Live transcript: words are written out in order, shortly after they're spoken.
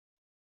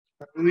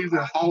I believe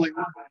that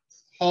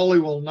Holly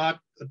will not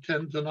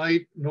attend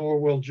tonight, nor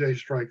will Jay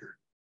Stryker.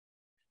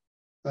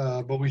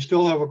 But we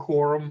still have a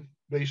quorum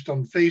based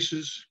on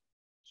faces.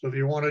 So if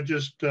you want to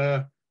just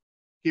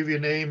give your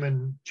name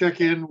and check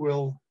in,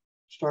 we'll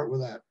start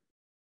with that.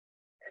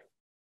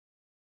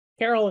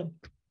 Carolyn.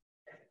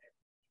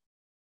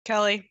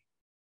 Kelly.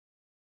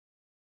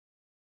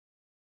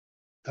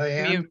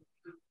 Diane.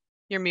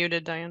 You're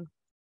muted, Diane.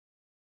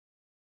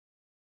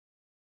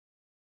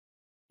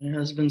 My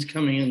husband's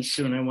coming in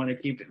soon. I want to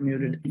keep it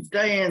muted.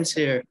 Diane's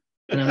here,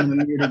 and I'm going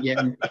to mute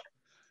again.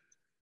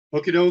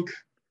 Okie doke.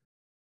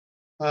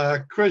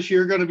 Chris,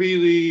 you're going to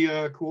be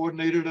the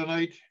coordinator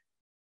tonight.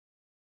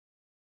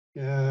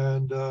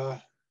 And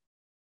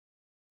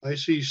I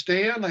see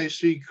Stan, I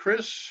see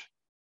Chris,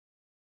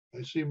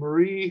 I see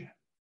Marie.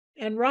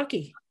 And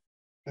Rocky.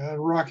 And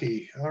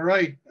Rocky. All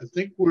right. I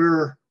think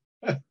we're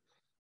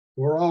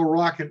all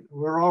rocking.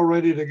 We're all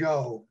ready to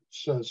go.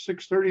 It's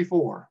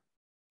 6:34.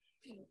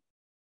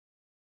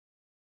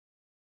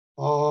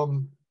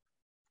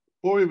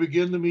 Before we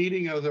begin the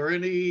meeting, are there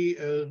any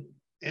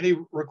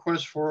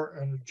requests for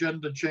an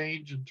agenda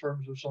change in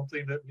terms of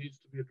something that needs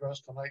to be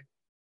addressed tonight?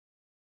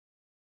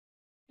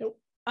 Nope.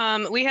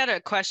 We had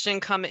a question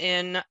come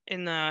in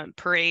the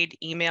parade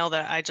email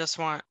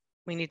that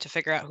we need to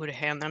figure out who to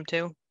hand them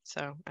to.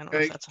 So I don't know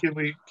if that's can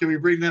we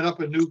bring that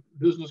up in new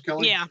business,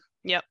 Kelly? Yeah.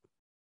 Yep.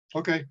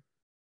 Okay.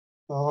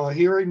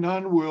 Hearing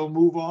none, we'll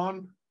move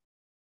on.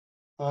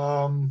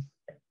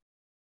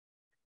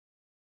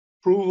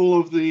 Approval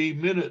of the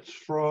minutes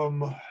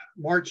from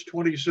March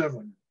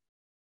 27.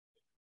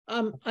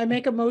 I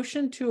make a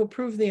motion to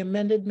approve the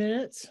amended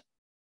minutes.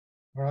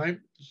 All right.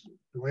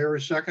 Do I hear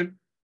a second?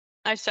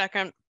 I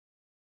second.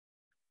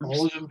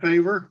 All those in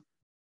favor?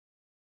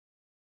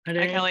 Hi,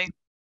 Kelly.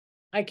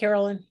 Hi,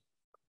 Carolyn.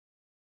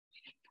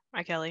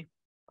 Hi, Kelly.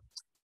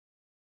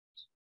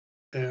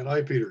 And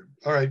I, Peter.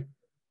 All right.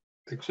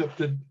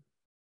 Accepted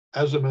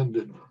as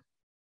amended.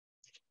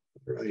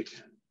 All right.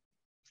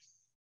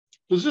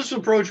 Does this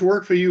approach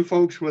work for you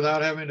folks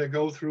without having to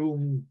go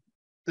through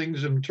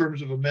things in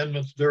terms of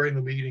amendments during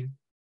the meeting?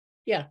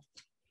 Yeah.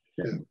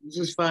 This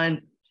is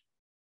fine.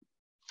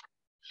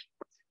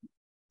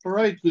 All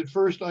right. The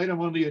first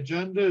item on the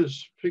agenda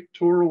is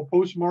pictorial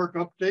postmark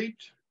update.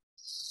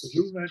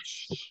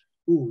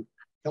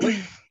 Kelly?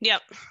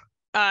 Yep.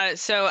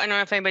 So I don't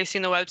know if anybody's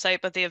seen the website,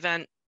 but the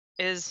event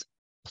is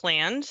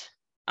planned.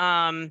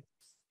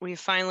 We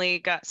finally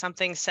got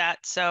something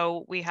set,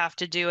 so we have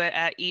to do it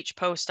at each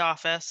post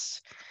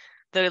office.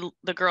 The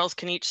girls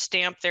can each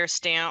stamp their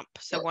stamp.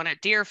 So one at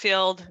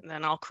Deerfield, and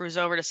then I'll cruise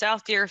over to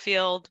South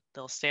Deerfield.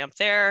 They'll stamp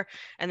there,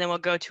 and then we'll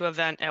go to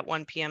event at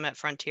 1 p.m. at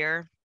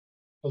Frontier.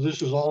 Oh,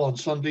 this is all on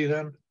Sunday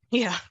then?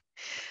 Yeah.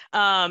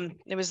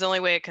 It was the only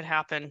way it could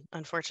happen,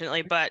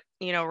 unfortunately. But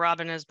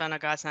Robin has been a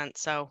godsend,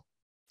 so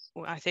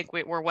I think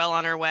we're well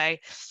on our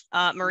way.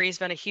 Marie's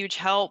been a huge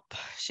help.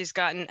 She's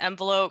gotten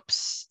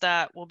envelopes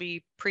that will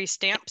be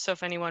pre-stamped. So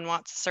if anyone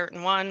wants a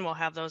certain one, we'll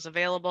have those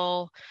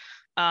available.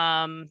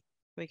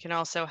 We can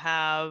also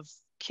have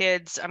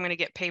kids. I'm going to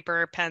get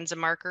paper, pens, and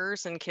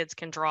markers, and kids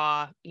can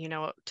draw,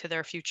 to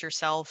their future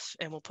self,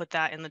 and we'll put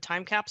that in the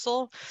time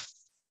capsule.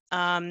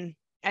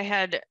 I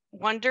had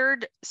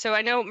wondered, so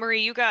I know,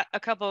 Marie, you got a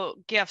couple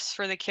gifts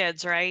for the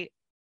kids, right?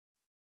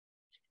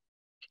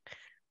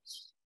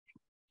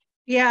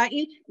 Yeah,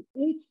 each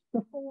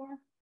the four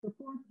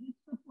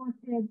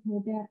kids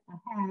will get a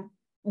hat,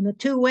 and the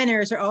two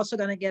winners are also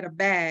going to get a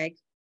bag,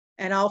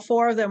 and all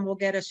four of them will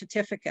get a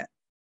certificate.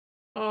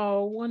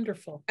 Oh,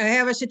 wonderful. I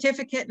have a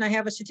certificate and I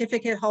have a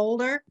certificate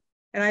holder,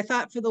 and I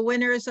thought for the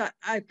winners,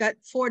 I've got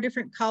 4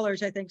 different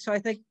colors, I think. So I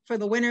think for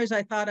the winners,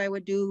 I thought I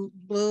would do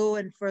blue,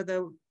 and for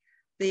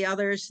the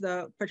others,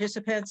 the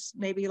participants,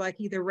 maybe like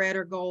either red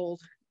or gold.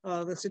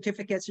 The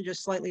certificates are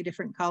just slightly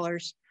different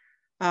colors.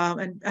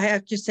 And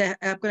I'm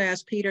going to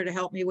ask Peter to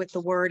help me with the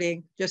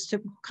wording, just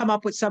to come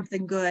up with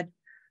something good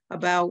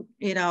about,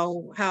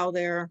 how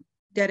their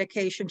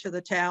dedication to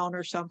the town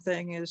or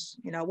something is,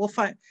 we'll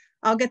find.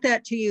 I'll get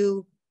that to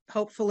you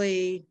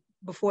hopefully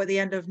before the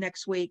end of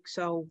next week.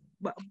 So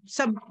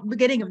some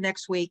beginning of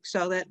next week,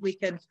 so that we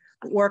can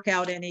work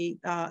out any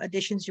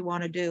additions you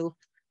want to do.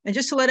 And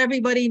just to let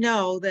everybody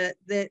know that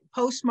the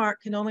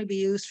postmark can only be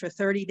used for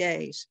 30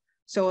 days.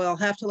 So I'll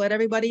have to let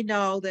everybody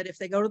know that if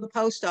they go to the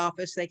post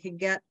office, they can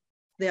get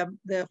their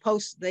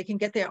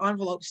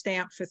envelope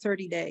stamped for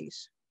 30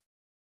 days.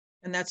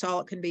 And that's all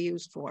it can be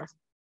used for.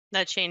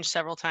 That changed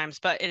several times,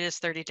 but it is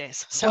 30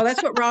 days. So well,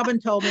 that's what Robin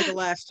told me the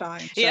last time.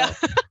 So. Yeah.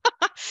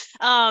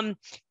 And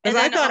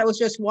I thought it was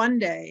just one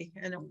day,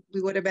 and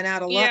we would have been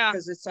out of luck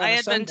because it's on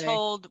a Sunday.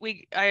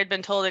 I had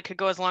been told it could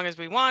go as long as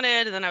we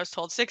wanted, and then I was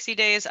told 60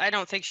 days. I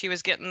don't think she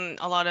was getting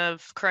a lot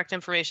of correct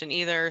information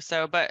either.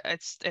 So, but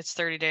it's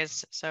 30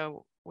 days,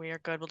 so we are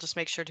good. We'll just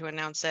make sure to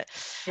announce it.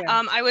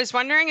 Yeah. I was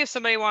wondering if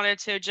somebody wanted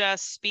to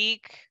just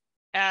speak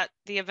at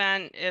the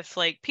event, if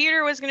like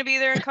Peter was going to be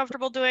there and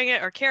comfortable doing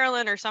it, or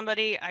Carolyn or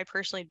somebody. I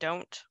personally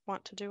don't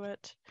want to do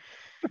it.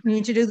 You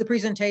need to do the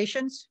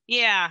presentations?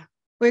 Yeah.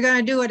 We're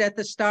going to do it at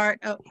the start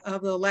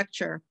of the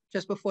lecture.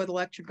 just before the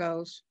lecture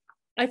goes.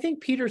 I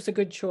think Peter's a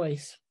good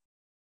choice.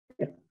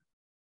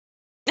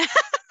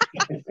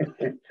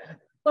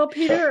 Well,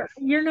 Peter,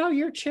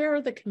 you're chair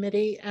of the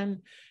committee,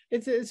 and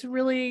it's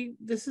really,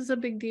 this is a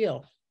big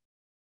deal,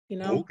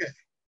 Okay,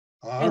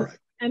 all right.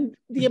 And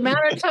the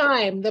amount of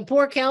time that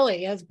poor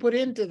Kelly has put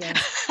into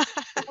this.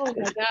 Oh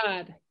my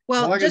God. As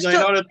Well, long as just I to,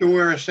 don't have to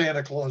wear a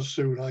Santa Claus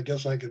suit, I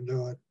guess I can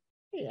do it.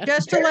 Yeah.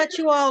 just to let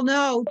you all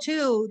know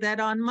too, that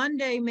on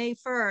Monday, May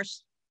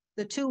 1st,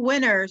 the two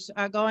winners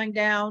are going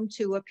down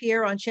to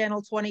appear on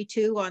Channel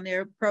 22 on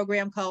their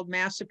program called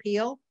Mass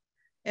Appeal.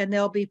 And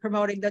they'll be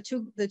promoting the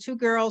two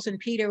girls, and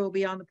Peter will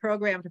be on the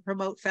program to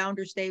promote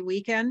Founders Day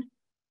weekend.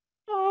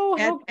 Oh,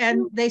 how And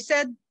cute.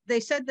 they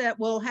said that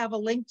we'll have a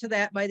link to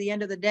that by the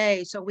end of the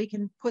day, so we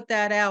can put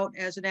that out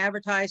as an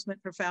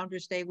advertisement for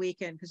Founders Day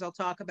weekend, because I'll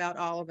talk about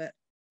all of it.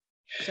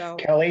 So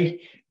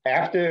Kelly,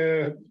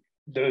 after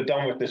they're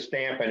done with the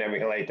stamp and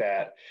everything like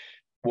that,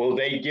 will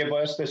they give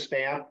us the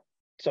stamp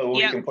so we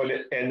Yep. can put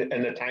it in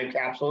the time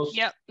capsules?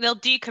 Yep, they'll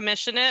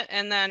decommission it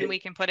and then we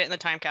can put it in the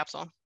time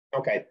capsule.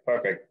 Okay,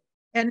 perfect.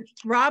 And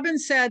Robin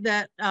said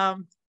that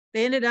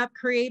they ended up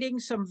creating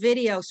some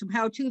videos, some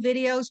how-to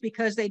videos,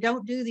 because they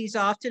don't do these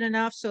often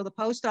enough. So the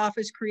post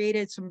office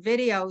created some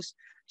videos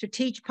to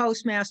teach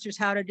postmasters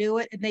how to do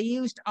it. And they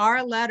used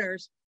our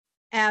letters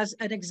as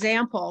an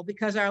example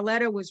because our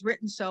letter was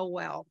written so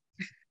well.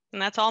 And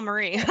that's all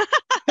Marie.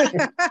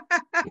 I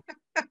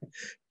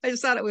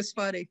just thought it was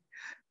funny.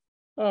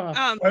 Oh,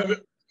 I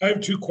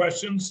have two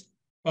questions.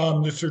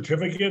 The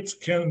certificates,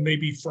 can they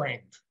be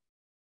framed?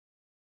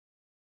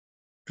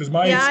 Because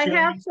my Yeah, I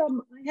experience,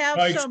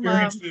 have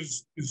some,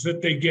 is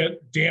that they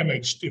get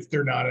damaged if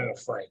they're not in a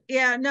frame.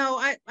 yeah, no,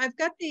 I've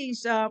got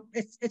these,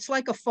 it's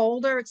like a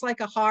folder. It's like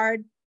a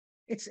hard,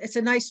 it's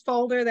a nice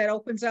folder that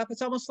opens up.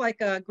 It's almost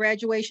like a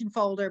graduation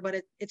folder,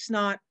 but it's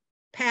not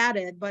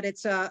padded, but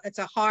it's a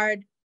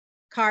hard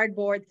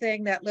cardboard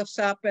thing that lifts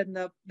up, and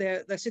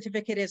the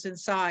certificate is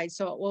inside,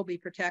 so it will be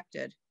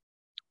protected.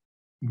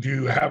 Do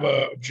you have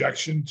an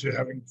objection to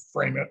having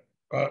frame it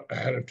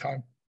ahead of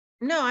time?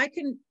 No, I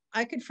can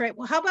frame.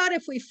 Well, how about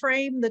if we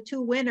frame the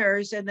two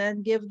winners and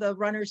then give the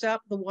runners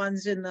up the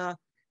ones in the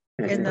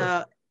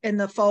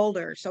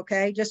folders?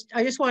 Okay,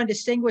 I just want to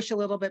distinguish a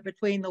little bit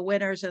between the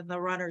winners and the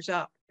runners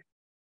up.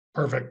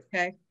 Perfect.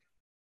 Okay,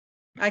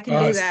 I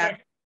can do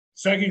that.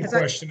 Second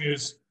question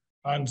is,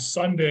 on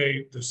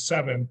Sunday, the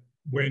 7th,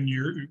 when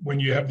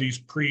you have these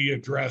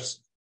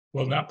pre-addressed,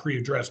 well, not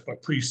pre-addressed,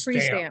 but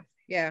pre-stamped.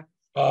 Yeah.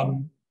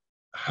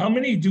 How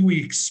many do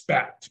we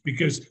expect?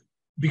 Because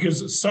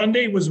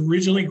Sunday was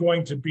originally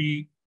going to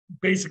be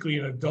basically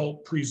an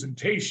adult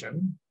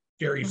presentation,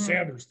 Gary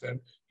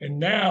Sanderson, and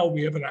now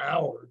we have an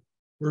hour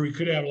where we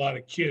could have a lot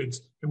of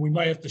kids, and we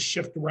might have to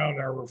shift around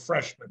our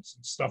refreshments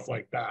and stuff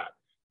like that.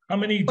 How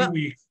many do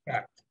we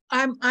expect?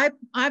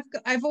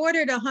 I've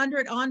ordered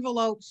 100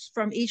 envelopes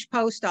from each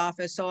post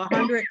office, so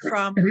 100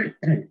 from,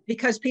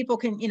 because people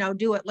can,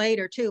 do it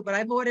later too, but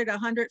I've ordered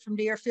 100 from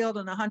Deerfield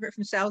and 100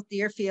 from South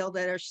Deerfield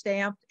that are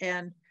stamped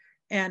and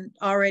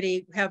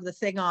already have the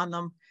thing on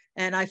them.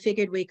 And I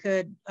figured we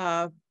could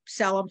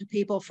sell them to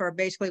people for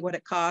basically what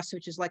it costs,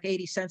 which is like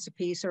 80 cents a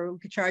piece, or we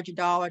could charge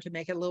 $1 to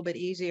make it a little bit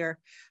easier,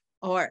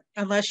 or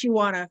unless you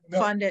want to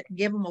fund it and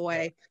give them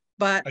away.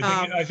 But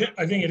I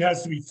think it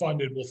has to be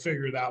funded. We'll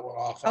figure that one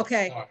off.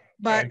 Okay,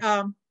 but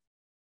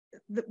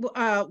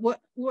what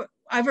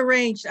I've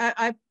arranged,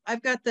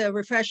 I've got the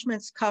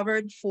refreshments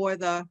covered for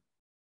the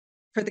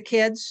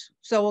kids.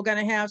 So we're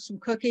going to have some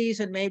cookies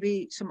and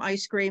maybe some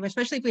ice cream,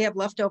 especially if we have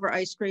leftover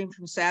ice cream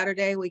from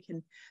Saturday. We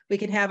can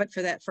have it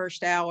for that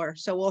first hour.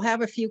 So we'll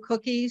have a few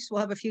cookies.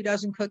 We'll have a few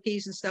dozen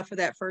cookies and stuff for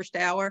that first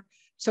hour.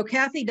 So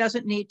Kathy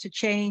doesn't need to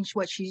change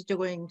what she's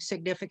doing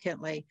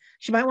significantly.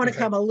 She might want to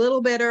come a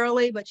little bit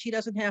early, but she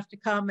doesn't have to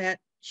come at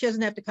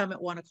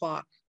 1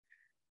 o'clock.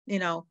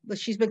 But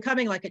she's been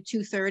coming like at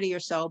 2:30 or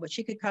so, but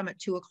she could come at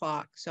 2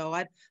 o'clock. So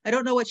I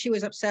don't know what she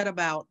was upset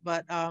about,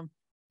 but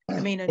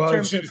in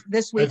terms of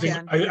this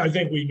weekend. I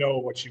think we know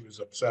what she was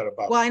upset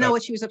about. Well, I know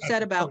what she was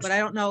upset about, but I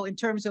don't know in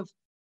terms of,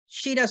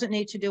 she doesn't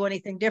need to do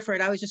anything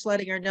different. I was just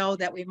letting her know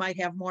that we might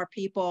have more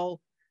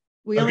people.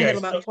 We only had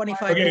about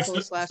 25 people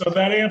this last. So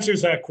that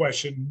answers that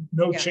question.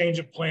 No change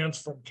of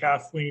plans from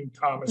Kathleen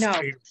Thomas. No.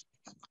 Taylor.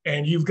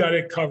 And you've got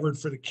it covered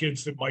for the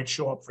kids that might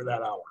show up for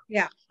that hour.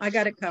 Yeah, I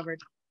got it covered.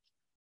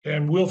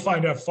 And we'll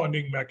find a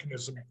funding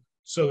mechanism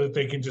so that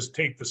they can just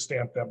take the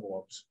stamped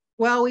envelopes.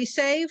 Well, we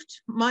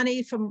saved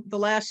money from the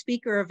last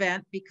speaker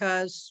event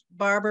because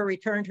Barbara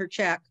returned her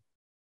check,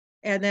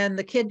 and then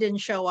the kid didn't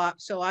show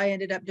up. So I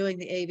ended up doing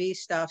the AV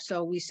stuff.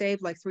 So we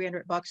saved like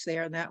 $300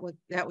 there, and that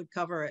would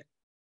cover it.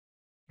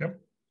 Yep.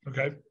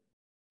 Okay.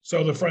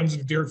 So the Friends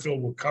of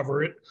Deerfield will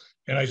cover it.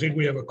 And I think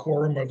we have a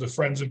quorum of the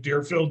Friends of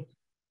Deerfield.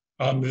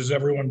 Does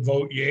everyone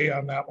vote yay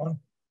on that one?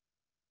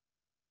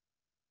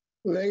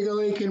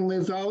 Legally, can we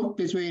vote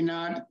because we did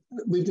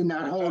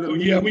not hold a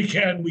meeting? Yeah, we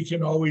can. We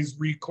can always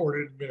record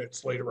it in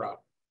minutes later on.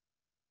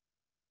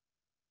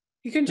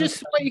 you can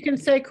just, what you can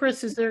say,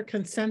 Chris, is there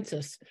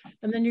consensus?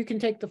 And then you can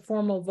take the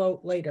formal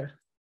vote later.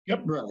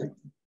 Yep. Right.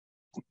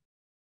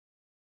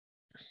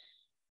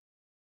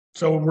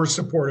 So we're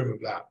supportive of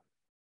that.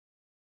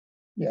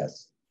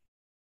 Yes.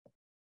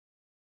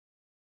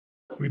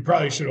 We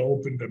probably should have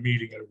opened the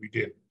meeting and we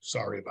didn't.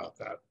 Sorry about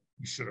that.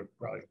 We should have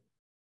probably.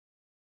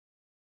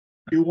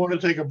 You want to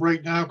take a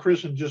break now,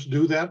 Chris, and just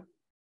do that?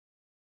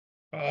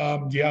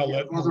 Yeah,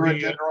 let Other Maria,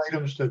 agenda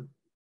items to,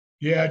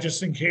 yeah,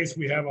 just in case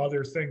we have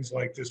other things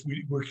like this.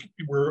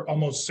 We're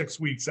almost 6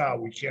 weeks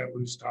out. We can't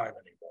lose time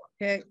anymore.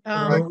 Okay,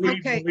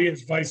 okay. Marie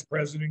as vice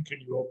president, can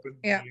you open?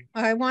 the Yeah, meeting?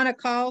 I want to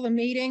call the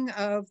meeting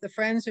of the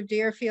Friends of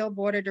Deerfield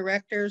Board of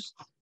Directors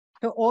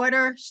to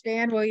order.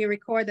 Stan, will you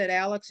record that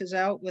Alex is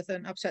out with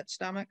an upset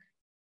stomach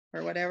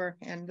or whatever,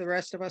 and the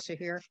rest of us are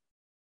here?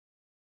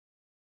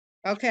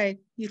 Okay,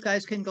 you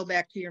guys can go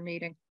back to your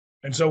meeting.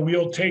 And so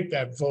we'll take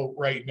that vote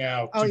right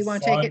now. Oh, you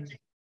want to take it?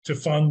 To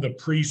fund the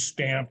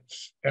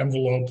pre-stamped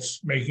envelopes,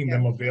 making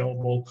them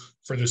available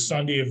for the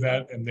Sunday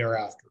event and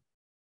thereafter.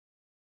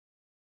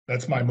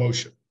 That's my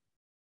motion.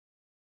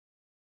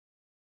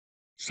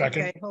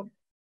 Second. Okay, hold-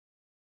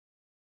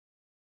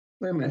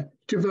 Wait a minute.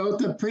 To vote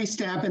the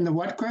pre-stamp and the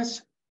what,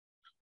 Chris?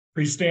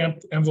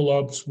 Pre-stamped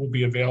envelopes will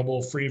be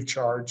available free of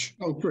charge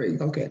Oh, free.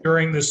 Okay.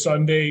 during the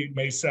Sunday,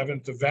 May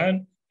 7th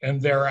event and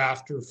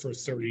thereafter for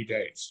 30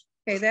 days.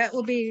 Okay, that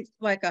will be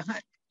like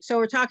so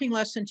we're talking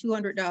less than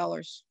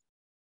 $200.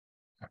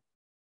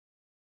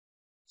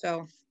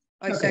 So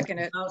I Okay. second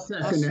it. I'll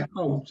second it.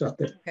 Oh, sorry.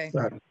 Okay.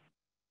 Sorry.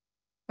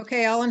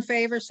 Okay, all in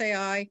favor, say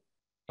aye.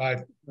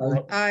 Aye.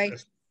 Aye.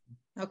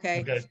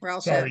 Okay, Okay. we're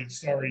all set.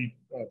 Sorry,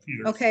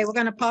 Peter. Okay, we're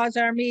gonna pause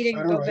our meeting,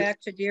 and All go right.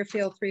 back to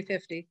Deerfield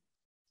 350.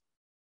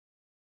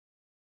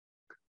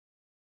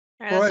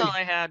 That's all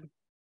I had.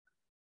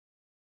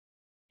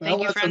 well, Thank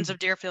you, that's Friends of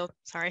Deerfield.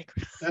 Sorry.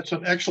 that's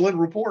an excellent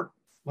report.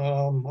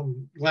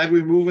 I'm glad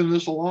we're moving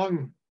this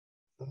along.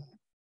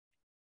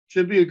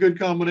 Should be a good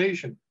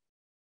combination.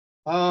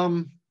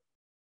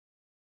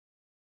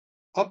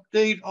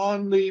 Update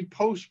on the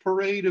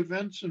post-parade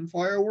events and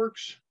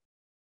fireworks.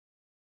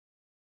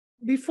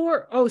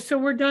 So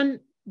we're done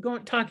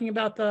talking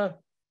about the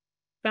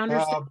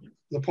Founders Day?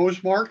 The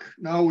postmark?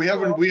 No, we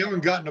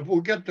haven't gotten,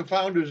 we'll get to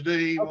Founders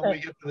Day when we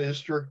Okay. get to the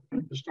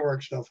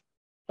historic stuff.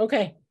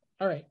 Okay,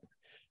 all right.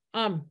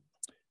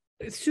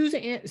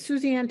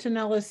 Susie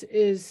Antonellis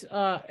is,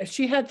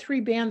 she had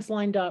 3 bands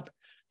lined up,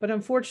 but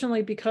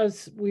unfortunately,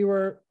 because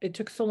it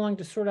took so long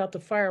to sort out the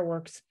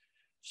fireworks,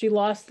 she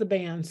lost the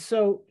band.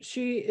 So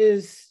she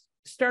is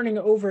starting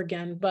over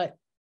again, but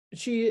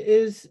she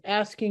is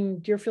asking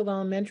Deerfield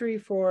Elementary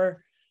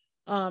for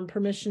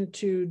permission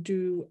to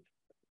do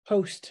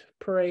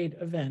post-parade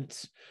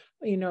events,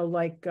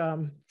 like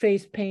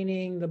face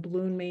painting, the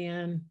balloon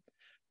man,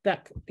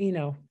 that,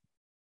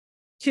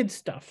 kid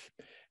stuff.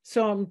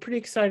 So I'm pretty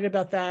excited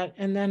about that.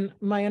 And then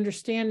my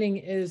understanding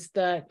is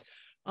that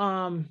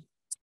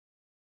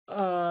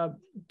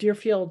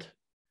Deerfield,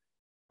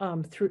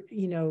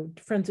 through,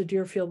 Friends of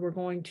Deerfield, we're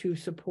going to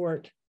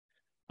support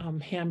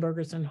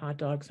hamburgers and hot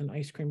dogs and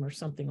ice cream or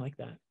something like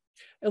that.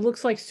 It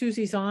looks like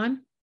Susie's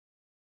on.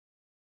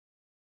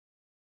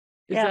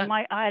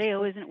 My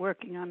audio isn't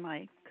working on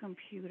my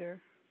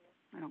computer.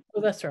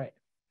 Oh, that's right.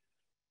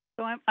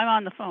 So I'm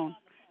on the phone.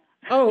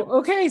 Oh,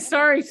 okay.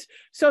 Sorry.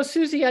 So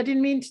Susie, I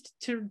didn't mean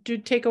to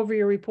take over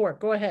your report.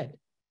 Go ahead.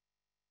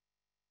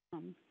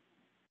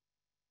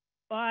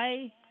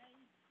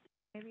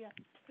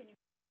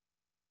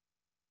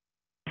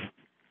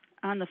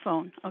 On the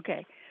phone.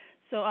 Okay.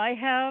 So I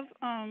have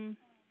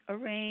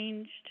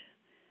arranged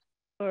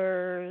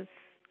for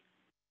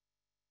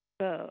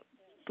the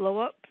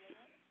blow-ups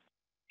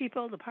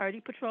people, the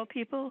party patrol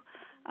people.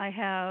 I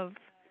have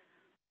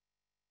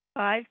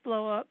 5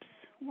 blow-ups.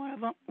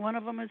 One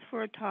of them is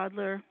for a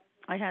toddler.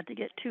 I had to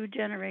get 2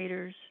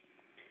 generators,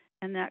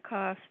 and that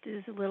cost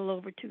is a little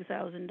over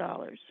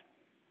 $2,000.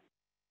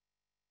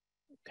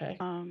 Okay.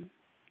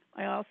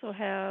 I also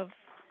have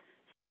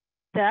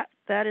that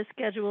is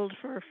scheduled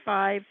for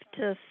 5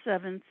 to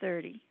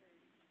 7:30.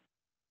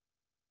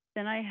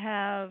 Then I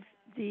have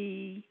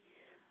the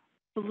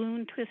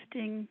balloon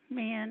twisting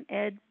man,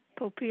 Ed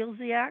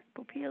Popielziak.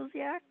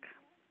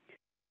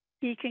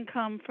 He can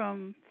come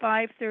from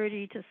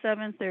 5:30 to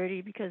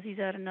 7:30 because he's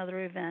at another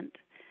event.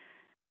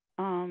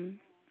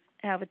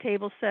 Have a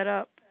table set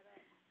up,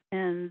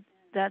 and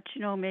that's,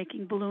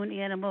 making balloon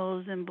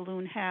animals and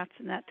balloon hats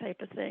and that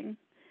type of thing.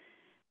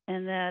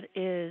 And that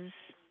is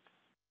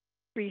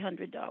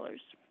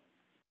 $300.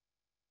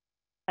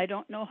 I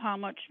don't know how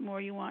much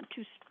more you want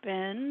to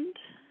spend.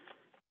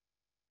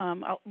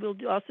 We'll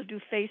also do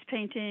face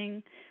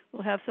painting.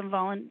 We'll have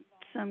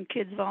some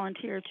kids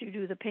volunteer to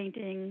do the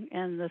painting,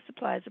 and the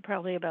supplies are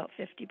probably about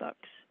 $50.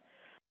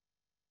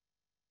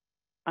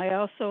 I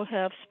also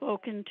have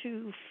spoken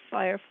to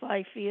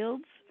Firefly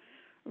Fields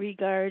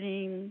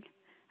regarding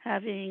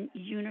having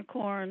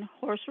unicorn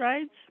horse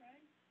rides.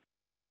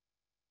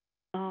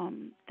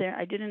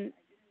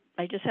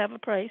 I just have a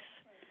price.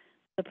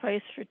 The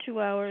price for 2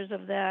 hours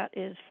of that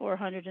is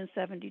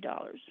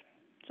 $470.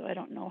 So I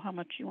don't know how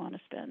much you want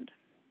to spend.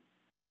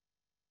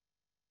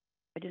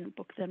 I didn't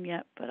book them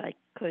yet, but I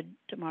could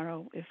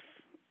tomorrow if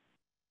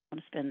I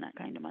want to spend that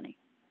kind of money.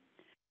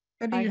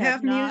 So do I you have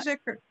have not. music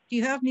or do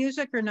you have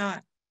music or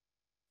not?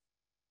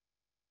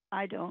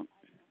 I don't.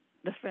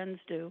 The friends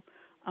do.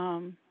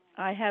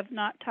 I have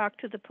not talked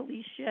to the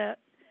police yet.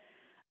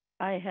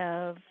 I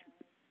have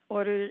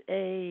ordered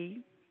a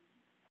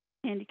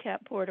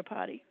handicap porta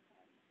potty.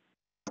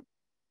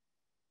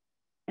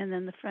 And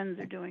then the friends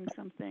are doing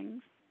some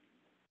things.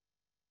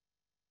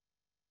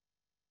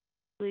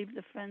 I believe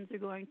the friends are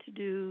going to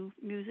do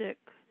music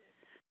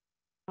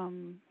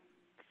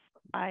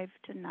 5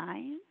 to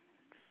 9.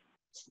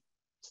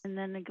 And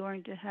then they're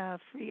going to have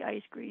free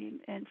ice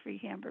cream and free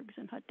hamburgers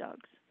and hot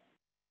dogs.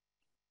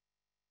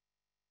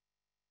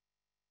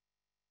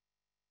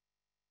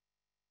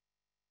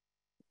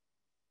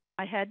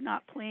 I had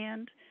not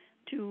planned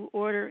to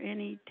order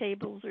any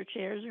tables or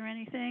chairs or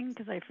anything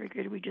because I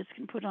figured we just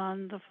can put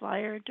on the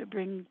flyer to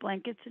bring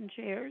blankets and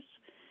chairs.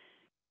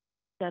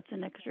 That's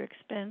an extra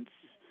expense.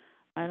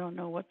 I don't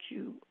know what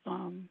you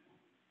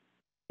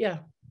Yeah,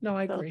 no,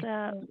 I about agree.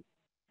 that.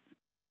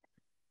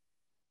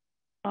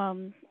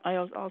 I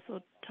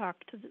also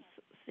talked to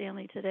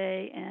Stanley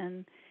today,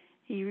 and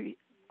he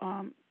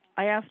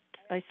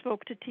I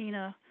spoke to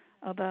Tina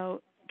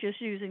about just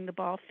using the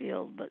ball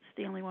field, but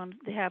Stanley wanted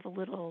to have a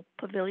little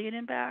pavilion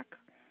in back,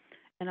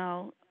 and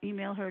I'll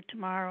email her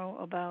tomorrow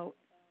about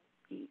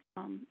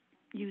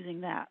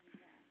using that.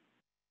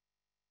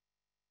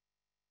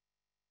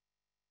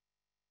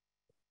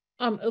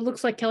 It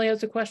looks like Kelly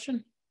has a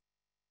question.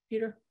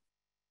 Peter?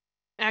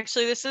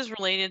 Actually, this is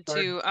related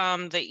Sorry.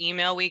 to the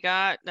email we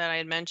got that I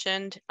had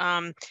mentioned.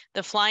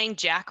 The Flying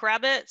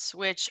Jackrabbits,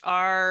 which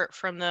are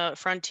from the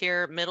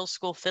Frontier Middle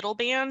School Fiddle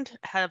Band,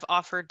 have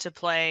offered to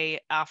play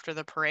after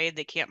the parade.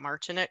 They can't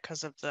march in it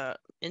because of the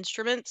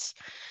instruments.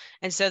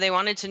 And so they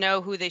wanted to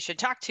know who they should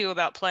talk to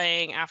about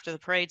playing after the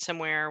parade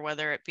somewhere,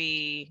 whether it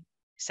be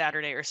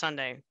Saturday or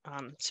Sunday.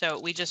 So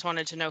we just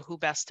wanted to know who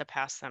best to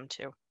pass them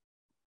to.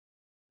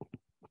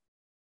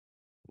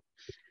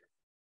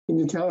 Can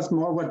you tell us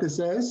more what this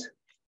is?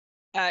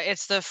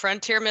 It's the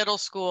Frontier Middle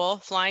School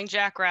Flying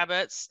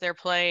Jackrabbits. They're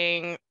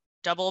playing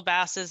double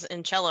basses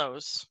and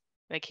cellos.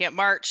 They can't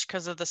march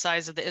because of the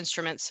size of the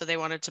instruments, so they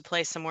wanted to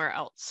play somewhere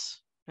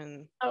else.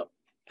 And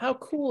How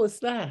cool is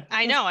that?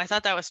 I know, I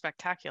thought that was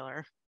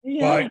spectacular.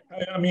 Yeah.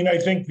 But I mean, I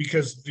think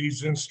because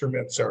these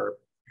instruments are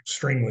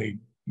extremely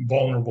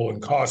vulnerable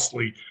and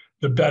costly,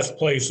 the best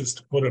place is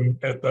to put them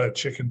at the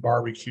chicken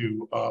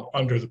barbecue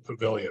under the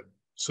pavilion.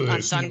 So On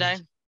there's Sunday?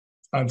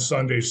 On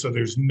Sunday, so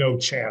there's no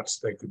chance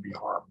they could be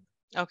harmed.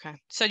 Okay.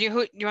 So do you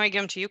want to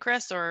give them to you,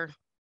 Chris, or?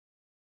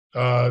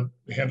 Hand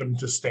them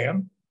to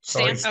Stan.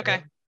 Sorry, Stan?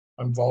 Okay.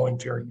 I'm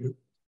volunteering you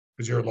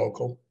because you're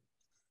local.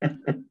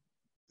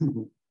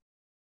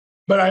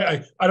 But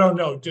I don't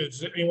know.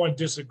 Does anyone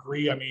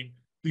disagree? I mean,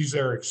 these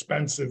are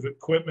expensive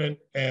equipment,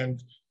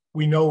 and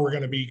we know we're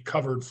going to be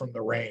covered from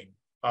the rain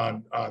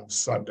on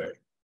Sunday.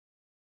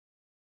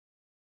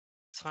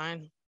 It's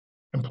fine.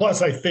 And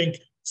plus, I think,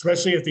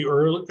 especially at the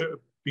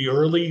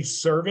early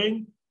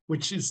serving,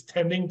 which is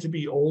tending to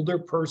be older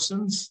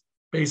persons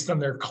based on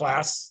their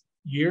class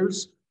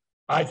years,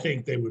 I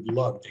think they would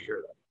love to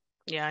hear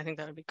that. Yeah, I think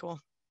that would be cool.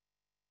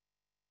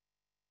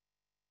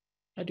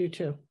 I do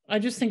too. I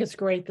just think it's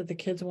great that the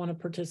kids want to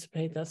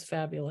participate. That's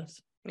fabulous.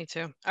 Me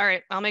too. All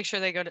right. I'll make sure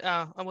they go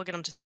to, we'll get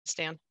them to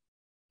Stan.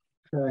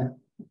 Okay.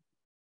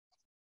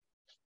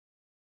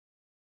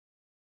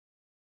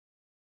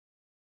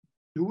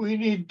 Do we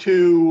need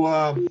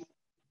to,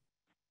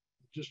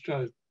 just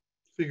trying to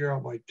figure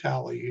out my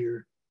tally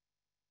here.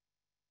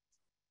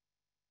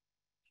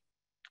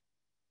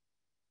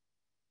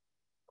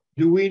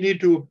 Do we need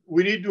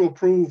to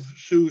approve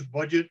Sue's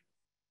budget?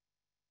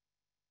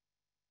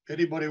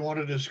 Anybody want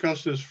to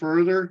discuss this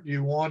further? Do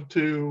you want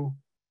to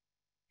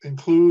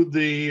include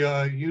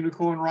the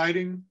unicorn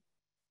riding?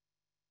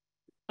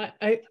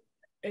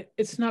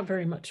 It's not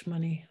very much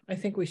money. I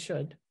think we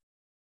should.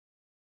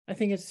 I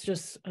think it's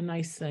just a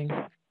nice thing.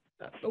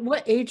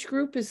 What age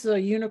group is the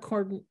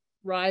unicorn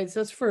rides?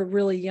 That's for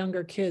really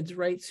younger kids,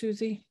 right,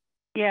 Susie?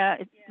 Yeah,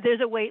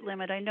 there's a weight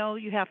limit. I know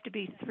you have to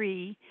be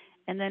 3,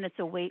 and then it's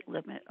a weight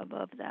limit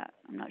above that.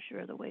 I'm not sure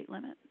of the weight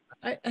limit.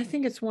 I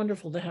think it's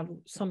wonderful to have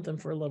something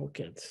for little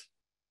kids.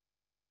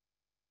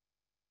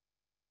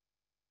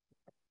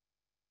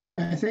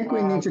 I think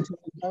we need to talk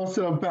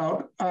also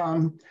about,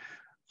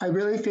 I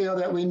really feel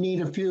that we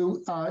need a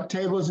few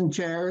tables and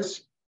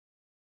chairs.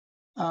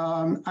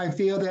 I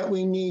feel that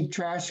we need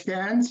trash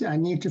cans. I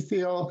need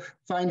to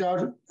find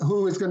out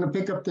who is going to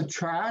pick up the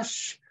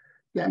trash.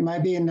 That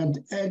might be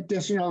an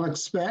additional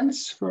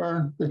expense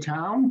for the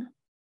town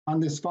on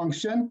this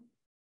function.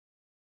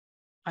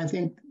 I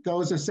think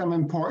those are some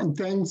important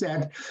things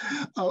that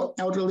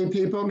elderly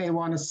people may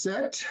want to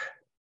sit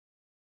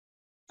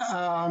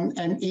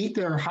and eat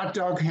their hot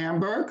dog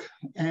hamburger,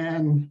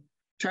 and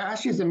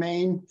trash is the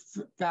main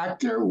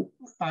factor.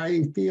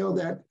 I feel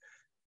that,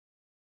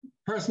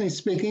 personally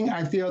speaking,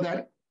 I feel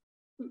that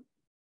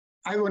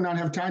I will not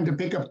have time to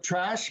pick up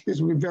trash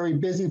because we're very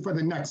busy for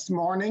the next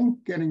morning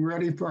getting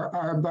ready for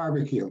our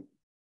barbecue.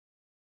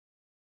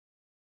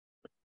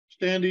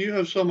 Stan, do you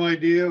have some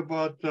idea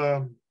about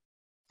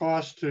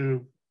cost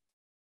to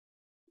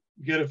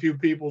get a few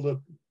people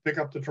to pick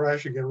up the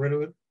trash and get rid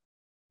of it?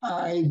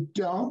 I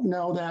don't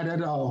know that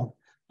at all.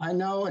 I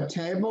know a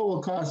table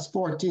will cost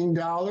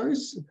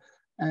 $14,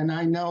 and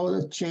I know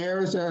the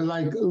chairs are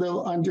like a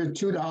little under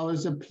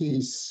 $2 a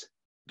piece.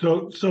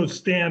 So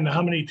Stan,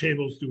 how many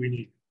tables do we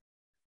need?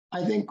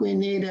 I think we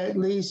need at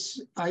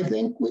least,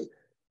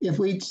 if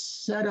we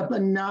set up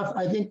enough,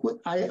 I think what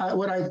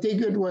I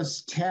figured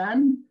was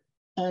 10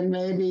 and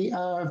maybe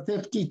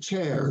 50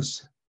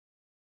 chairs.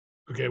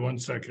 Okay, 1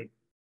 second.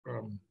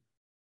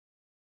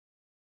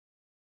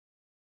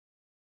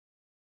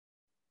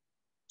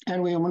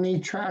 And we will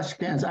need trash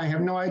cans. I have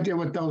no idea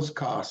what those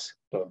cost.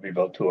 So it'd be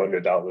about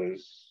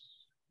 $200.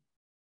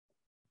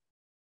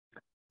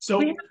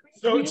 So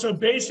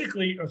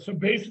basically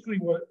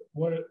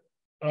what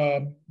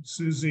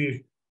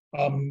Susie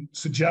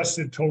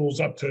suggested totals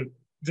up to,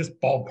 just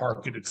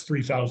ballpark it, it's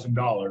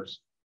 $3,000.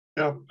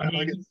 Yeah, I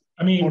mean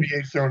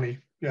 2870.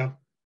 Yeah.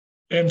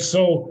 And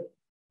so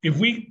if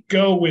we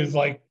go with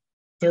like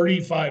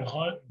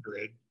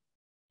 3,500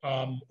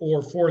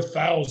 or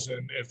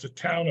 4,000, if the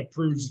town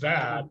approves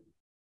that,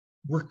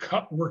 we're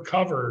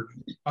covered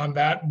on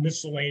that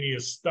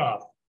miscellaneous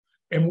stuff.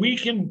 And we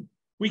can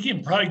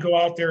probably go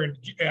out there and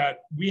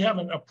we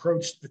haven't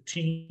approached the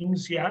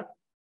teams yet.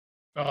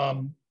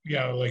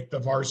 Like the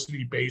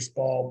varsity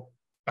baseball,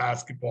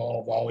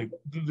 basketball, volleyball,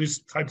 these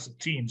types of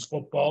teams,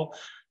 football,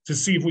 to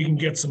see if we can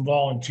get some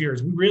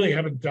volunteers. We really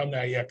haven't done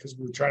that yet because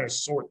we're trying to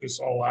sort this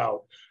all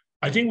out.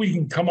 I think we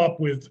can come up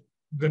with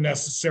the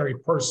necessary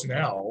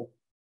personnel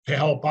to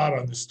help out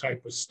on this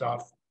type of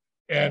stuff.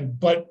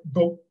 But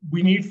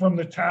we need from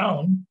the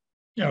town,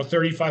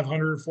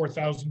 $3,500 or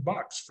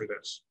 $4,000 for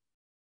this.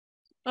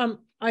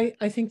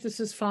 I think this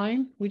is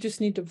fine. We just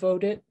need to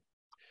vote it.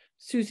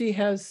 Susie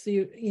has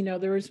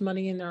there is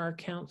money in our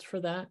accounts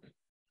for that.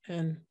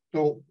 And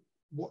so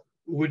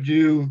would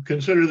you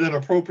consider then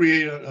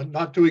appropriate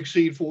not to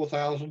exceed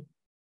 4,000?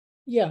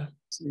 Yeah.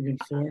 Is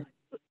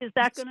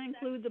that going to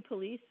include the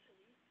police?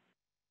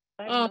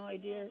 I have no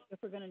idea if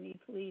we're going to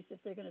need police, if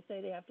they're going to say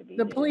they have to be.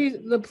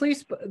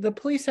 The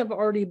police have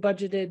already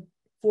budgeted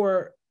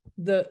for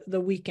the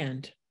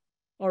weekend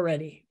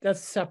already.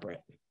 That's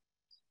separate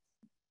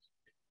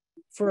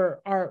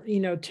for our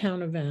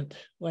town event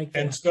like that.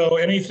 And so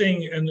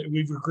anything, and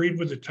we've agreed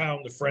with the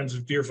town, the Friends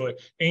of Deerfield,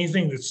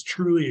 anything that's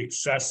truly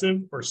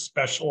excessive or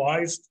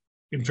specialized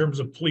in terms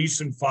of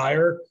police and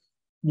fire,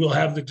 we'll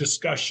have the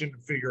discussion to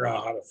figure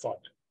out how to fund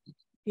it.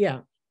 Yeah.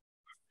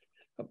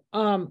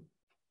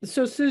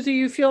 So Susie,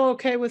 you feel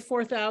okay with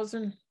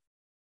 4,000?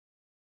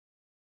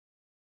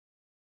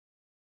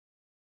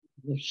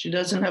 She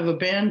doesn't have a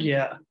band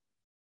yet.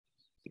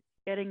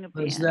 Getting a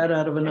band. Is that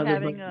out of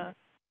another?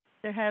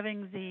 They're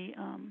having the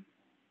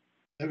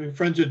having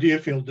Friends of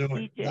Deerfield do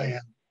it, DJ.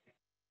 Diane.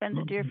 Friends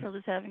of Deerfield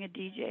is having a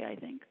DJ, I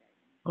think.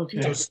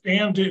 Okay. So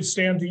Stan, do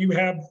you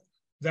have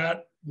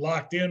that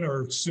locked in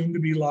or soon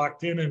to be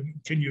locked in?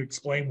 And can you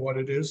explain what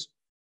it is?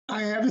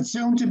 I have it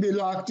soon to be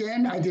locked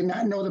in. I did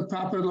not know the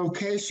proper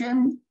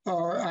location,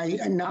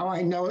 now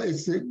I know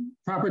it's the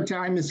proper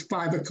time is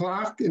 5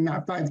 o'clock and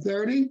not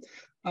 5:30.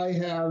 I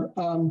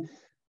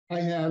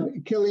have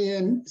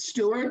Killian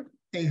Stewart,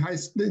 the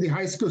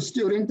high school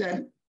student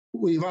that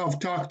we've all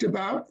talked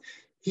about.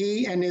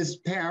 He and his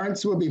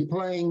parents will be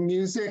playing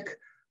music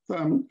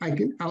from,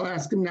 I'll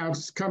ask him now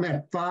to come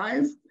at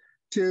 5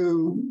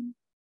 to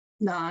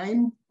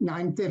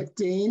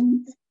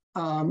 9:15.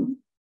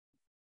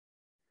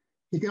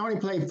 He can only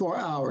play 4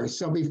 hours,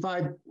 so it'll be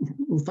 5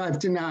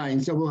 to 9.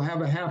 So we'll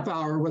have a half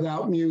hour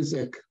without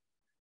music.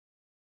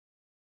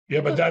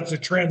 Yeah, but that's a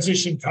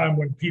transition time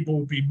when people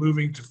will be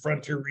moving to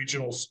Frontier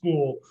Regional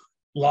School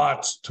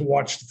lots to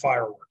watch the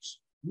fireworks.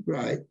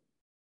 Right.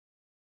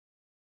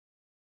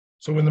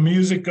 So when the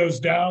music goes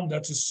down,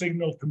 that's a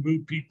signal to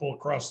move people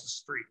across the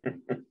street.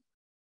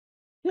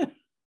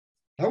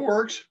 That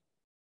works.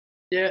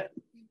 Yeah.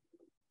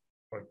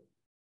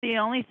 The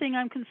only thing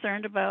I'm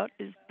concerned about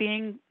is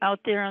being out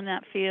there on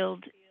that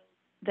field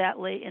that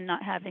late and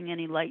not having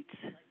any lights.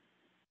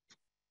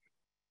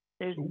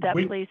 That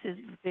place is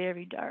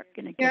very dark,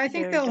 and it gets I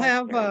think they'll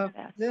have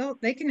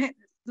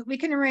we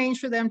can arrange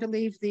for them to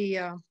leave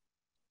the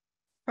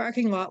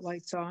parking lot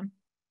lights on.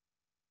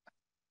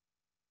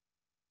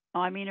 Oh,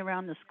 I mean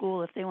around the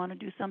school if they want to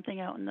do something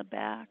out in the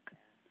back.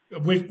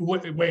 Wait,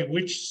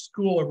 which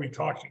school are we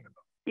talking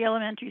about? The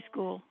elementary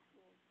school.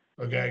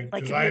 Okay,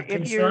 Like because I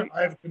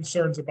have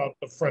concerns about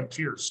the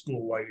Frontier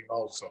school lighting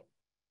also.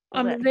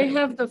 They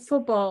have the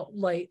football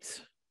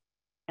lights.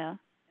 Yeah.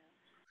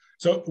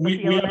 So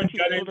we haven't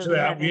got into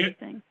that.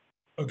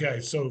 Okay,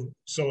 so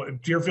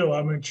Deerfield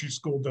Elementary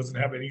School doesn't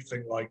have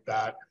anything like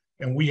that,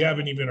 and we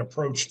haven't even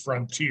approached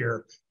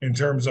Frontier in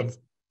terms of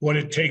what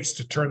it takes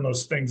to turn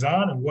those things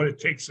on and what it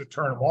takes to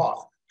turn them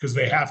off, because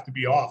they have to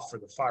be off for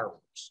the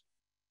fireworks.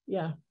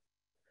 Yeah.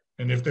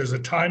 And if there's a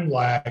time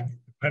lag,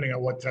 depending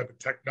on what type of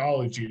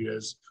technology it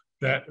is,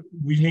 that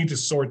we need to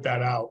sort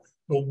that out.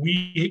 But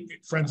we,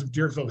 Friends of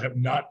Deerfield, have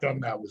not done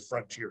that with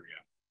Frontier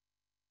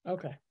yet.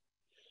 Okay.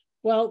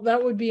 Well,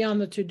 that would be on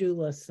the to-do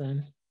list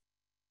then.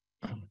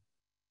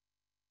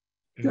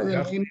 So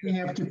then maybe we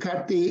have to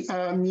cut the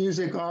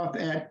music off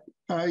at,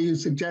 are you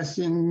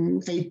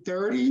suggesting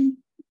 8:30?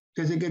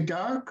 Does it get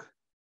dark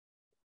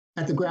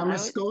at the grammar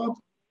school?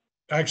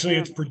 Actually,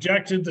 it's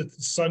projected that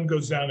the sun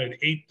goes down at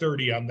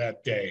 8:30 on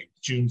that day,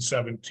 June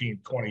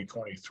 17th,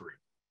 2023.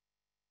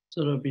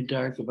 So it'll be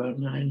dark about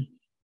 9.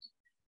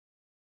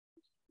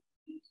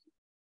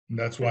 And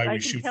that's why I we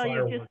can shoot tell you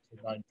fireworks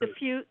just at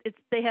 9:30.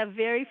 they have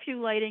very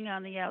few lighting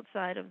on the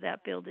outside of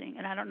that building,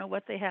 and I don't know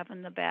what they have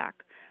in the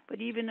back. But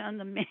even on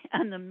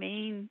the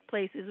main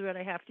places where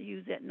I have to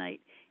use at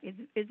night,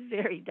 it's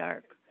very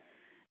dark.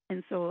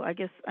 And so I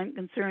guess I'm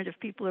concerned if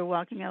people are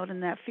walking out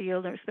in that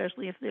field, or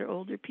especially if they're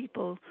older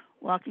people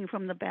walking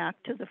from the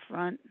back to the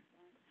front.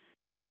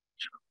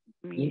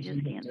 I mean, you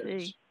just can't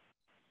see.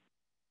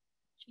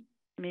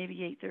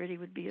 Maybe 8:30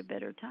 would be a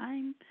better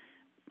time.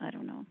 I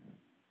don't know.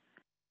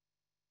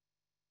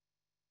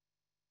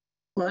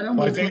 Why don't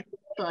we play it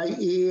by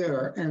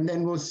ear, and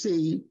then we'll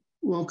see.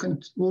 We'll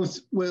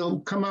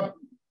come up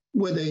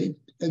with a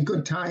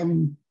good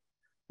time.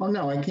 Oh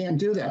no, I can't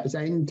do that because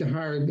I need to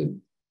hire the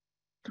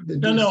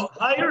No,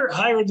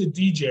 hire the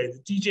DJ. The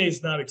DJ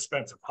is not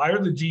expensive. Hire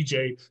the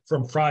DJ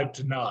from 5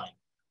 to 9.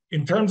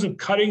 In terms of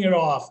cutting it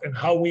off and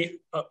how we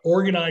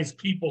organize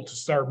people to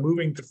start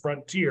moving to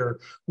Frontier,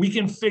 we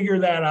can figure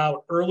that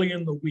out early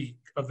in the week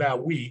of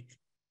that week.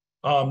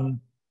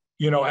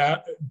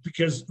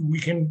 Because we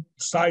can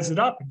size it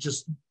up and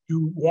just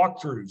do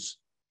walkthroughs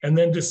and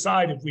then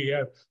decide if we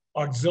have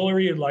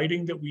auxiliary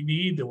lighting that we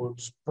need that we'll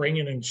just bring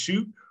in and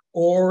shoot,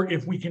 or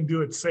if we can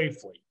do it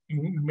safely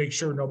and make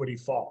sure nobody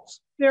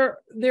falls.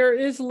 There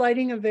is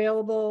lighting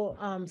available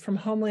from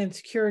Homeland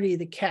Security.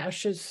 The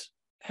caches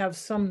have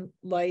some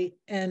light,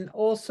 and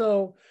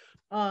also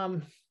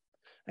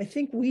I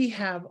think we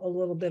have a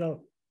little bit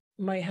of,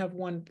 might have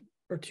 1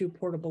 or 2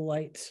 portable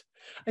lights.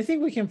 I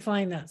think we can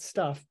find that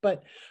stuff,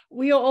 but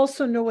we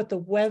also know what the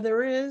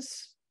weather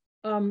is,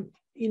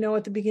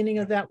 at the beginning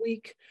of that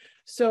week.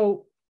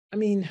 So, I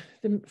mean,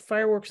 the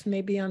fireworks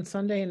may be on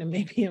Sunday and it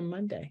may be on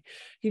Monday.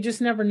 You just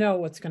never know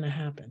what's going to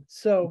happen.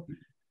 So,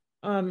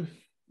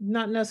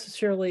 not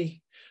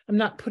necessarily, I'm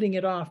not putting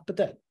it off,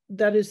 but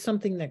that is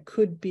something that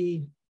could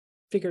be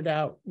figured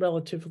out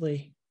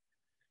relatively,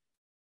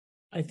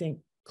 I think,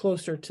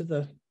 closer to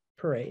the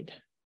parade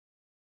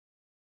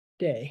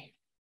day.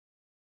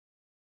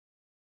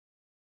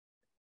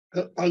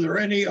 Are there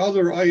any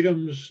other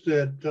items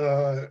that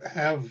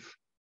have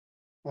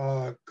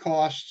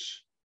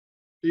costs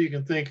that you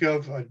can think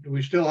of?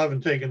 We still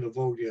haven't taken the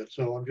vote yet,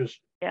 so I'm just.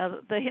 Yeah,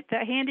 the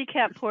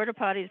handicap porta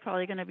potty is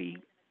probably going to be,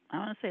 I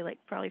want to say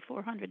probably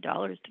 $400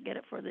 to get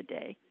it for the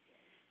day.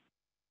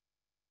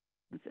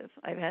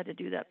 I've had to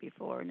do that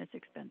before, and it's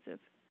expensive.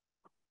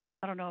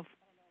 I don't know if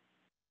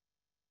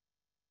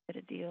I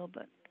get a deal,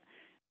 but.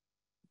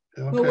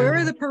 Okay. Well, where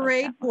are the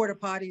parade porta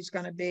potties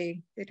going to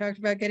be? They talked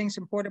about getting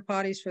some porta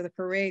potties for the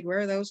parade. Where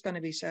are those going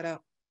to be set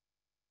up?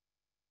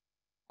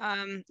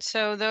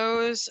 So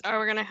those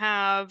we're going to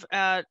have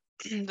at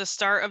the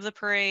start of the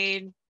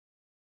parade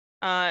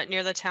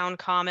near the town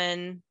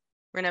common.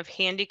 We're going to have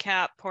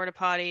handicap porta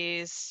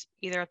potties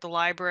either at the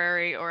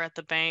library or at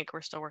the bank.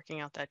 We're still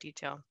working out that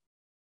detail.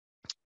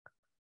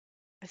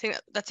 I think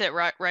that's it,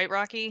 right,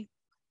 Rocky?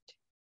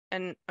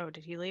 And, oh,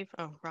 did he leave?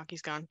 Oh,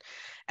 Rocky's gone.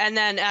 And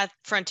then at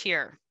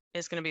Frontier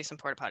is going to be some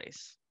porta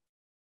potties,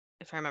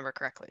 if I remember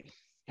correctly.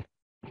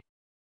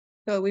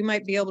 So we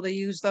might be able to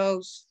use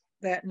those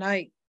that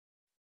night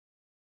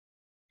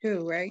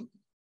too, right?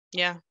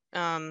 Yeah.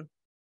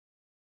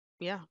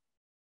 Yeah.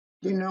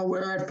 Do you know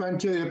where at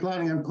Frontier you're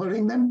planning on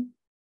putting them?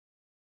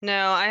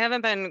 No, I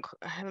haven't been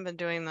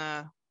doing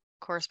the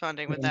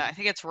corresponding with that. I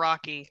think it's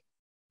Rocky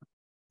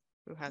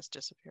who has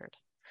disappeared.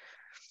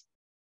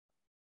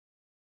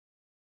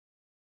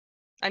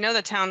 I know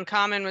the town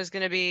common was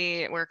going to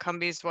be where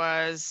Cumbies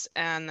was,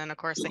 and then of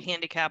course the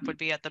handicap would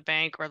be at the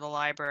bank or the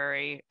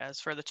library. As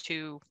for the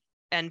 2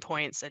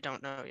 endpoints, I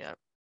don't know yet.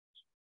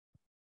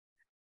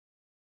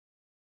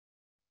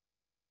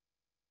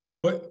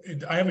 But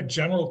I have a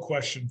general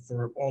question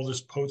for all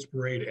this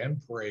post-parade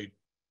and parade.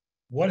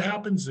 What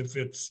happens if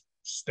it's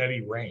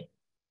steady rain?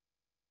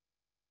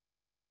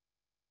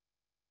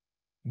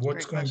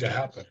 What's going to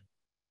happen?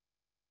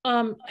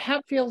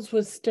 Hatfields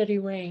was steady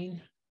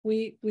rain.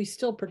 We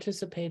still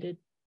participated.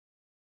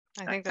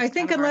 I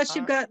think unless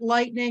you've got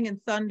lightning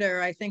and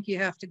thunder, I think you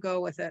have to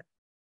go with it.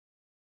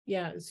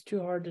 Yeah, it's too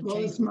hard to Well,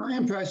 change. it's my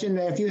impression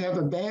that if you have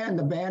a band,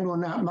 the band will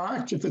not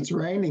march if it's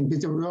raining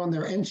because they'll ruin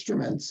their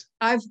instruments.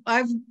 I've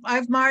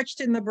marched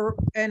in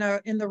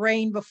the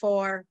rain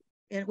before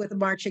with a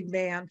marching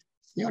band.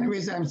 The only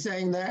reason I'm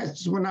saying that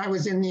is when I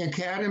was in the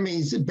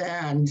academy's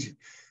band,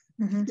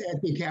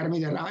 at the academy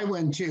that I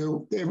went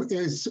to,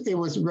 it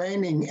was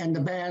raining and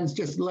the bands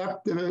just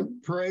left the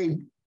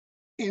parade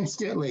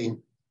instantly.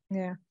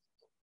 Yeah.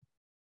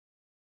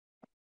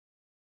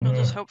 We'll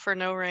just hope for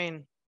no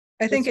rain.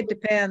 I think it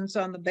depends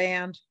on the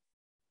band.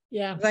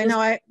 Yeah. I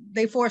know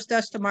they forced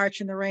us to march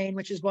in the rain,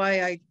 which is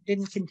why I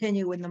didn't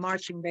continue in the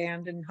marching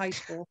band in high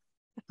school.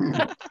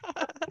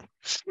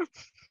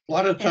 A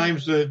lot of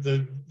times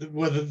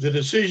whether the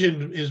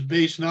decision is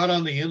based not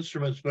on the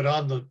instruments, but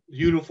on the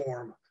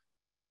uniform.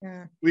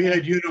 Yeah. We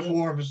had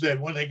uniforms that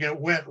when they get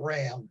wet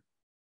ran.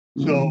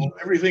 So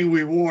everything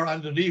we wore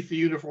underneath the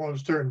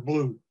uniforms turned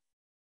blue.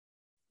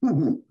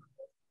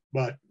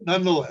 But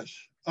nonetheless.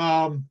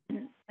 The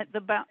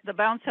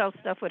bounce house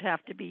stuff would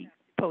have to be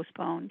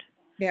postponed.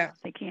 Yeah.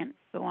 They can't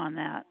go on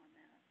that.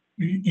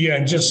 Yeah,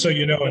 and just so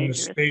you know, in the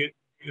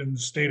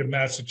state of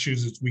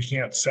Massachusetts, we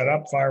can't set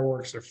up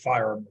fireworks or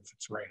fire them if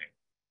it's raining.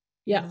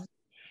 Yeah,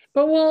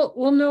 but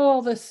we'll know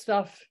all this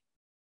stuff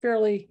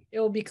fairly. It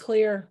will be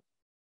clear,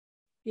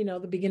 you know,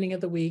 the beginning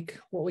of the week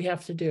what we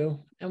have to do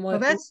and what.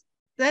 Well,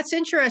 that's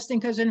interesting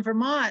because in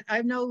Vermont,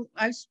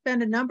 I've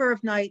spent a number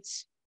of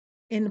nights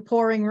in the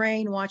pouring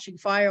rain watching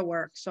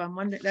fireworks. So I'm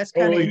wondering, that's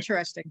kind of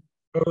interesting.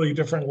 Totally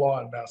different law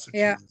in Massachusetts.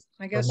 Yeah,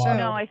 I guess Vermont.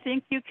 so. No, I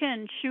think you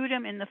can shoot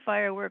them in the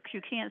fireworks. You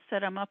can't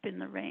set them up in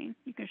the rain.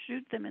 You can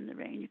shoot them in the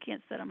rain. You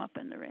can't set them up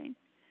in the rain.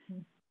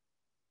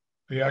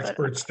 The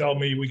experts tell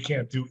me we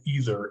can't do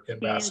either in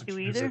Massachusetts. Do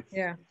either?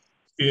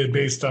 Yeah.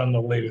 Based on the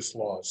latest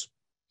laws.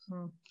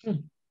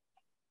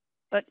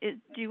 But do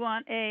you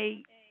want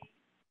a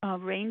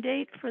rain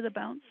date for the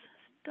bounce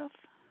stuff?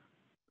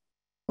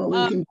 Well,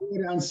 we can do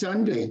it on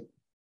Sunday.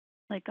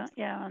 Like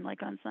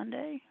on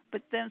Sunday.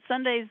 But then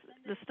Sunday's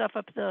the stuff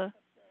up the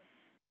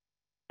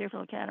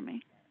Deerfield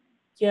Academy.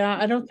 Yeah,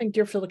 I don't think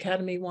Deerfield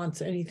Academy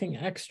wants anything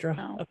extra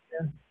up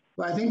there.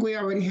 Well, I think we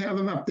already have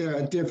them up there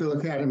at Deerfield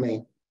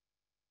Academy.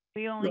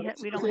 We don't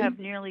have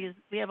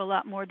we have a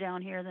lot more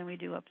down here than we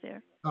do up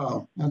there.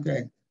 Oh,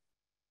 okay.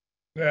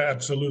 Yeah,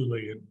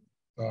 absolutely.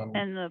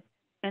 And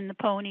the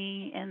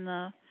pony and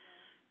the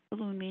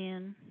balloon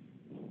man.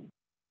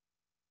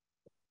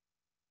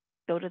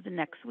 Go to the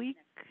next week.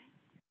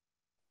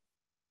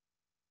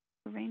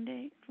 The rain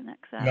date for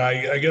next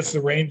Saturday. I guess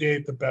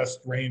the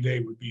best rain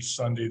date would be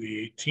Sunday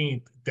the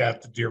 18th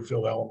at the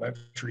Deerfield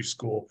Elementary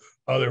School.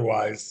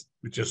 Otherwise,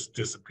 it just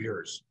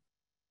disappears.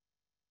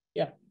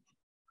 Yeah.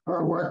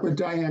 Or work with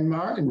Diane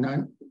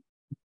Martin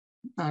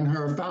on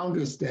her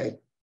Founders Day.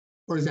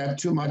 Or is that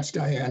too much,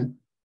 Diane?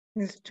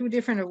 It's too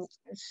different.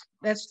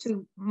 That's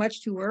too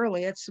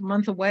early. It's a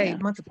month away, a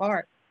month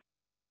apart.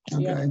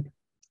 Okay. Yeah.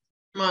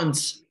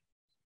 Months.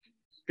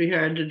 Be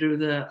hard to do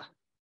that.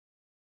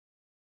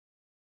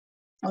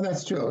 Oh,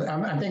 that's true.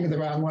 I'm thinking the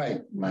wrong way.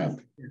 Yeah,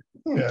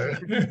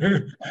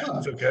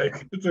 it's okay.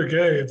 It's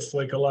okay. It's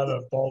like a lot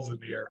of balls in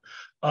the air.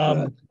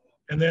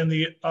 And then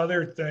the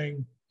other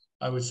thing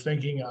I was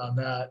thinking on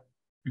that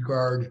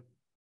regard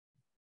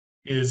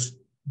is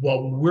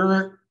what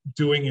we're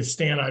doing is,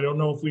 Stan, I don't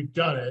know if we've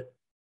done it,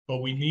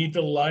 but we need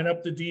to line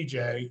up the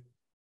DJ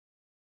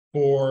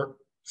for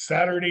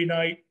Saturday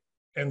night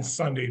and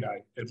Sunday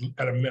night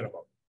at a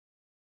minimum.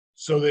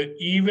 So that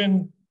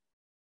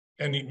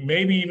and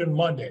maybe even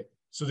Monday,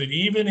 so that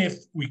even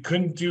if we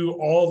couldn't do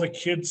all the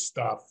kids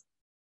stuff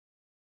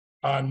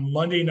on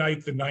Monday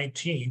night, the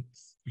 19th,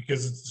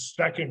 because it's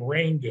the second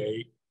rain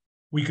day,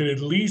 we could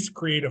at least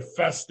create a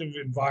festive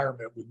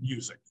environment with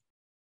music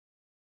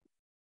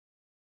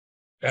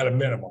at a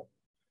minimum.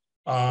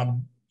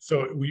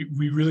 So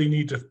we really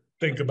need to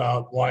think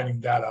about lining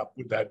that up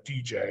with that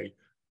DJ,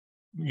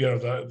 you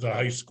know, the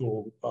high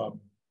school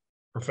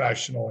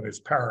professional and his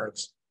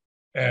parents.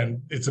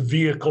 And it's a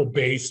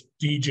vehicle-based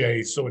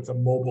DJ, so it's a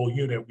mobile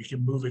unit. We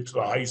can move it to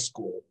the high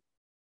school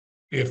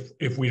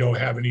if we don't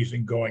have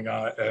anything going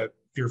on at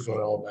Deerfield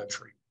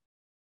Elementary.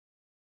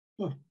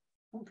 Huh.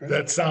 Okay.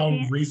 That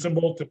sound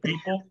reasonable to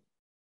people?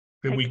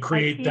 That we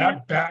create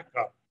that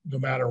backup no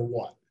matter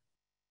what?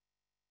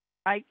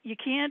 You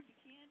can't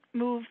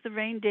move the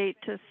rain date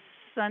to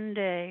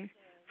Sunday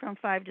from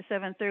 5 to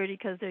 7:30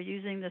 because they're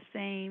using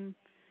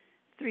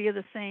three of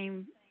the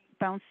same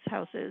bounce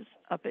houses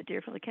up at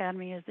Deerfield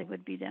Academy as they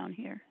would be down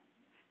here,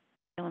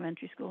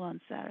 elementary school on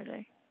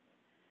Saturday.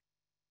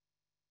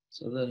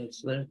 So then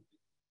it's there.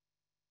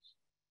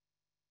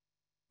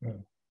 Yeah.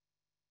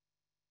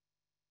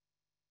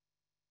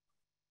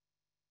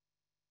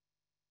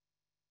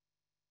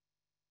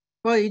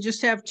 Well, you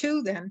just have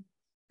two then,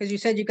 because you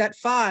said you got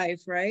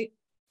 5, right?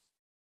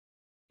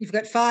 You've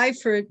got 5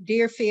 for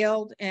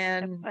Deerfield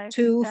and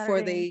 2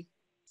 for the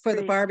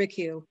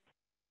barbecue.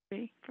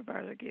 3 for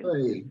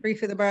barbecue. 3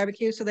 for the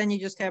barbecue. So then you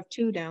just have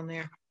 2 down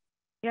there.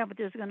 Yeah, but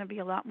there's going to be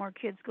a lot more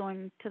kids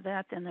going to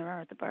that than there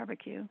are at the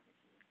barbecue.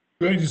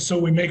 Good. So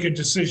we make a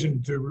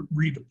decision to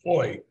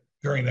redeploy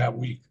during that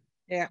week.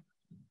 Yeah.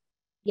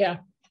 Yeah.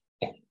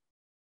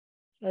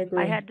 I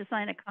agree. I had to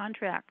sign a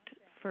contract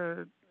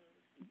for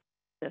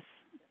this.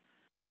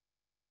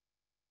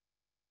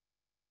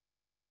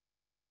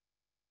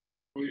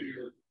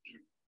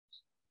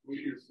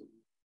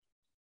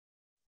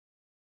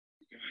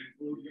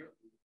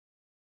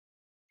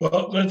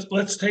 Well,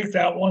 let's take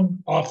that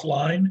one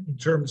offline in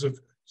terms of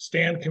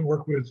Stan can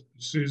work with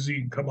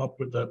Susie and come up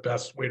with the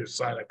best way to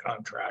sign a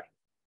contract.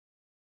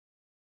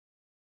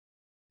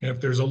 And if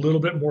there's a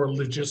little bit more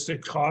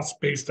logistic costs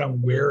based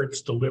on where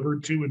it's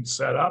delivered to and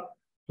set up,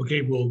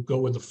 okay, we'll go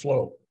with the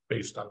flow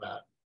based on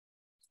that.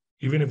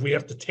 Even if we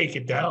have to take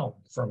it down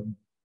from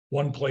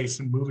one place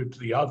and move it to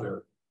the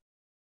other.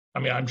 I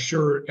mean, I'm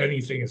sure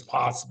anything is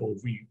possible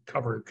if we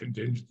cover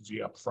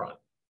contingency up front.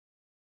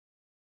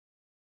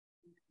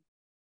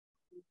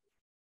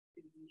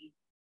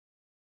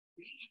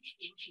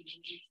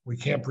 We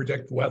can't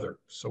predict weather,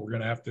 so we're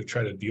going to have to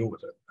try to deal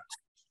with it.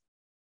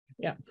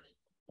 Yeah.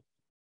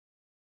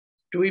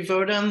 Do we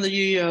vote on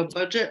the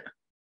budget?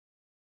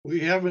 We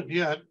haven't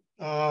yet.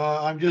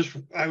 I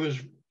was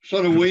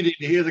sort of waiting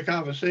to hear the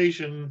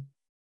conversation.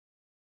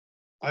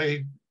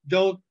 I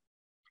don't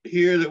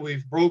hear that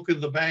we've broken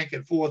the bank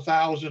at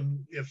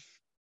 4,000 if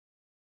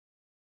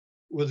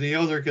with the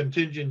other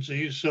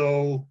contingencies.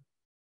 So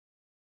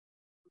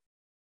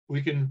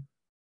we can,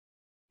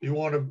 you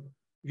want to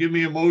give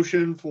me a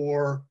motion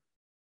for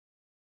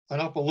an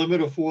upper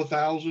limit of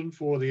 4,000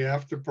 for the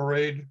after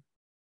parade?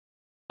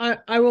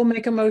 I will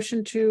make a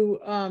motion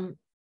to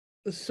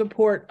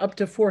support up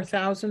to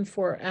 4,000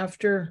 for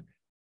after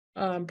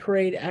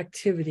parade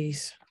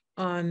activities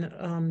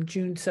on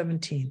June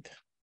 17th.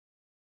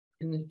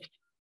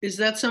 Is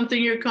that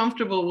something you're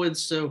comfortable with,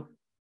 Sue?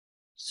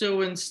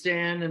 Sue and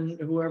Stan and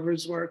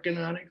whoever's working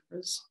on it,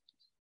 Chris?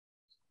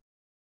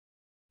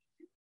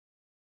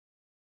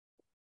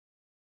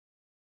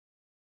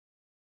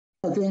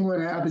 I think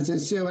what happens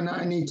is Sue and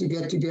I need to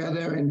get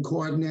together and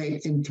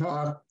coordinate and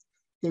talk.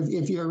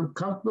 If you're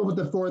comfortable with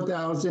the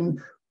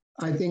 4,000,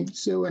 I think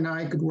Sue and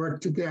I could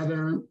work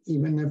together,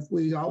 even if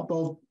we all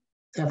both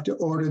have to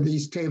order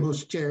these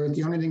tables, chairs.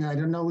 The only thing I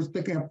don't know is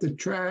picking up the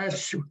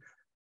trash.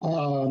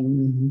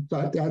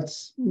 But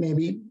that's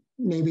maybe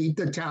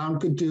the town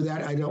could do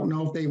that. I don't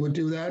know if they would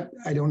do that.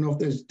 I don't know if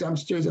there's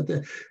dumpsters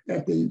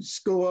at the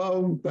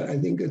school, but I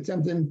think it's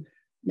something.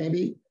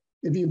 Maybe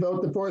if you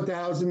vote the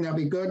 4,000, that'd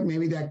be good.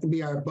 Maybe that could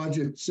be our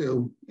budget,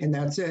 Sue, and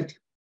that's it.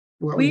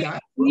 We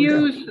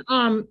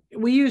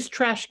use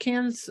trash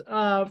cans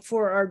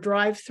for our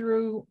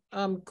drive-through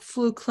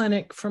flu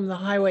clinic from the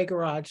highway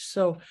garage.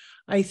 So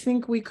I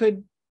think we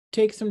could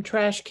take some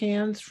trash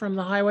cans from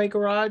the highway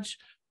garage,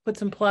 put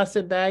some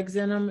plastic bags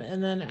in them,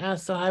 and then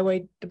ask the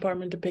highway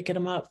department to pick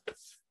them up.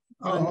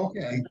 Oh,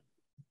 okay.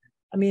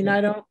 I mean,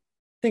 I don't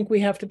think we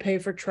have to pay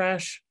for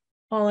trash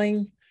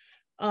hauling.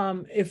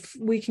 If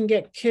we can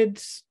get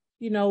kids,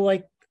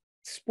 like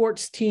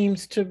sports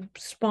teams to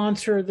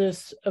sponsor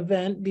this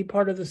event, be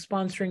part of the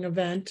sponsoring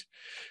event,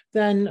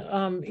 then,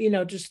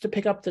 just to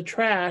pick up the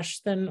trash,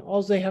 then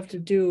all they have to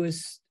do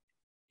is,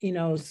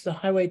 the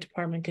highway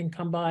department can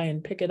come by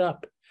and pick it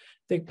up.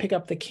 They pick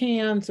up the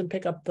cans and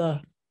pick up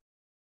the,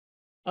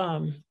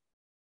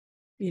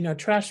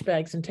 trash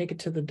bags and take it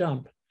to the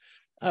dump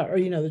or,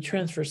 the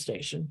transfer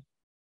station.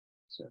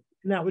 Sure.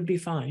 And that would be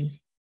fine.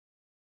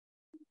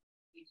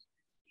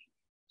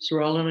 So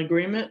we're all in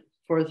agreement,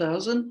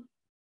 4,000?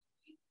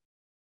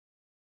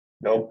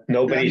 No,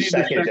 nobody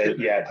seconded it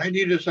yet. I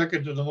need a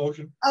second to the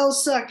motion. I'll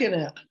second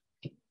it.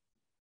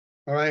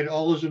 All right,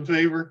 all those in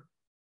favor?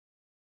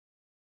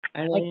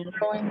 Eileen?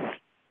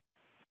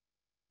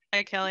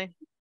 Hi, Kelly.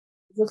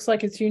 Looks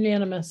like it's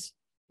unanimous.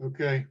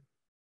 Okay.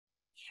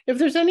 If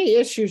there's any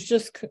issues,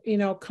 just,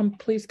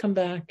 please come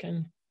back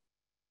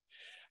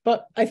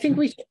but I think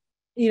we,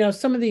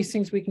 some of these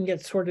things we can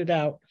get sorted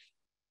out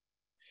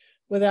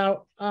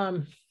without,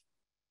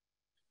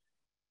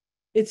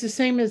 it's the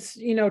same as,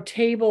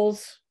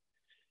 tables.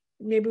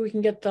 Maybe we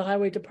can get the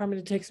highway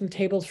department to take some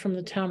tables from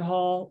the town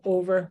hall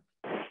over.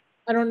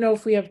 I don't know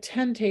if we have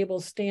 10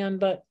 tables, Stan,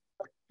 but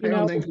I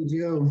don't think you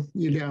do.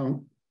 You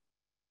don't.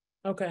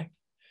 Okay.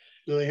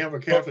 Do they have a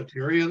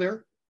cafeteria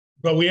there?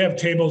 But we have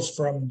tables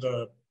from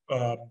the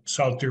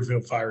South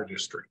Deerfield Fire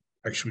District.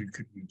 Actually, we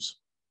could use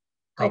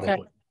probably.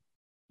 Okay.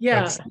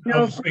 Yeah.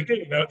 I'm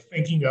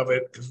thinking of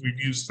it because we've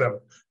used them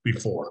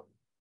before.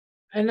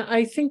 And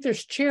I think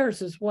there's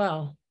chairs as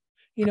well.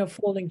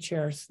 Folding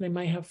chairs. They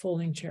might have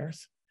folding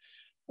chairs.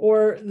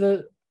 Or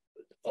the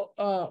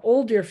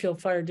old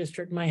Deerfield Fire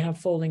District might have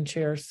folding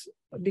chairs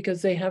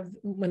because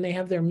when they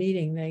have their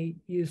meeting, they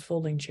use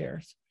folding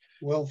chairs.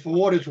 Well, for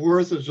what it's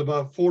worth, there's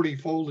about 40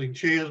 folding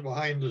chairs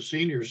behind the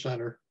senior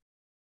center.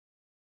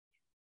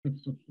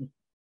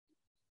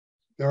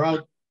 They're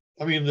out,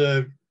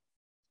 the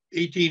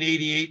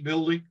 1888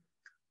 building.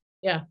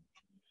 Yeah.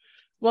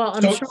 Well,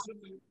 I'm sure.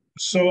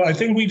 So I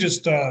think we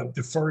just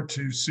defer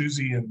to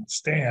Susie and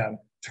Stan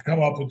to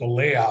come up with the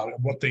layout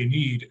and what they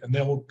need, and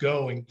then we'll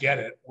go and get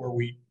it where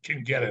we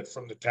can get it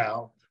from the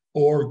town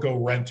or go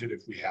rent it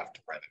if we have to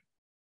rent it.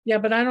 Yeah,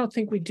 but I don't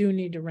think we do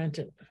need to rent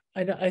it.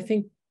 I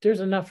think there's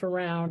enough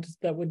around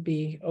that would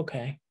be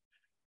okay.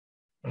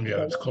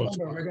 Yeah, it's close.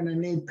 We're going to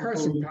need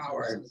person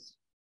power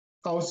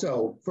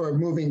also for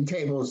moving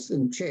tables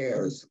and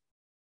chairs.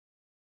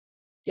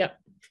 Yep.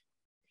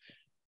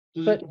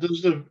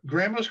 Does the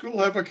grammar school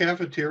have a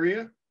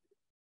cafeteria?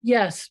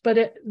 Yes,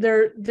 but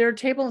their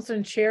tables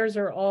and chairs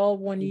are all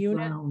one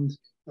unit,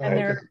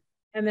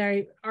 and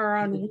they are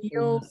on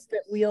wheels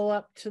that wheel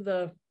up to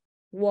the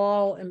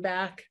wall and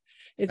back.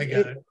 I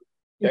get it.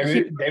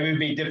 They would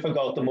be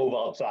difficult to move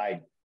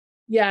outside.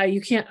 Yeah,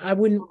 you can't. I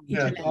wouldn't.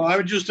 Yeah, I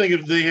would just think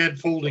if they had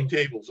folding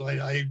tables.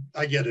 I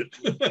get it.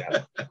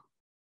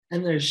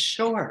 And they're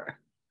short.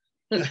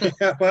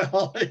 Yeah,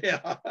 well,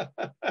 yeah.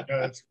 Yeah,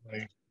 that's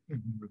funny.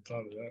 Never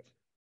thought of that.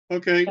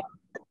 Okay,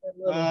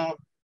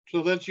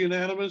 so that's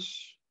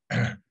unanimous.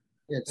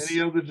 Yes.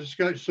 Any other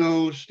discussion?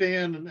 So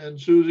Stan and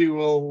Susie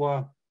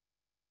will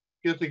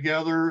get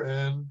together,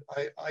 and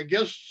I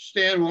guess,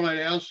 Stan, what I'd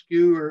ask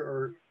you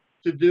or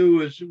to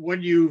do is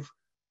when you've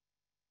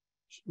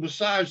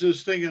massaged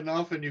this thing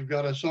enough and you've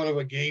got a sort of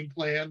a game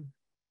plan,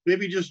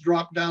 maybe just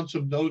drop down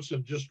some notes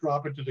and just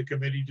drop it to the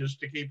committee just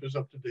to keep us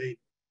up to date.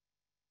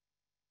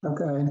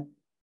 Okay.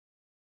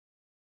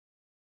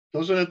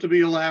 Doesn't have to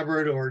be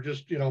elaborate or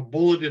just,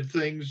 bulleted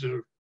things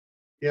or,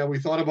 yeah, we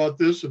thought about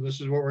this and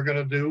this is what we're going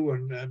to do.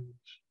 And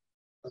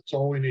that's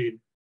all we need.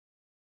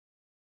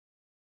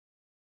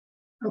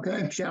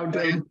 Okay, shall do.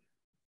 Diane?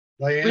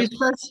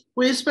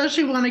 We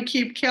especially want to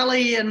keep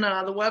Kelly and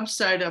the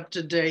website up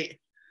to date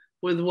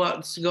with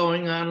what's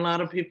going on. A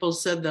lot of people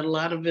said that a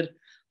lot of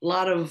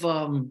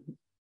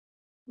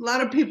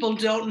people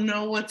don't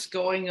know what's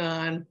going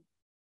on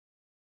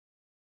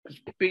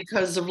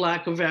because of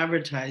lack of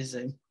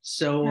advertising.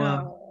 So,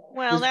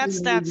 well,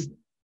 that's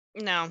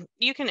no,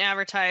 you can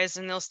advertise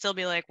and they'll still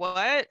be like,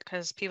 what?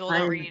 Because people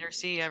don't read or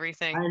see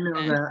everything. I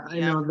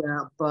know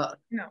that, but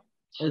no,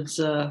 it's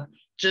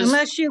just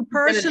unless you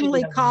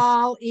personally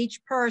call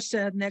each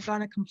person, they're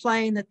going to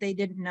complain that they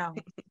didn't know.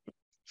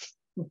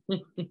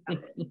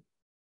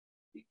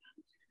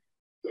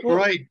 All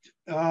right.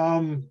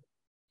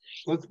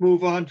 Let's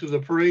move on to the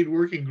parade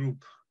working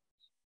group.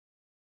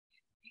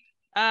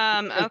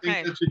 I Okay.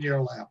 think that's in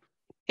your lap.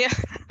 Yeah.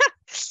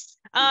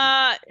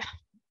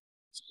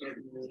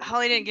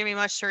 Holly didn't give me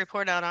much to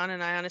report out on,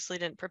 and I honestly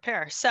didn't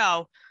prepare.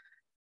 So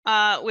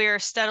we are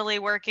steadily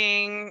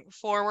working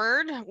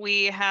forward.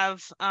 We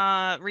have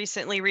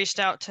recently reached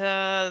out to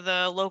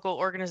the local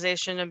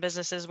organization and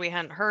businesses we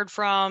hadn't heard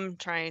from,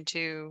 trying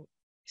to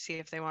see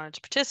if they wanted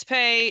to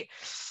participate,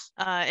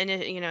 and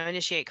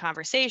initiate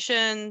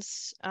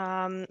conversations.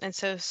 And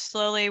so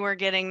slowly we're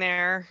getting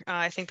there.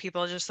 I think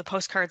people the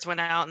postcards went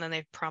out and then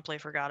they promptly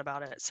forgot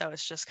about it. So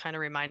it's just kind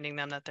of reminding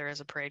them that there is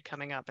a parade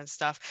coming up and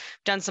stuff.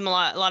 Done a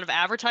lot of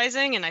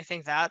advertising, and I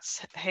think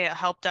that's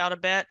helped out a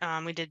bit.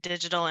 We did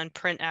digital and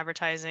print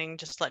advertising,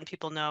 just letting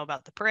people know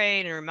about the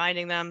parade and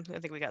reminding them. I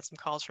think we got some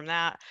calls from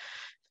that.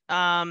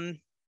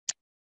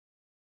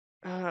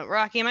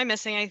 Rocky, am I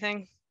missing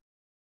anything?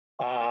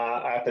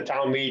 At the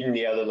town meeting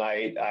the other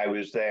night, I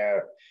was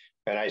there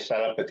and I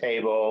set up a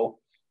table,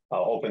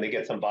 hoping to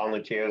get some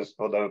volunteers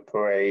for the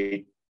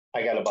parade.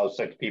 I got about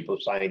 6 people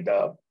signed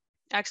up.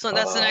 Excellent.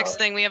 That's the next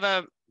thing. We have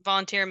a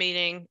volunteer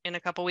meeting in a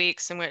couple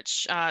weeks in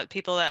which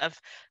people that have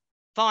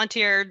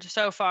volunteered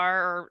so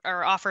far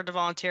or offered to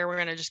volunteer, we're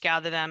going to just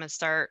gather them and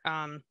start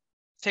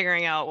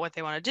figuring out what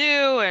they want to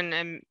do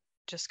and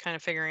just kind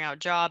of figuring out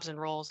jobs and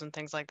roles and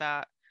things like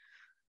that.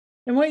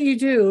 And what you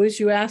do is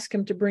you ask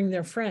them to bring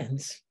their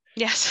friends.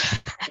 Yes.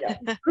 Yeah.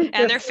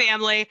 And their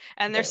family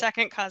and their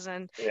second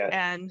cousin. Yeah.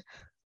 And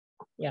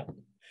yeah.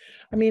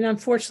 I mean,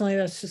 unfortunately,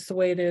 that's just the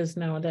way it is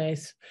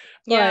nowadays.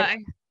 But yeah.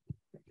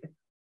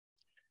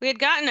 We had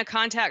gotten a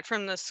contact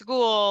from the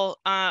school,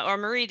 or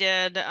Marie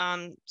did,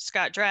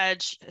 Scott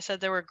Dredge said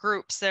there were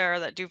groups there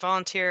that do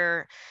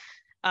volunteer.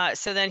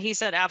 So then he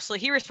said,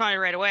 absolutely. He responded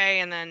right away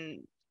and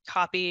then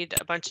copied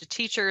a bunch of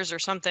teachers or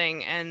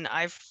something. And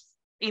I've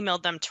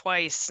emailed them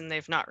twice and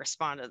they've not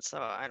responded. So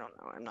I don't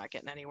know. I'm not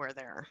getting anywhere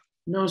there.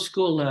 No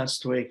school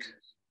last week.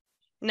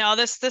 No,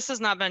 this has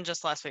not been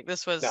just last week.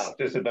 This has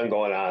been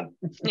going on.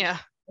 Yeah.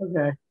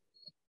 Okay.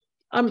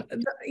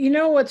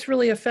 What's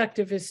really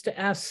effective is to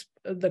ask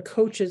the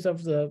coaches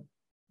of the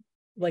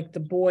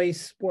boys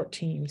sport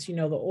teams, the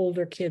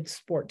older kids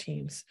sport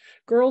teams,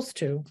 girls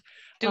too.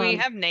 Do we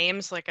have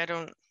names?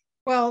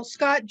 Well,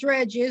 Scott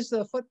Dredge is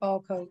the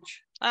football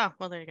coach. Oh,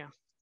 well, there you go.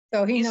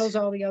 So he knows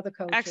all the other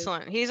coaches.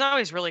 Excellent. He's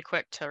always really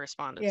quick to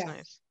respond. It's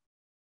nice.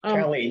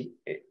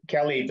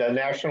 Kelly, the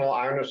National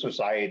Honor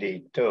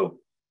Society too.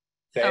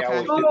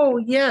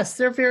 Yes,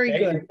 they're very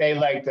good. They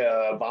like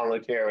to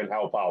volunteer and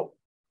help out.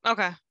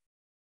 Okay.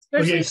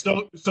 Okay,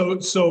 so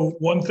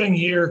one thing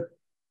here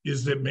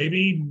is that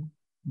maybe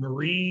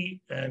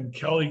Marie and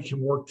Kelly can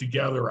work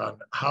together on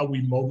how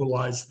we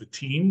mobilize the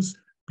teams,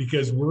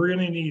 because we're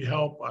going to need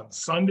help on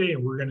Sunday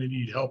and we're going to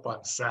need help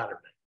on Saturday.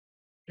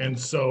 And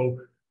so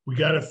we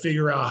got to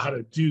figure out how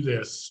to do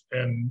this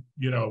and,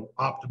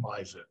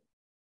 optimize it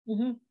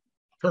in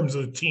terms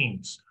of the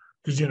teams.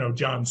 Because,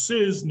 John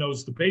Sizz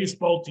knows the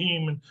baseball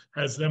team and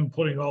has them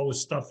putting all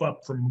this stuff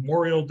up for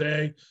Memorial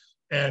Day.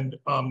 And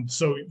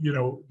so,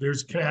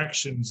 there's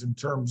connections in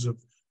terms of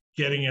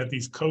getting at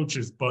these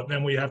coaches, but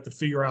then we have to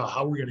figure out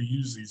how we're going to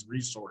use these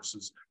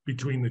resources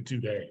between the 2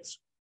 days.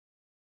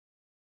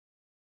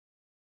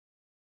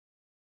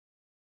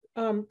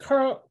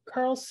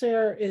 Carl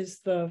Sayre is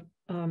the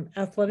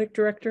athletic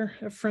director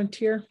of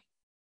Frontier.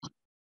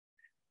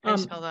 How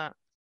do you spell that?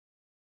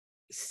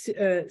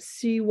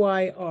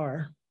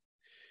 CYR.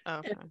 Oh,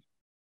 okay.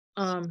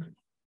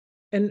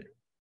 And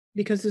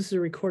because this is a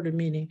recorded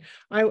meeting,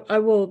 I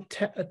will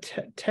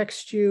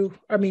text you.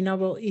 I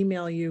will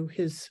email you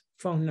his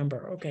phone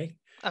number. Okay.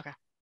 Okay.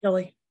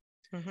 Kelly.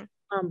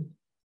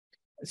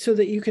 so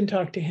that you can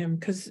talk to him,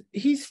 because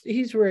he's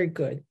very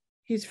good.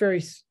 He's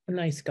a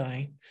nice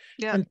guy.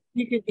 Yeah. And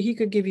he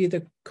could give you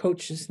the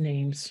coaches'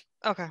 names.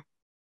 Okay.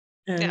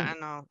 And yeah,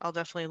 and I'll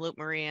definitely loop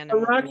Marie in. And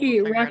we'll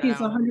Rocky's figure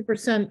it out.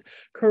 100%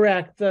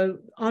 correct. The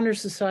Honor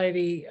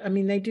Society, I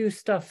mean, they do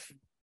stuff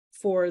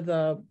for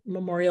the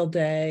Memorial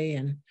Day,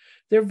 and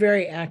they're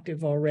very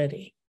active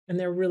already, and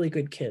they're really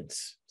good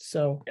kids.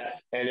 So Yeah,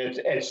 and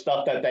it's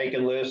stuff that they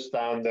can list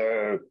on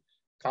their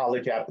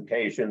college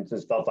applications and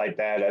stuff like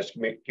that as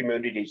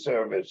community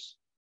service.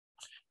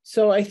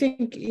 So I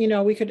think, you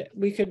know, we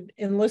could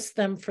enlist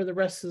them for the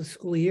rest of the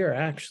school year,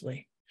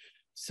 actually.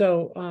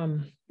 So,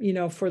 you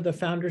know, for the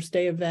Founders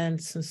Day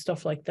events and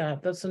stuff like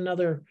that, that's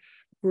another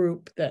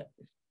group that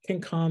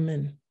can come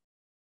and,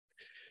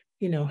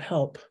 you know,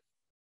 help.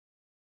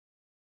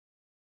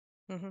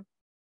 Mm-hmm.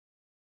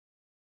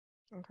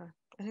 Okay.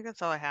 I think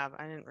that's all I have.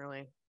 I didn't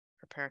really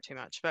prepare too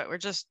much, but we're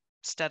just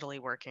steadily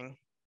working.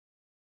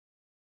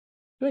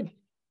 Good.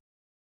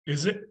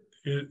 Is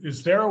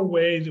there a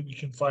way that we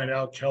can find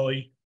out,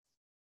 Kelly,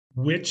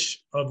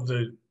 which of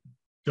the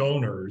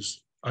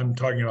donors, I'm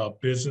talking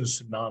about business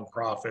and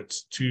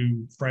nonprofits,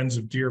 to Friends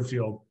of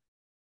Deerfield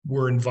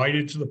were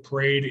invited to the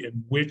parade,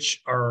 and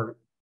which are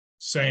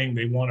saying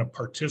they want to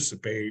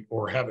participate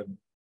or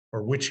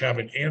which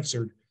haven't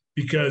answered?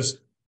 Because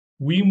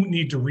we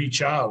need to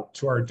reach out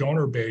to our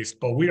donor base,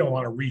 but we don't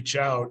want to reach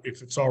out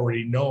if it's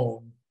already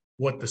known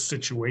what the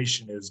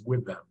situation is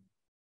with them.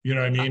 You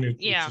know what I mean? It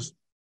just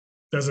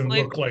doesn't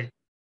look like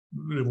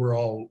we're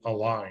all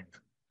aligned.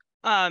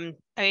 I mean,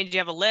 do you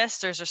have a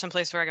list, or is there some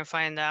place where I can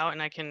find out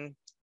and I can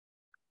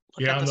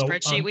look at the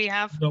spreadsheet we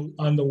have? On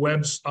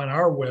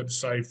our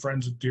website,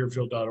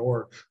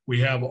 friendsofdeerfield.org, we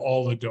have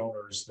all the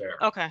donors there.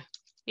 Okay.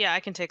 Yeah, I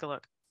can take a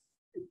look.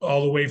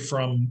 All the way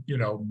from, you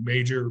know,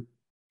 major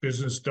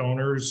business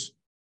donors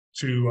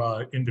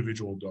to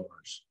individual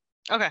donors.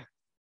 Okay.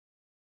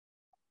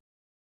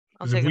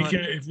 I'll take a look.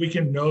 If we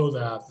can know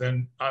that,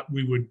 then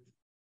we would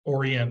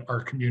orient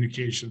our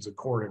communications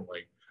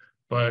accordingly,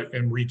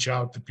 and reach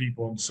out to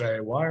people and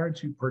say, why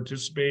aren't you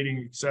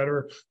participating, et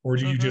cetera? Or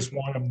do you just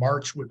want to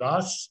march with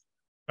us?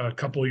 A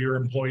couple of your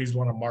employees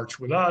want to march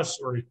with us,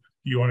 or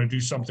you want to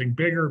do something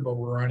bigger, but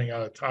we're running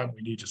out of time.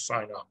 We need to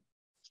sign up.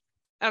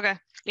 Okay.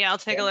 Yeah, I'll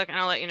take a look, and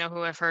I'll let you know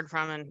who I've heard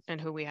from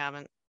and who we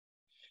haven't.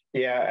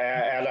 Yeah,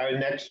 at our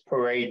next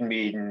parade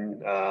meeting,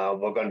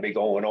 we're going to be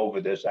going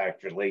over this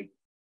actually.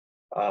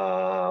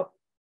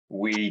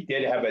 We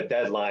did have a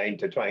deadline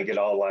to try and get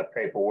all our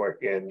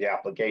paperwork and the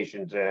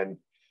applications in,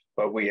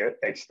 but we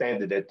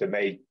extended it to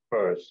May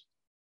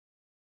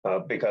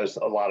 1st because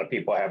a lot of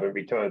people haven't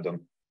returned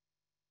them.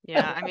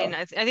 Yeah, I mean,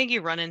 I think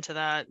you run into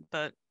that,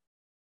 but.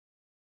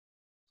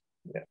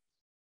 Yeah.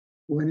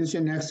 When is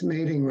your next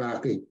meeting,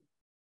 Rocky?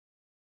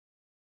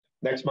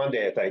 Next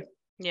Monday, I think.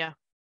 Yeah.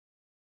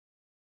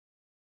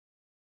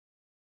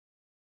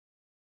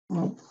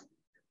 Oh.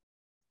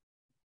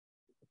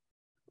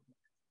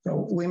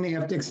 So we may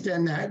have to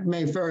extend that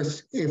May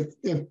 1st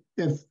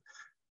if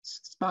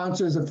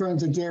sponsors of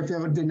Friends of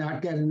Deerfield did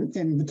not get an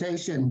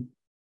invitation.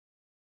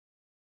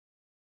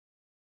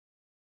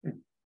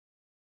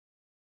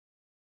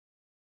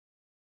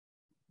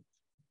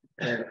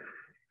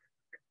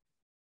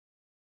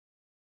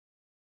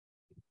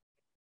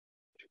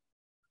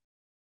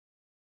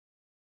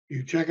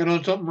 You checking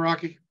on something,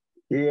 Rocky?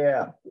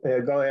 Yeah,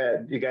 go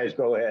ahead. You guys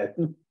go ahead.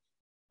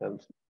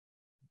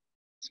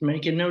 It's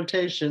making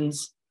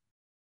notations.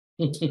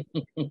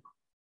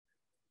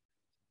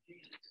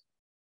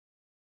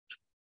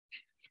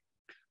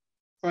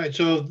 All right,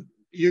 so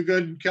you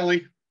good,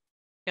 Kelly?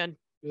 Good.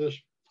 Yes.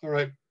 All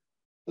right.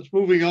 Let's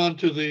moving on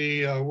to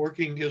the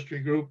working history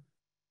group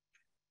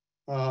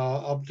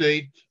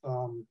update.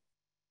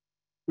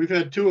 We've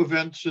had two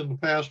events in the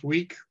past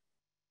week.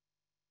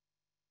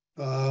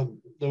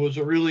 There was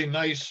a really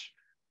nice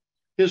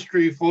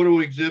history photo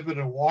exhibit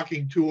and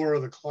walking tour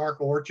of the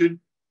Clark Orchard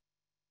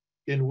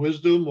in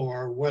Wisdom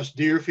or West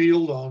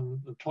Deerfield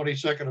on the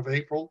 22nd of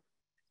April.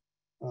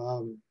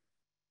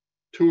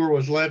 Tour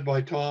was led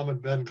by Tom and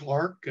Ben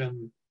Clark,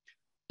 and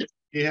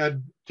he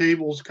had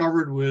tables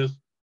covered with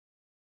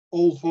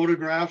old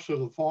photographs of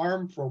the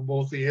farm from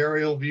both the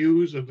aerial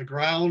views of the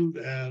ground,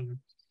 and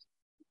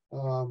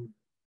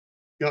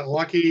got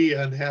lucky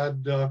and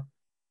had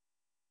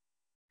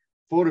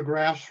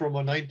photographs from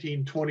a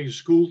 1920s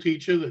school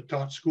teacher that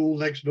taught school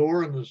next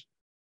door in this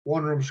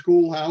one-room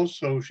schoolhouse.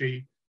 So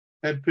she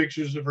had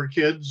pictures of her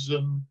kids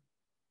and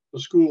the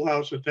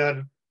schoolhouse at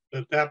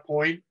that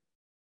point.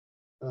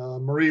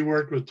 Marie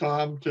worked with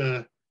Tom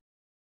to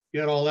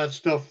get all that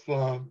stuff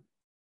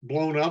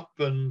blown up,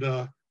 and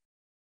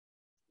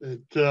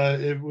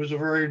it was a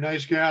very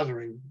nice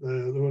gathering.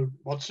 There were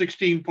about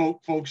 16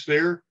 folks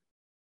there,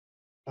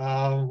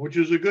 which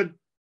is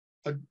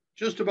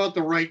just about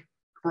the right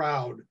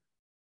crowd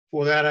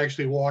for that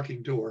actually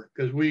walking tour,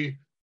 because we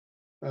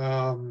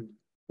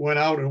went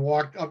out and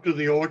walked up to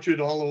the orchard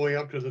all the way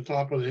up to the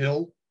top of the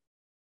hill,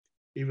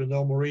 even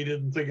though Marie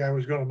didn't think I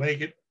was going to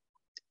make it.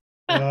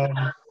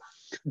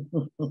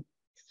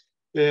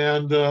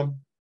 And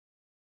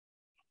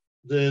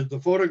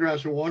the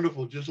photographs are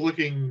wonderful. Just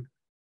looking,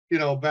 you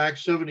know, back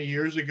 70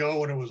 years ago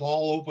when it was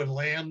all open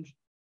land,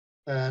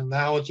 and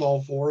now it's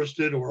all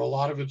forested, or a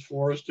lot of it's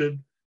forested.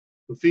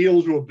 The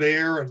fields were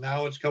bare, and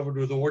now it's covered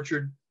with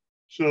orchard.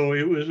 So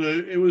it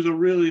was a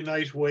really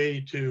nice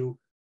way to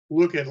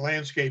look at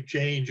landscape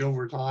change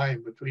over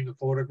time between the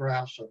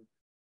photographs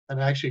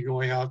and actually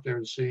going out there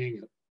and seeing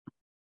it.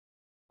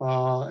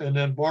 And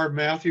then Barb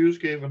Matthews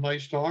gave a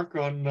nice talk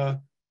on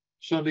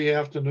Sunday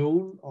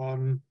afternoon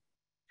on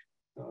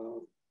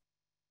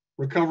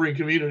recovering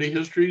community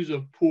histories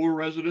of poor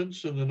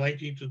residents in the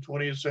 19th and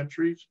 20th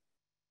centuries,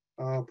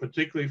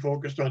 particularly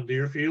focused on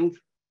Deerfield.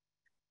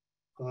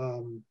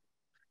 And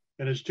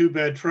it's too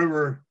bad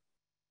Trevor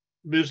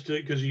missed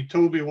it, because he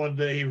told me one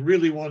day he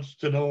really wants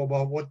to know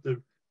about what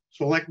the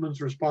selectmen's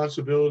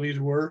responsibilities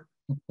were.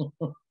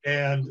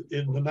 And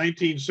in the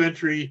 19th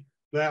century,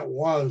 that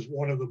was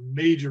one of the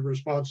major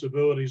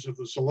responsibilities of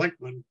the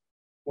selectmen,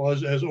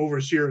 was as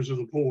overseers of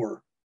the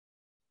poor.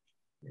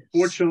 Yes.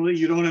 Fortunately,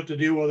 you don't have to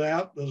deal with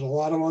that. There's a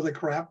lot of other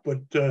crap,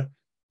 but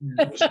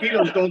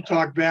mosquitoes don't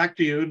talk back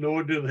to you,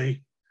 nor do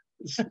they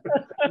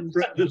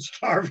threaten to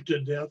starve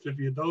to death if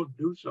you don't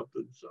do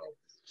something. So,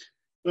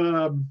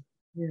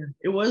 yeah,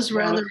 it was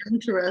rather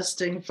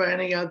interesting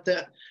finding out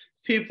that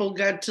people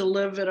got to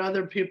live at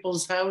other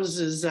people's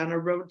houses on a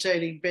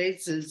rotating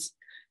basis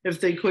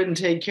if they couldn't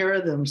take care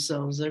of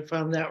themselves. I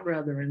found that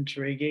rather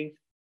intriguing.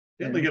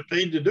 Yeah, they get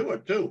paid to do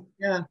it too.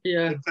 Yeah,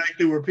 yeah. In fact,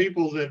 there were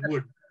people that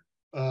would,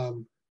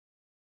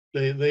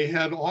 they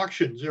had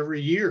auctions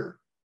every year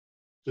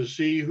to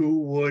see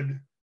who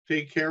would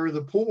take care of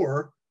the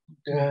poor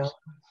for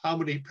how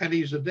many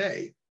pennies a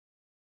day.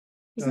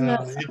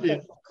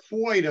 It's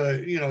quite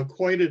a, you know,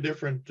 quite a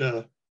different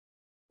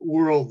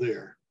world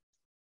there.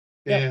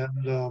 Yep.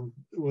 And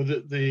with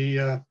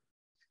it,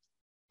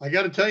 I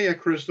got to tell you,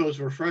 Chris, those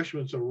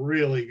refreshments are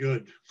really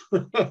good.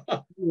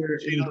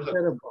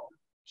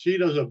 She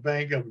does a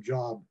bang up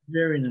job.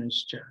 Very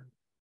nice job.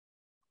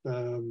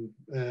 And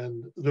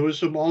there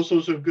was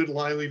also some good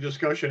lively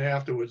discussion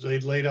afterwards.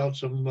 They'd laid out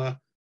some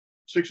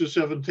 6 or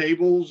 7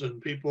 tables,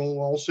 and people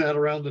all sat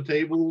around the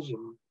tables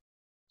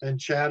and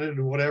chatted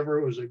and whatever.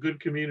 It was a good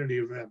community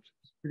event.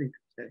 It's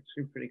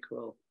actually pretty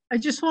cool. I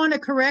just want to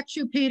correct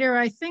you, Peter.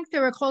 I think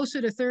there were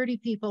closer to 30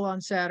 people on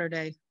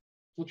Saturday.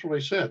 That's what I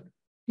said.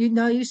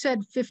 You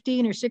said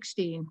 15 or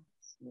 16.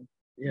 Yeah.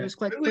 It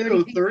was like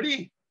really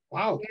 30.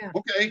 Wow. Yeah.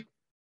 Okay.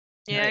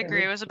 Yeah, I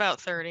agree. It was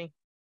about 30.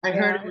 I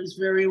heard it was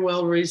very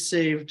well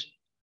received.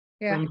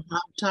 Yeah.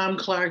 Tom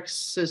Clark's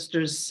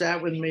sisters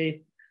sat with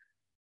me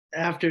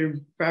after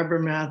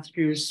Barbara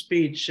Matthews'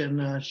 speech,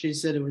 and she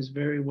said it was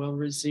very well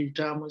received.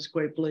 Tom was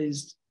quite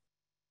pleased.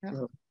 Yeah.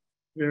 So,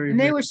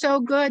 they were so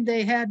good.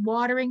 They had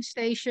watering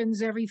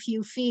stations every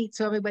few feet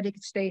so everybody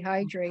could stay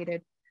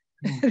hydrated.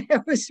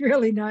 It was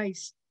really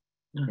nice.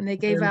 And they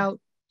gave out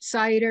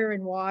cider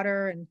and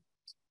water.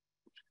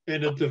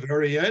 And at the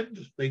very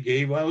end, they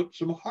gave out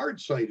some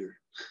hard cider,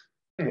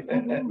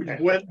 which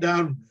went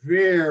down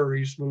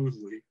very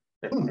smoothly.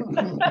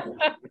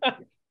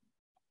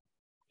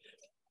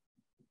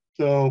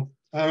 So,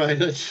 all right, I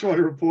just want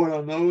to report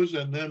on those.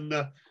 And then,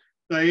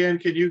 Diane,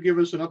 can you give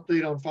us an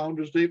update on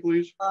Founders Day,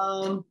 please?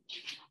 All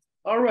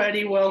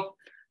righty. Well,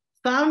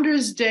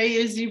 Founders Day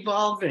is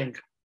evolving.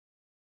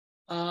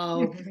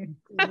 What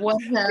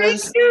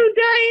has... Thank you,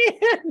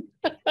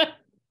 Diane.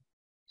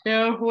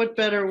 Yeah, what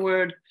better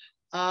word?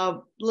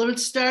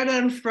 Let's start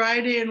on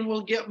Friday and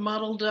we'll get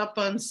muddled up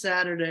on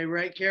Saturday,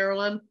 right,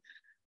 Carolyn?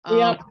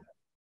 Yeah.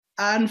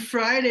 On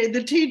Friday,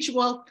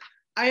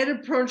 I had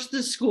approached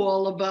the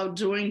school about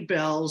doing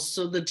bells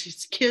so the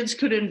kids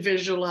couldn't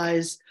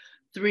visualize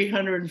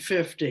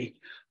 350.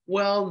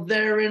 Well,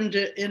 they're in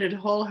it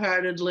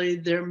wholeheartedly.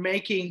 They're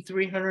making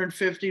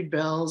 350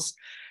 bells,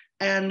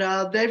 and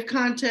they've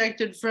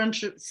contacted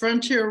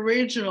Frontier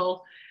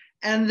Regional,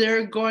 and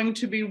they're going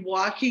to be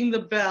walking the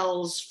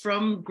bells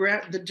from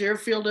the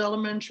Deerfield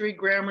Elementary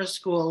Grammar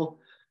School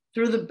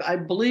through I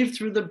believe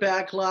through the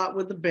back lot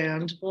with the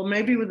band. Well,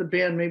 maybe with the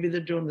band, maybe they're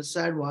doing the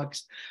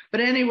sidewalks.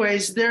 But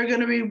anyways, they're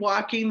going to be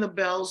walking the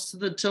bells to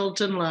the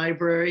Tilton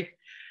Library,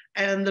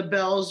 and the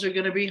bells are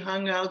going to be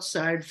hung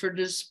outside for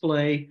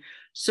display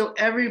so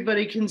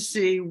everybody can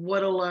see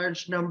what a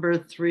large number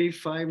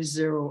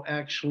 350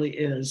 actually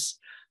is.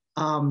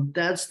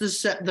 That's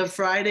the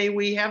Friday.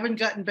 We haven't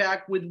gotten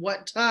back with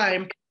what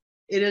time.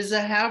 It is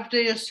a half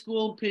day of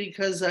school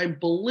because I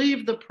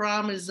believe the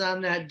prom is on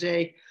that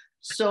day.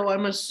 So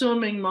I'm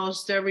assuming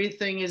most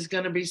everything is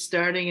going to be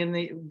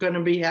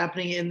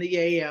happening in the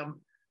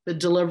AM, the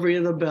delivery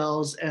of the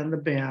bells and the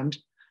band.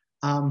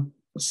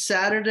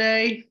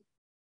 Saturday,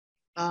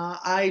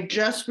 I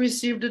just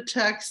received a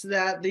text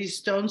that the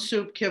Stone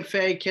Soup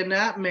Cafe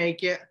cannot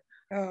make it.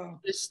 The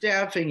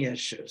staffing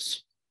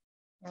issues.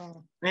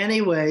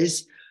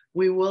 Anyways,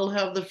 we will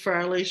have the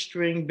Farley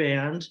String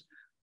Band.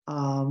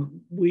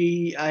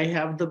 I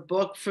have the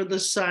book for the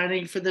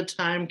signing for the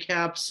time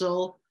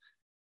capsule.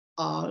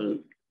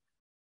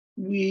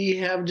 We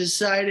have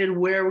decided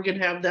where we're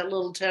gonna have that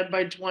little 10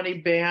 by 20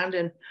 band.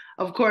 And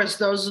of course,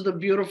 those are the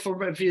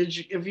beautiful, if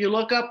you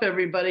look up,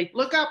 everybody,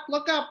 look up,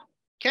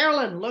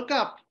 Carolyn, look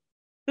up.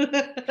 These are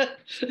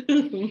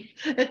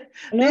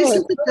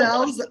the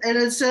bells, and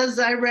it says,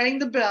 I rang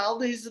the bell.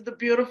 These are the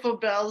beautiful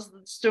bells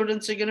that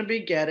students are gonna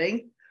be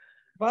getting.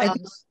 So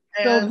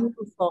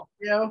beautiful.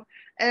 You know,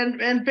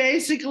 and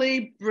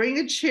basically bring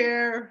a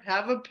chair,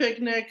 have a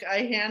picnic. I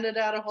handed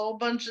out a whole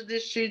bunch of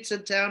these sheets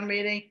at town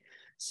meeting.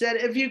 Said,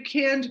 if you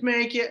can't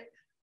make it,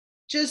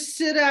 just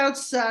sit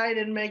outside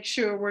and make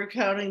sure we're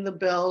counting the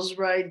bells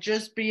right.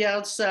 Just be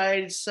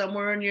outside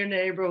somewhere in your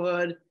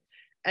neighborhood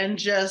and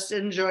just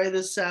enjoy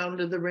the sound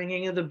of the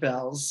ringing of the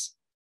bells.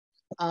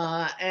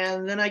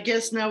 And then I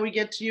guess now we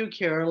get to you,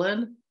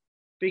 Carolyn,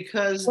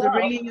 because the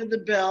ringing of the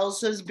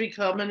bells has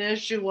become an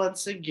issue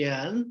once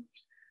again.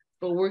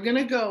 But we're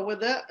gonna go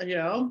with it, you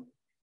know.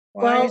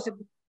 Why is it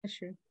an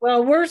issue?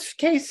 Well, worst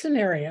case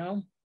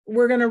scenario,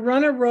 we're gonna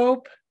run a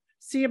rope,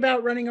 see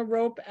about running a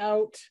rope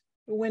out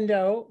the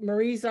window.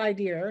 Marie's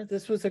idea,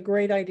 this was a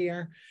great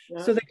idea.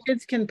 Yeah. So the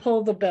kids can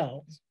pull the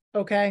bells,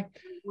 okay?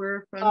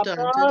 We're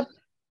undaunted.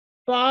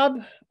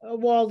 Bob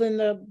Walden,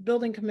 the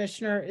building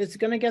commissioner, is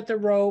gonna get the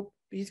rope.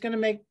 He's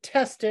gonna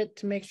test it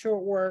to make sure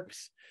it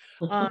works.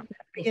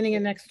 Beginning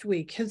of next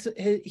week.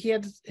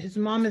 His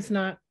mom is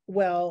not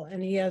well,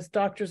 and he has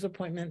doctor's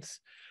appointments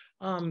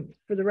for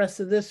the rest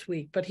of this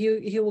week, but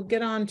he will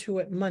get on to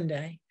it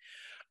Monday.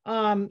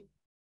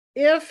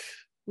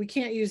 If we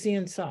can't use the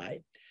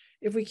inside,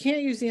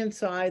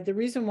 the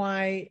reason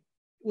why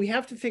we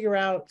have to figure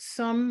out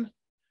some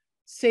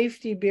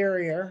safety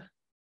barrier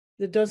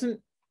that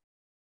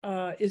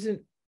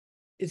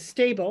is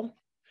stable,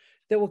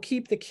 that will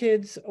keep the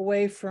kids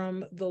away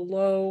from the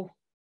low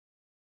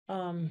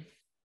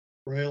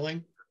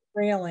railing,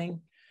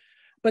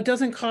 but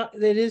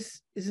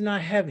that is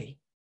not heavy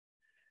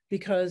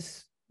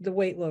because the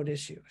weight load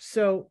issue.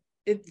 So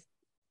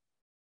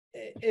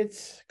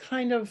it's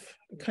kind of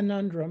a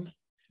conundrum.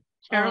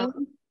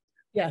 Carolyn?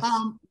 Yes.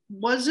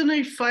 Wasn't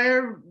a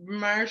fire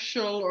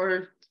marshal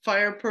or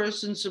fire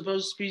person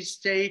supposed to be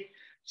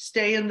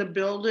stay in the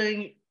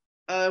building?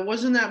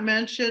 Wasn't that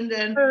mentioned?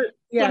 And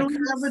yeah, couldn't we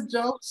have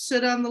adults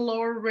sit on the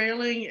lower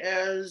railing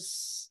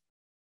as,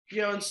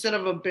 you know, instead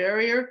of a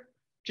barrier?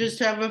 Just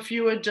have a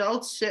few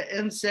adults sit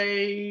and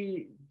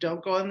say,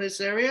 don't go in this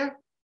area?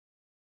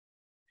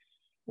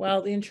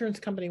 Well, the insurance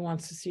company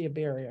wants to see a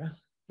barrier,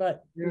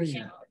 but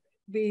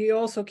we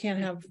also can't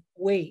have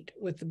weight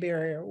with the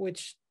barrier,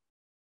 which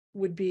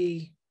would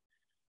be.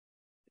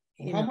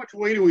 How much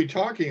weight are we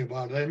talking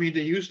about? I mean,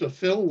 they used to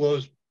fill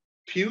those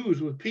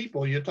pews with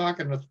people. You're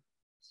talking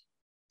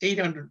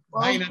 800,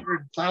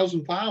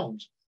 900,000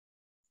 pounds.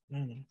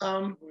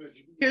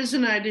 Here's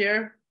an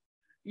idea.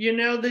 You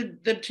know,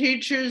 the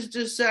teachers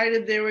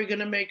decided they were going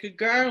to make a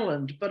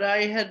garland, but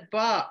I had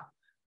bought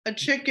a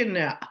chicken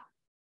net,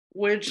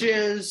 which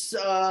is,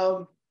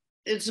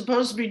 it's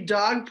supposed to be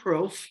dog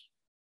proof.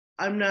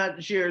 I'm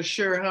not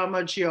sure how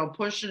much you'll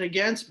push it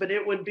against, but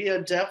it would be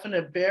a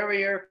definite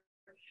barrier.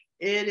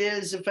 It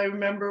is, if I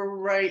remember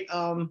right,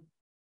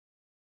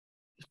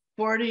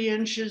 40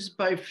 inches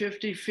by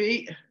 50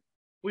 feet.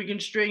 We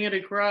can string it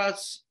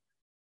across.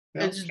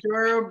 Yep. It's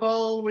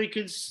durable. We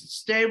could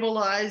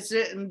stabilize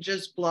it and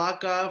just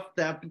block off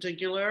that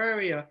particular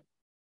area.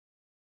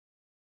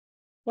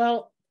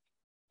 Well,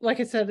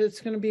 like I said,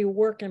 it's going to be a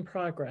work in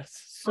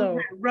progress. So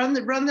okay.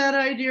 Run that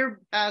idea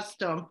past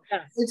them.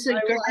 Yes, it's a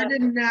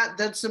garden net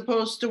that's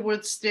supposed to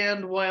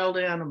withstand wild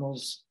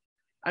animals.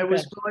 I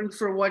was going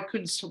for what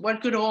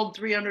could hold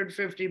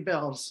 350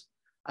 bells.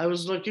 I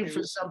was looking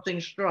for something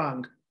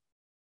strong.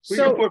 We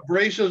can put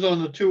braces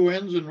on the two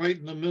ends and right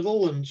in the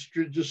middle, and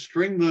just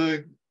string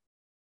the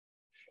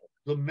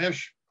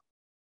mesh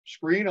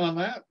screen on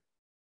that.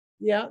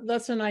 Yeah,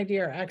 that's an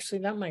idea. Actually,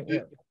 that might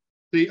work.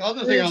 The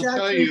other thing I'll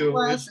tell you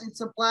is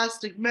it's a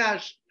plastic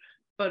mesh,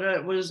 but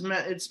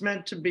it's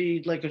meant to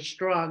be like a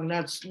strong,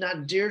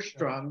 not deer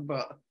strong,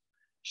 but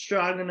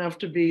strong enough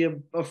to be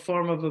a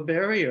form of a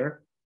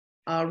barrier.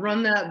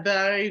 Run that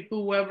by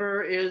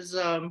whoever is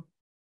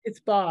it's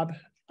Bob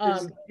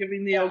is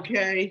giving the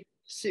okay.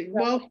 See,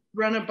 well,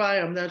 run it by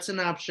them. That's an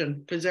option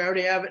because I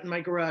already have it in my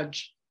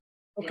garage.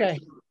 Okay.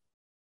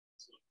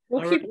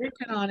 We'll keep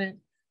working on it.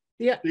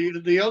 Yeah.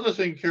 The other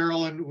thing,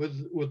 Carolyn,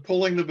 with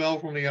pulling the bell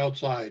from the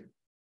outside,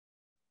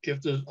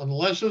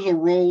 unless there's a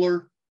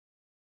roller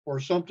or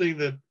something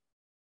that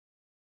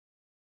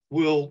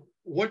will,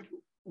 what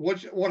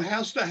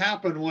has to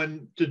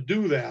happen to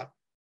do that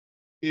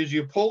is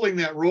you're pulling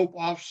that rope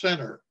off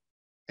center,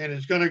 and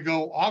it's going to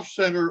go off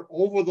center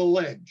over the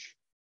ledge,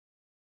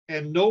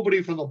 and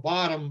nobody from the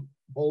bottom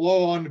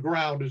below on the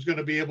ground is going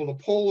to be able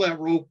to pull that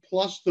rope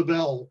plus the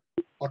bell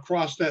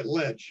across that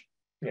ledge.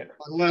 Yeah.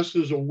 Unless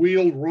there's a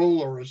wheeled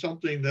roller or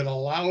something that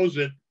allows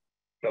it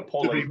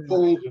to be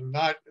pulled and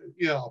not,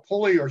 a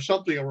pulley or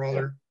something or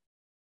other,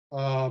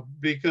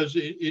 because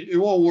it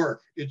won't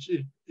work. It's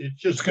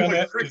just too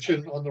much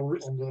friction on the.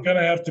 It's going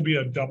to have to be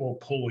a double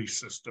pulley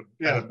system.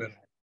 Yeah.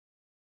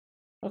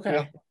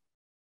 Okay.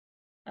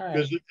 All right.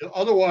 Because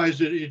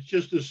otherwise it's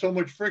just, there's so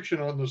much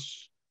friction on the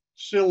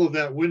sill of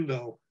that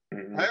window.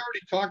 Mhm. I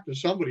already talked to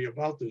somebody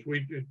about this.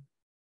 We did,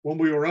 when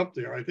we were up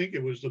there, I think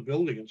it was the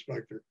building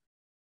inspector.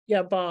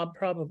 Yeah, Bob,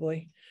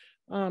 probably.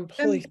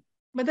 Police.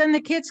 But then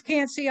the kids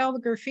can't see all the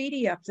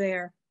graffiti up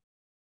there.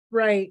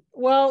 Right.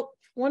 Well,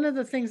 one of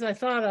the things I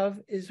thought of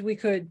is we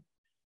could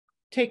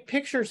take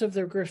pictures of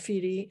the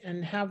graffiti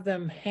and have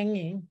them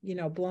hanging, you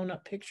know, blown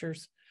up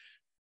pictures,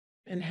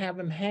 and have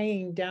them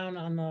hanging down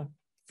on the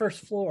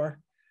first floor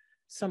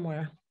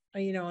somewhere,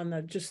 you know, on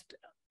the, just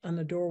on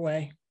the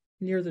doorway,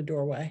 near the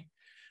doorway.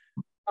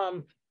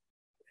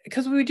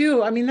 Because we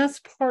do, I mean, that's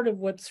part of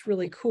what's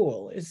really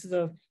cool is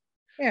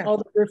all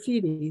the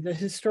graffiti, the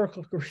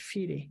historical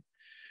graffiti.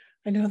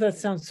 I know that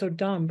sounds so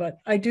dumb, but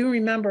I do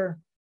remember,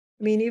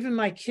 I mean, even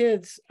my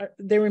kids,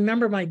 they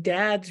remember my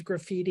dad's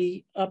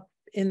graffiti up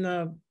in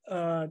the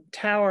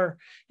tower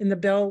in the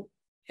bell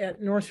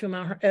at Northfield,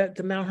 at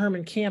the Mount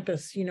Herman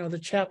campus, you know, the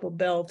Chapel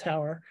Bell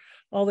Tower.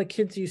 All the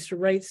kids used to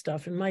write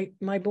stuff, and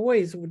my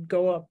boys would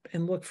go up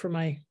and look for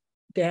my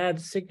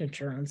dad's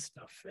signature and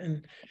stuff.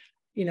 And,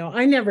 you know,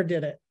 I never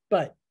did it,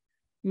 but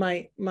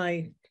my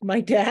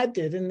dad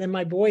did, and then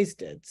my boys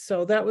did.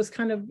 So that was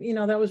kind of, you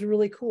know, that was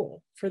really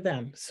cool for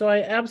them. So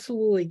I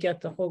absolutely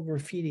get the whole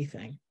graffiti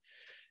thing.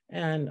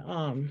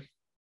 And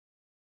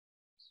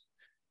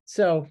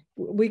so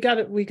we got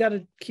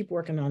to keep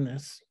working on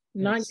this.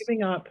 Not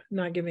giving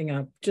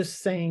up,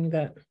 just saying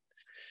that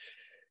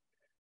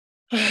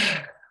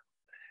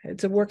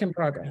it's a work in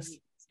progress.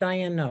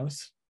 Diane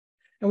knows.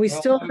 And we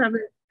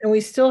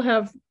still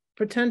have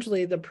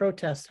potentially the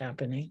protest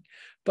happening.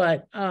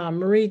 But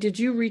Marie, did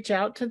you reach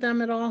out to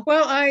them at all?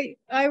 Well,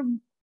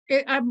 I'm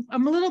a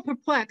little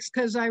perplexed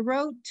because I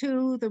wrote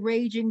to the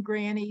Raging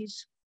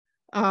Grannies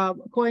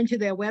according to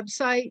their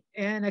website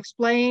and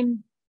explained,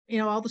 you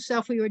know, all the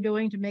stuff we were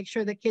doing to make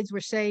sure that kids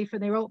were safe.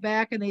 And they wrote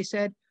back and they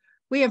said,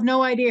 we have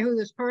no idea who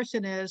this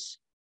person is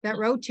that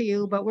wrote to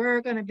you, but we're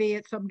going to be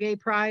at some gay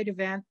pride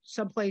event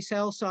someplace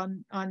else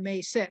on May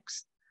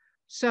 6th.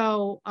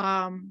 So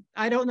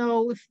I don't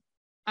know if,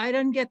 I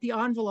didn't get the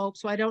envelope,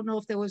 so I don't know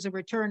if there was a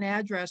return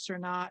address or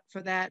not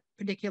for that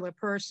particular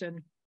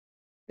person.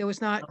 There was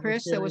not,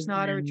 Chris, there was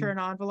not a return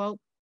envelope?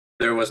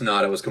 There was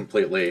not, it was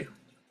completely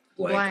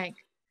blank.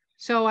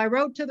 So I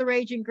wrote to the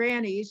Raging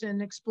Grannies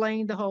and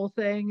explained the whole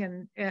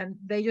thing, and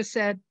they just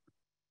said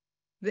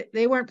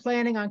they weren't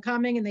planning on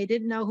coming and they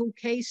didn't know who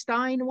Kay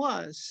Stein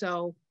was.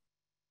 So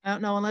I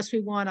don't know, unless we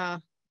want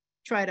to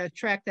try to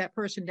track that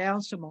person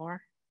down some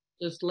more.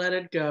 Just let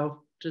it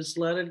go. Just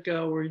let it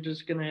go. We're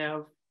just going to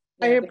have.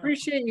 I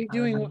appreciate you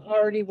doing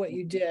already what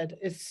you did.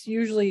 It's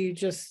usually you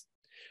just,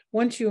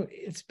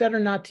 it's better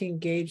not to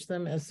engage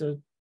them as a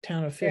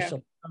town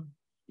official.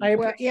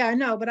 Yeah, I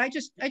know, but I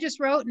just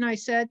wrote and I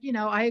said, you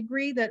know, I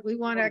agree that we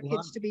want our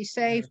kids to be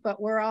safe,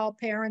 but we're all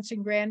parents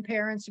and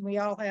grandparents and we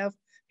all have,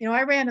 you know,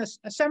 I ran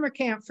a summer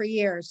camp for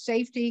years.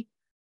 Safety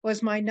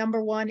was my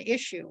 #1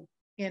 issue,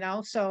 you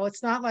know, so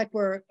it's not like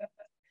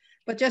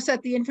but just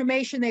that the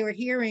information they were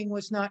hearing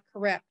was not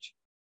correct.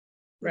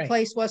 The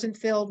place wasn't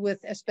filled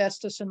with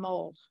asbestos and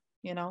mold,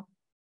 you know.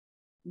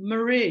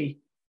 Marie,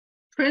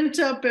 print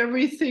up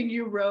everything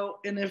you wrote,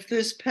 and if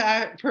this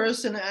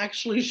person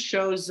actually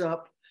shows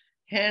up,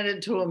 hand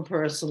it to him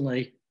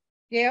personally.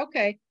 Yeah,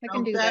 okay, I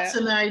can do that. That's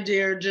an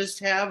idea. Just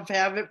have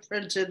it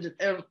printed,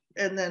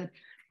 and then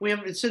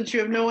since you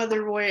have no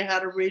other way how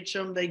to reach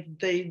them, they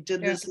did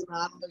this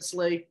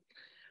anonymously.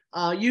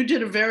 You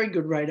did a very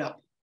good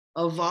write-up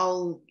of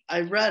all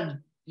I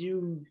read.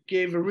 You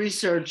gave a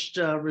researched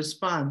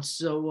response,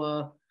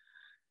 so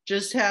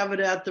just have it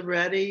at the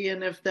ready,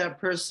 and if that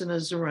person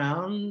is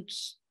around,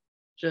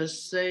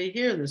 just say,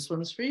 here, this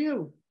one's for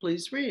you,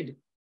 please read.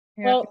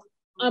 Well,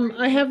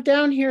 I have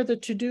down here the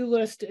to-do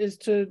list is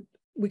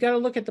we got to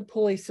look at the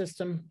pulley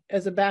system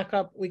as a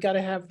backup. We got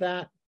to have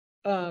that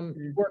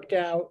worked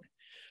out.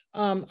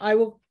 I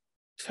will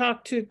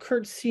talk to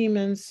Kurt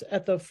Siemens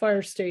at the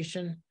fire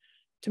station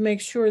to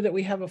make sure that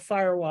we have a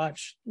fire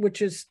watch,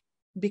 which is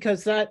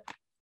because that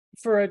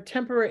for a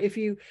temporary, if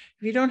you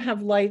don't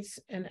have lights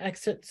and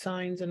exit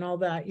signs and all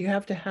that, you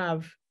have to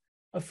have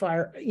a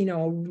fire, you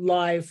know, a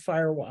live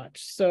fire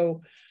watch.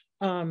 So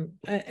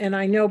and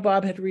I know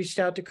Bob had reached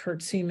out to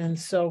Kurt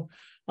Siemens, so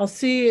I'll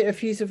see if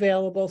he's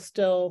available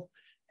still.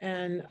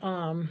 And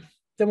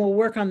then we'll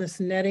work on this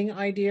netting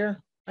idea.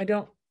 I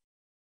don't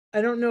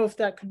know if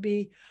that could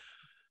be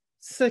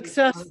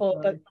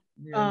successful, but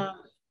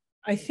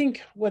I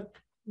think what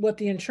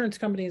the insurance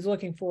company is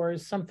looking for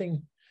is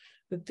something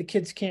that the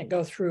kids can't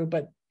go through.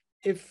 But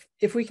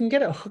if we can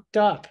get it hooked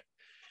up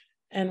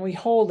and we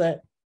hold it,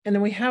 and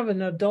then we have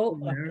an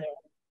adult up there,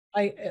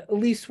 at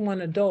least one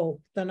adult,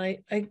 then I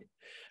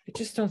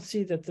just don't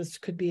see that this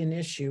could be an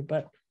issue.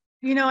 But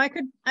you know, I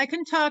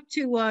can talk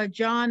to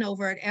John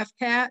over at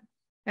FCAT,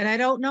 and I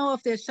don't know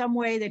if there's some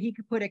way that he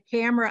could put a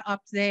camera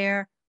up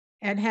there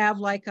and have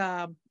like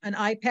an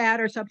iPad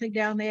or something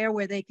down there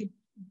where they could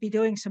be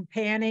doing some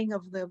panning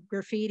of the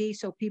graffiti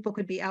so people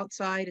could be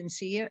outside and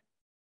see it.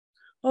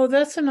 Oh,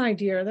 that's an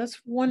idea. That's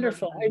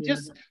wonderful.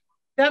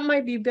 that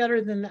might be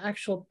better than the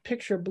actual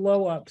picture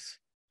blow ups.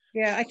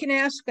 Yeah, I can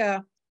ask,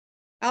 I'll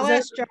that-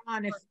 ask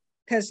John if,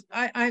 because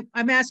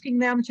I'm asking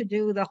them to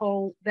do the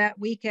whole, that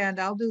weekend.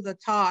 I'll do the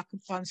talk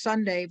on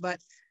Sunday, but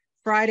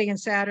Friday and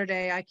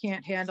Saturday, I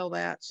can't handle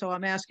that. So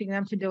I'm asking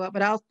them to do it,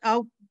 but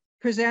I'll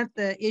present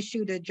the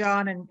issue to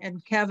John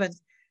and Kevin,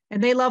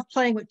 and they love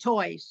playing with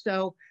toys.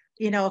 So,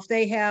 you know, if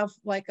they have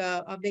like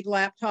a big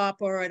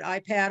laptop or an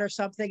iPad or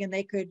something, and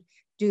they could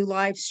do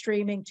live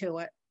streaming to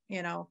it,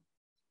 you know,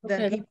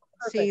 then Okay, people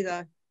can see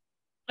the,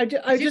 I you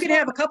just can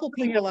have a couple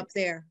people up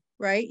there,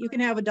 right? You can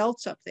have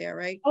adults up there,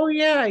 right? Oh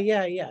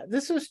yeah.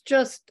 This was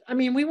just, I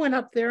mean, we went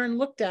up there and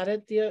looked at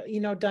it.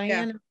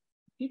 Diane and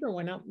Peter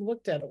went up and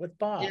looked at it with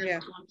Bob. Yeah,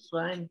 that's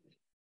fine.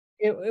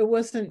 It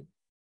wasn't,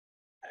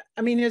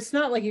 I mean, it's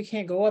not like you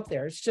can't go up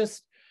there. It's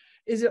just,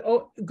 is it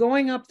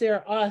going up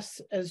there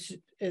us as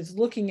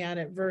looking at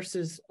it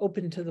versus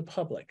open to the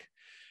public?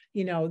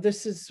 You know,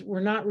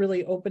 we're not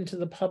really open to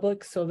the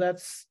public. So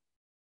that's,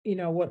 you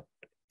know, what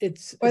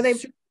it's. Or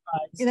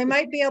they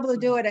might be able to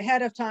do it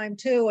ahead of time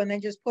too, and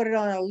then just put it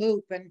on a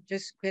loop and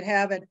just could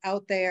have it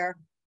out there,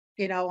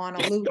 you know, on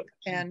a loop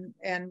and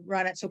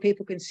run it so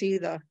people can see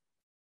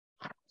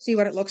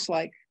what it looks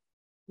like.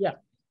 Yeah.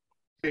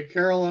 Okay,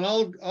 Carolyn,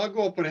 I'll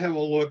go up and have a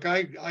look.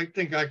 I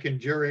think I can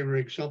jerry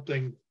rig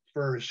something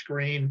for a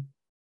screen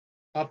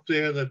up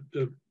there that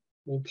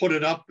we'll put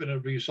it up and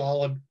it'll be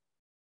solid.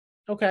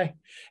 Okay.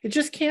 It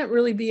just can't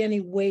really be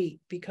any weight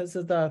because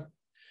of the,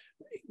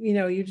 you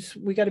know,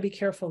 we got to be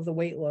careful of the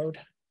weight load.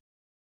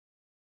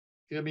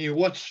 I mean,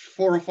 what's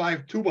 4 or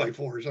 5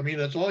 2x4s? I mean,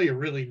 that's all you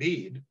really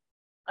need.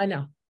 I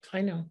know.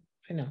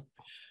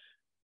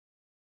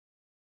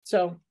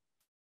 So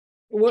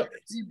what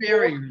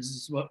barriers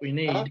is what we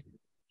need.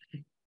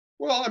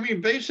 Well, I mean,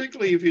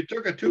 basically, if you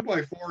took a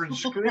 2x4 and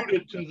screwed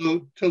it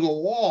to the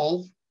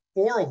wall,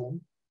 4 of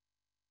them,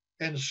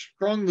 and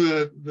strung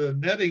the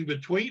netting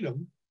between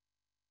them.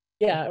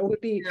 Yeah, it would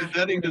be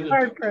netting to the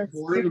hard pressed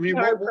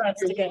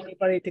to get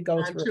anybody to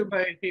go through. 2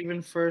 by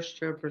even first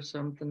trip or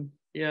something.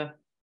 Yeah.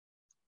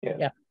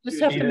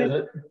 Just have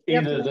either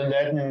the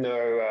netting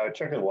or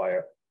chicken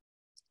wire.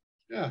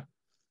 Yeah.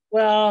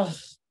 Well,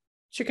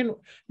 chicken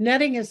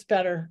netting is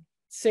better,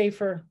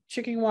 safer.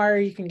 Chicken wire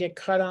you can get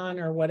cut on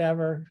or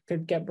whatever,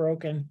 could get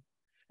broken.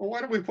 Well,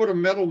 why don't we put a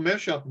metal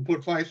mesh up and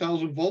put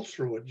 5,000 volts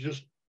through it?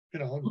 Just, you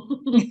know,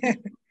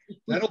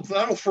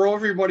 that'll throw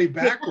everybody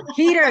backwards.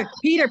 Peter,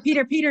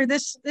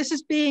 this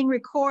is being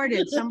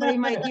recorded. Somebody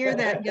might hear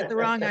that and get the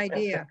wrong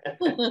idea.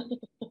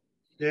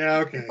 Yeah,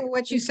 okay.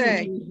 What you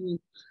say.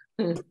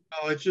 No,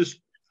 it's just,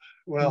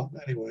 well,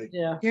 anyway.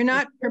 Yeah. You're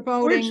not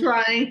promoting.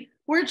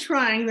 We're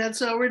trying.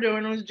 That's all we're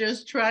doing. We're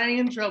just trying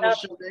and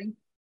troubleshooting.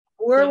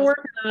 We're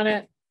working on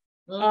it.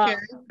 Okay.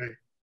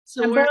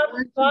 So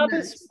Bob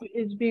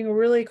is being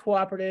really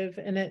cooperative,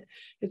 and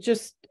it's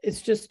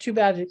just too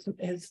bad.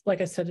 His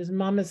like I said, his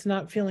mom is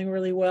not feeling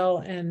really well,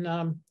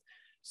 and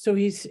so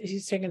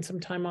he's taking some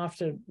time off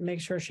to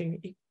make sure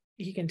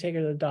he can take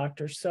her to the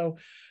doctor. So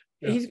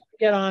he's gonna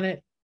get on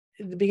it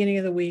at the beginning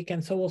of the week,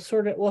 and so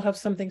we'll have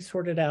something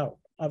sorted out,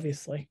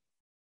 obviously,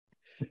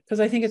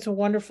 because I think it's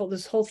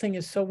this whole thing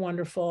is so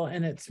wonderful,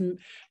 and it's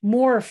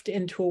morphed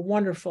into a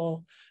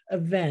wonderful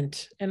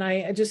event. And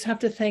I just have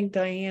to thank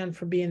Diane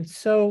for being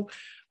so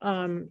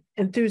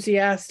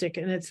enthusiastic,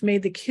 and it's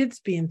made the kids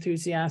be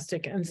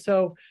enthusiastic. And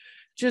so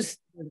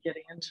just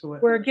getting into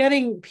it, we're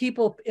getting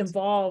people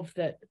involved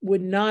that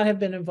would not have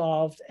been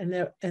involved, and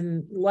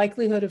the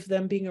likelihood of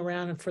them being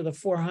around for the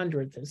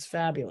 400th is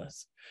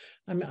fabulous.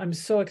 I'm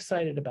so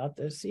excited about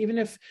this. Even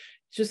if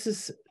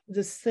just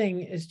this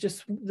thing is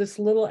just this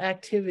little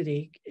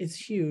activity is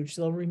huge,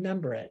 they'll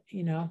remember it,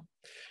 you know.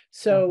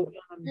 So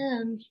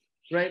and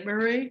right,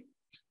 Marie?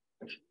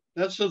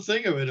 That's the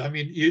thing of it. I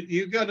mean,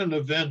 you got an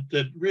event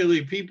that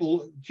really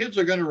kids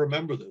are going to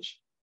remember this.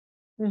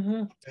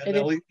 Mm-hmm.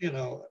 And you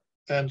know,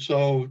 and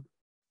so,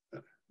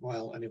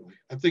 well, anyway,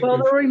 I think. Well,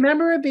 they'll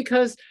remember it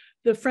because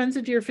the Friends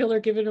of Deerfield are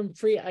giving them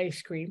free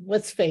ice cream.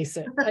 Let's face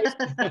it.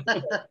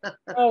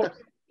 Oh,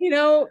 you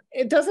know,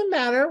 it doesn't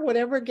matter.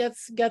 Whatever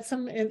gets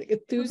them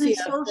enthusiastic.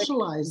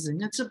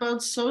 Socializing. It's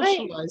about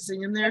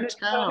socializing in their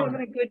town.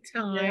 Having a good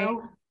time. You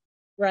know?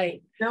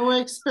 Right. No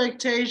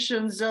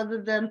expectations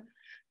other than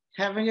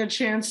having a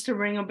chance to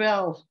ring a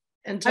bell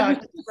and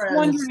talk to friends.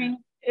 Wondering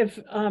if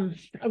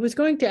I was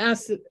going to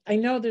ask that. I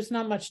know there's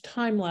not much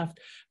time left,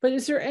 but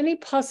is there any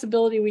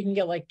possibility we can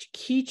get like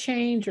key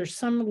change or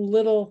some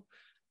little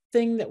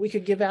thing that we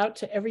could give out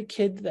to every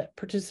kid that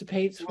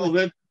participates? Well,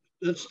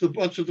 that's the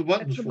buttons.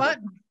 The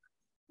button.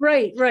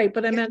 Right.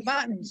 But I meant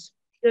buttons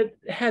that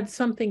had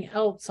something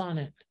else on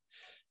it.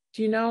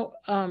 Do you know?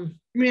 I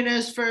mean,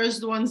 as far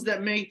as the ones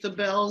that make the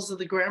bells of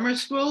the grammar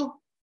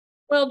school?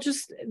 Well,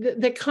 just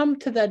they come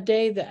to that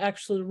day that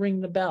actually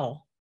ring the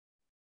bell.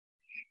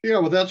 Yeah,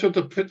 well, that's what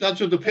the pins are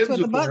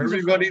for.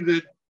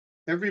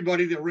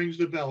 Everybody that rings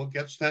the bell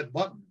gets that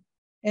button.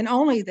 And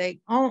only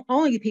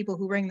the people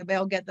who ring the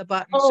bell get the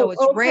button. So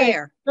it's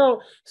rare.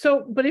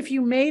 So, but if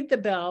you made the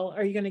bell,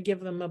 are you going to give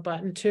them a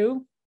button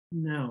too?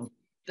 No,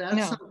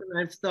 that's something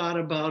I've thought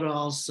about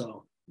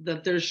also.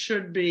 that there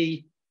should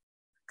be.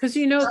 Because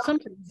some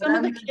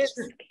of the kids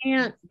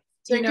can't,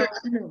 the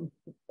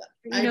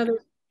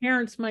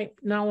parents might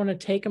not want to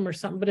take them or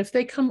something, but if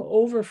they come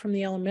over from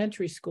the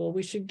elementary school,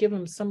 we should give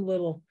them some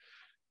little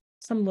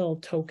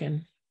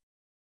token.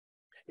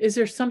 Is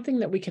there something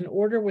that we can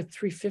order with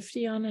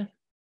 $350 on it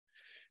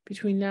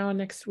between now and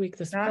next week?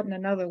 Not in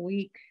another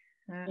week.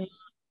 And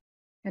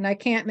I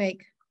can't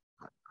make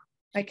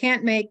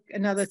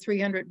another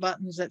 300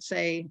 buttons that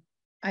say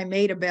I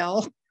made a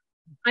bell.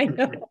 I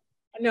know.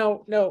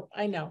 No,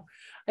 I know.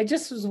 I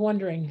just was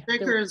wondering.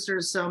 Stickers or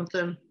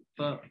something,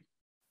 but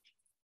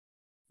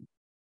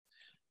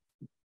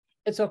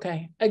it's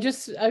okay.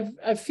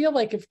 I feel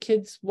like if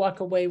kids walk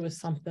away with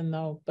something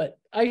though, but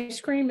ice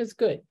cream is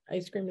good.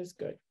 Ice cream is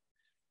good.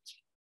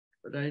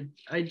 But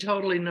I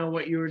totally know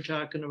what you were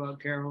talking about,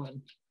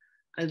 Carolyn.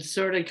 It's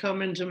sort of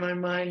come into my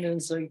mind and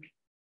it's like,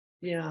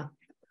 yeah.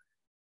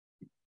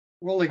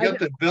 Well, they got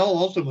the bell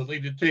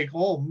ultimately to take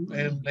home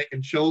and they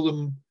can show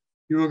them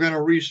you were going to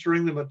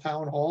restring them at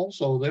town hall.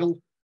 So they'll.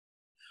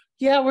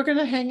 Yeah, we're going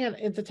to hang it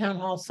at the town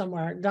hall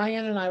somewhere.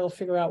 Diane and I will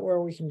figure out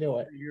where we can do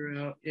it. Figure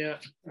out, yeah.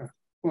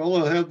 Well,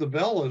 they'll have the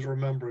bell as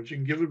remembrance. You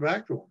can give it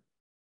back to them.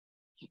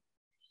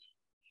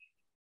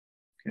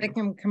 They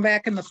can come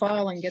back in the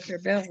fall and get their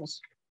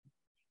bells.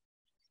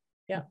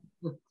 Yeah.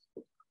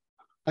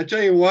 I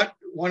tell you what,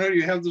 why don't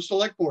you have the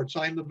select board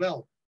sign the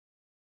bell?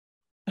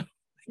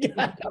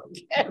 Yeah,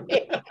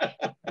 okay.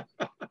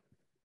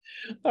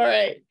 All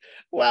right.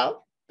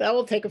 Well, that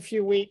will take a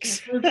few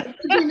weeks. It'd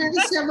be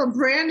nice to have a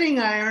branding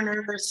iron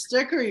or a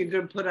sticker you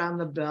could put on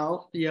the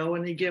bell,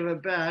 when you give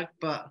it back,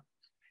 but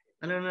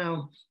I don't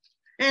know.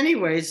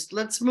 Anyways,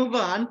 let's move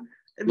on.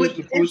 With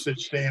the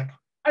postage stamp.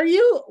 Are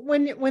you,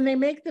 when they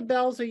make the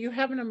bells, are you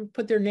having them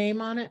put their name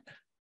on it?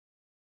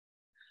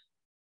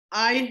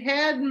 I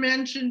had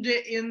mentioned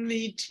it in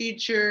the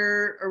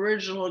teacher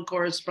original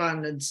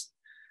correspondence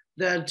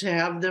that to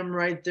have them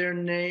write their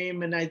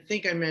name, and I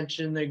think I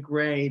mentioned the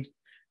grade,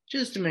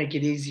 just to make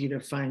it easy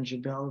to find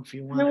your bell if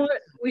you want. You know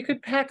what? We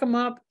could pack them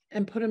up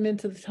and put them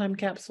into the time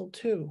capsule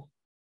too.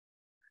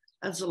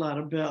 That's a lot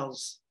of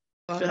bells.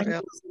 I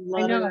know.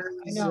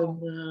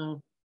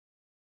 And,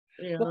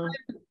 well,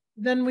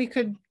 then we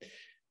could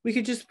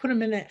just put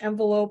them in an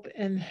envelope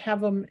and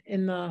have them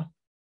in the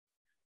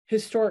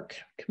historic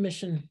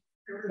commission.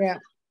 Yeah.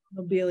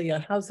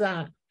 Mobilia. How's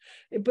that?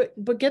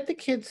 But get the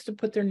kids to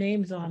put their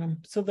names on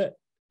them so that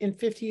in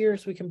 50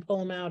 years we can pull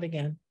them out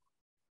again.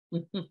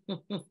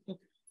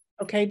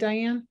 Okay,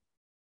 Diane?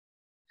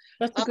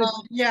 That's a good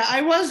yeah,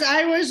 I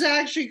was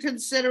actually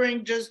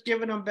considering just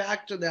giving them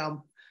back to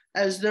them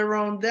as their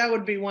own. That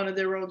would be one of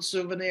their own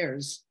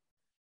souvenirs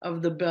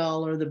of the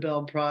bell or the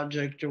bell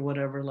project or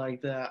whatever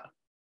like that.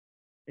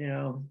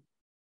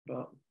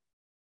 But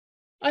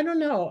I don't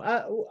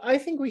know. I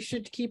think we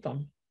should keep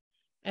them,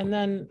 and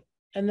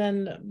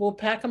then we'll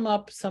pack them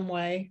up some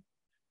way.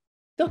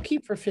 They'll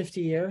keep for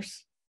 50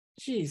 years.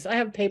 Geez, I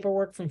have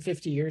paperwork from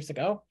 50 years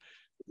ago.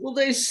 Will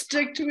they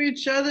stick to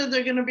each other?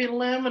 They're going to be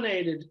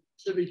laminated.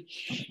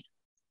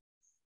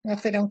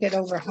 If they don't get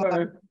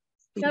overheated.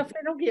 Yeah, if they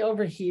don't get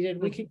overheated,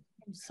 we could keep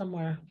them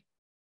somewhere.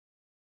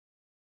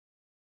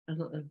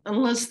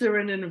 Unless they're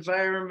in an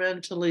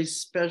environmentally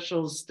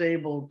special,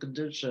 stable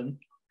condition.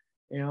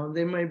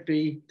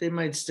 They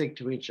might stick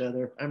to each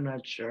other. I'm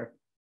not sure,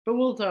 but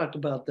we'll talk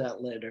about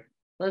that later.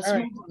 Let's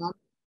move on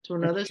to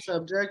another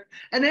subject.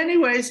 And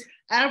anyways,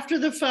 after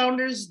the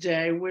Founders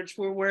Day, which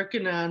we're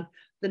working on,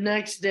 the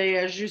next day,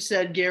 as you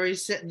said, Gary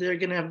said they're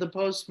going to have the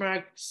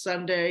postmark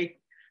Sunday,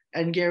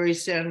 and Gary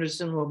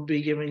Sanderson will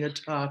be giving a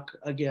talk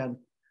again,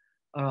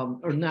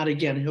 or not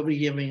again. He'll be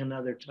giving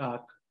another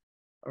talk,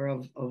 or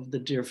of the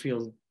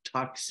Deerfield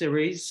talk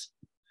series.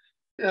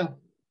 Yeah.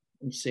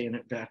 I'm saying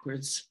it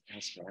backwards.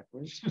 That's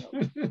backwards.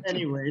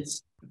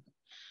 Anyways,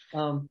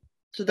 so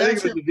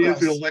that's the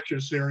Deerfield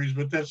lecture series,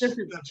 but that's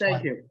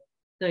thank you.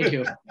 Thank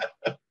you.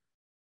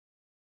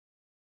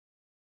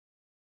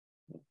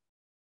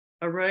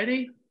 All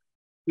righty.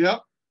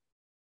 Yep.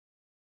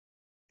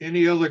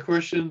 Any other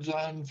questions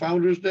on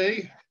Founders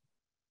Day?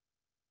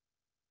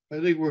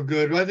 I think we're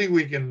good. I think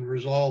we can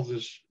resolve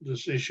this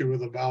issue with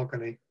the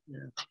balcony.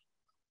 Yeah.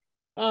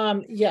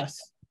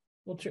 Yes,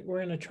 we're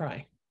going to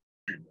try.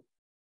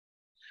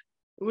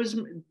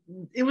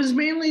 It was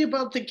mainly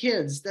about the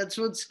kids. That's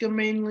what's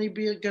mainly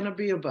going to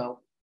be about.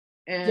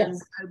 And yes.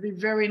 It'd be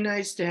very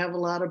nice to have a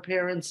lot of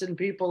parents and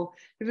people,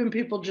 even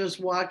people just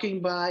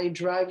walking by,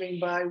 driving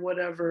by,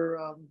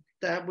 whatever.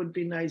 That would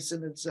be nice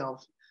in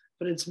itself.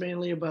 But it's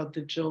mainly about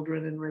the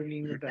children and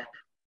ringing the bell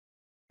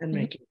and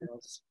making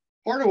bells.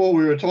 Part of what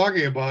we were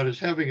talking about is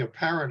having a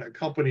parent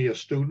accompany a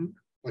student,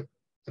 like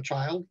a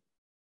child.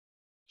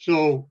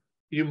 So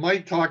you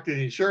might talk to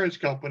the insurance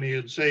company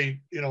and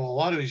say, a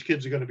lot of these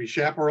kids are going to be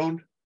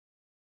chaperoned.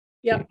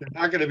 Yeah. They're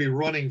not going to be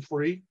running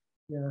free.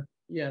 Yeah,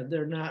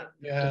 they're not.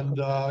 And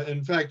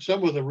in fact,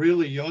 some of the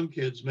really young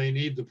kids may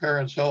need the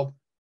parents' help.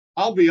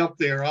 I'll be up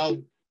there. I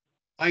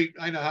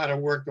know how to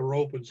work the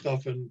rope and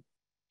stuff. And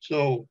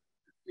so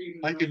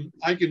I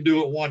can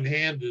do it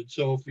one-handed.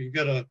 So if you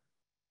got a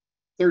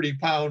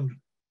 30-pound,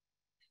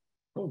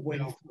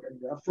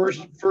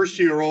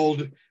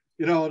 first-year-old,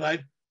 and I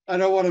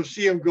don't want to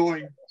see him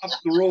going up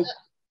the rope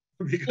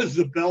because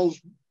the bells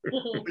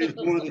weighs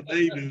more than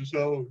they do.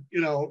 So,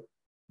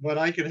 but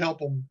I can help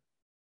them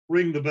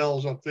ring the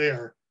bells up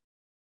there.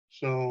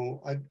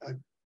 So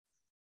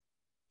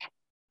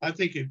I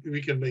think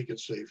we can make it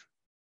safe.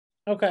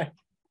 Okay.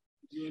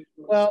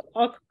 Well,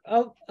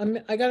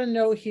 I got a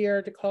note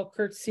here to call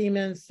Kurt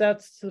Siemens.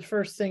 That's the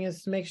first thing,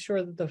 is to make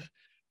sure that the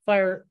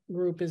fire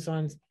group is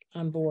on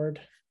board.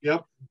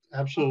 Yep,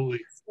 absolutely.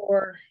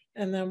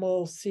 And then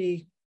we'll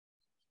see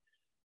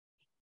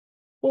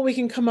what we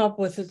can come up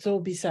with that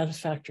will be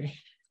satisfactory.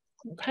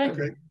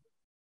 Okay.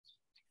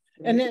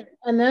 And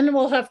then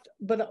we'll have to,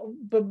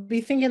 but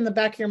be thinking in the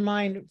back of your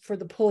mind for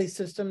the pulley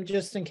system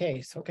just in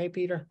case. Okay,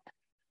 Peter.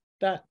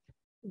 That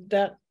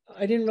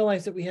I didn't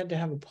realize that we had to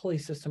have a pulley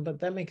system, but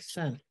that makes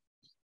sense.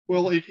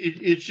 Well,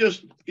 it's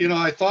just,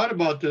 I thought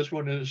about this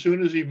one as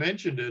soon as he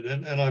mentioned it,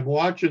 and I'm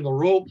watching the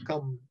rope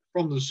come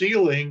from the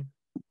ceiling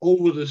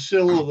over the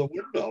sill of the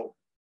window.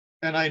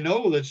 And I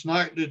know it's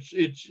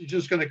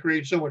just going to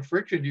create so much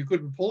friction, you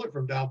couldn't pull it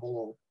from down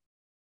below.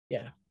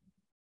 Yeah.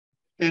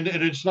 And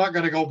it's not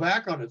going to go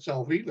back on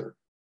itself either.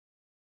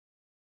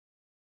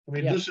 I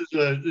mean, This is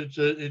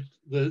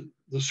the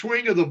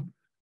swing of the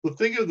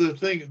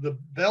the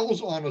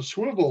bell's on a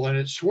swivel and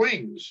it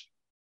swings.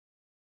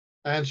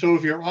 And so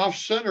if you're off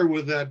center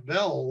with that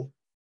bell,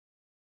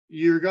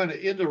 you're going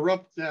to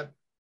interrupt that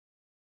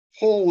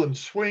pull and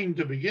swing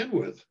to begin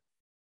with.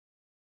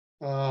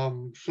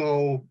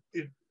 So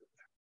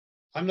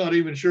I'm not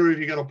even sure if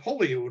you got a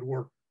pulley, it would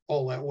work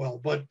all that well,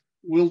 but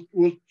we'll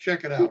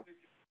check it out.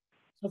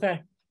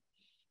 Okay.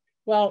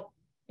 Well,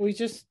 we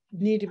just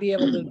need to be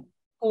able to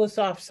pull this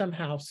off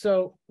somehow.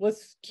 So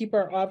let's keep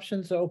our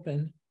options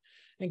open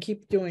and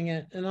keep doing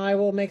it. And I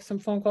will make some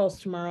phone calls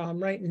tomorrow.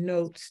 I'm writing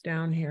notes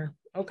down here.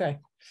 Okay.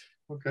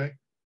 Okay.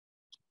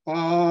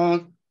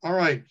 All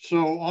right.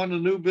 So on the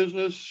new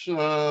business,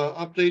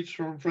 updates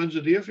from Friends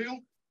of Deerfield.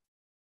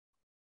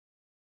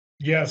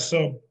 Yeah,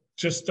 so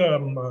just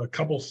a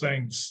couple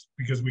things,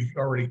 because we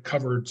already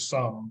covered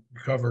some.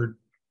 We covered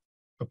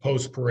the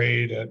post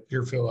parade at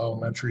Deerfield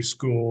Elementary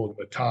School,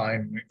 the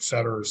time, et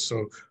cetera.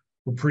 So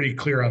we're pretty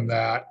clear on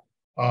that.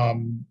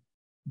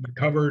 We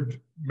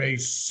covered May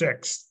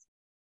 6th,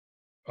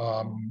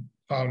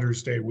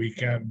 Founders Day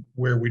weekend,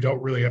 where we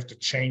don't really have to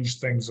change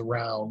things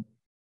around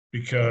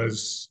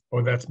because,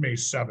 or that's May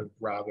 7th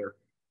rather,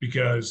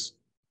 because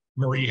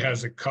Marie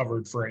has it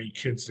covered for any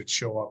kids that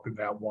show up in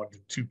that 1 to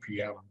 2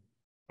 p.m.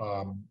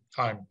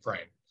 Time frame.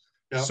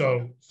 Yep.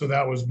 So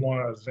that was one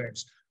of the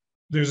things.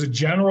 There's a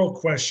general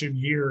question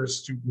here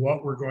as to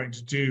what we're going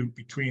to do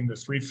between the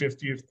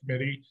 350th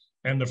committee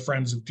and the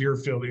Friends of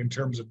Deerfield in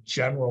terms of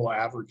general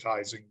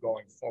advertising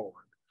going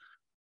forward.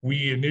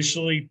 We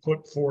initially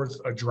put forth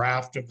a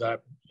draft of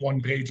that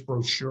one-page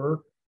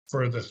brochure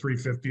for the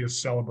 350th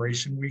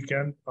celebration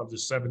weekend of the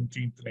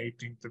 17th and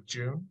 18th of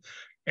June.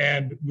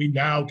 And we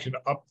now can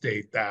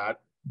update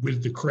that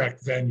with the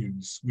correct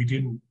venues.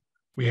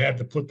 We had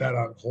to put that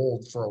on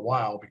hold for a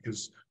while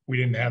because we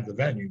didn't have the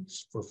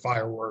venues for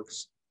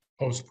fireworks,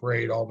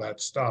 post-parade, all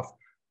that stuff.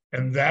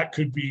 And that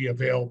could be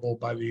available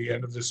by the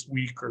end of this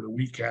week or the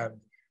weekend.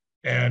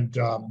 And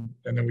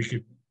then we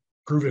could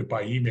prove it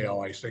by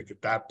email, I think,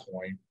 at that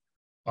point.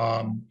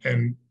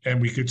 And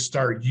we could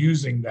start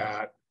using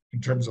that in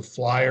terms of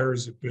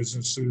flyers at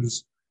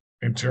businesses,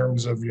 in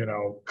terms of,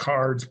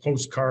 cards,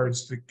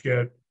 postcards to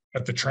get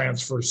at the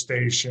transfer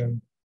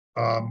station,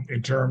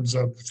 in terms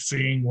of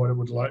seeing what it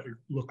would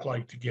look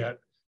like to get,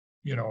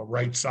 a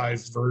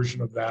right-sized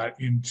version of that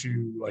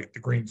into like the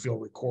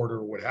Greenfield Recorder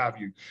or what have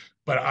you.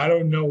 But I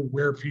don't know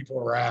where people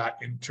are at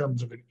in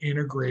terms of an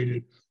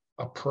integrated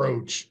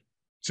approach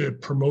to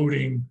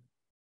promoting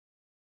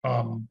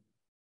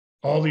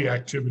all the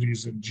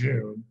activities in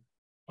June.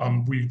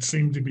 We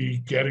seem to be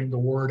getting the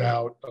word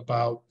out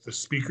about the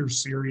speaker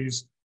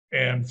series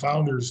and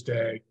Founders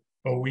Day,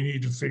 but we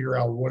need to figure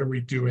out what are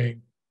we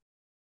doing,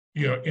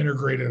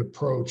 integrated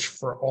approach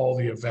for all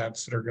the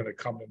events that are going to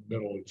come in the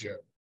middle of June.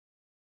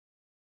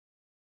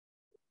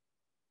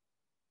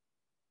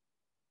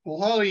 Well,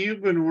 Holly,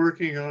 you've been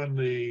working on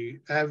the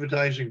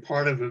advertising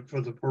part of it for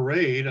the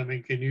parade. I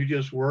mean, can you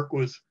just work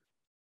with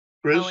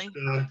Chris?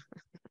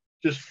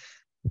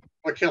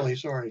 Kelly,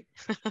 sorry.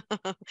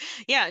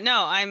 Yeah,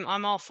 no,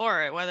 I'm all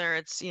for it. Whether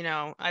it's,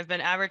 I've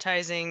been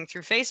advertising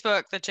through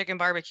Facebook, the chicken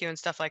barbecue and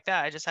stuff like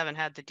that. I just haven't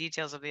had the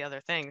details of the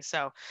other things.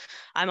 So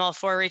I'm all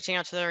for reaching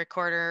out to the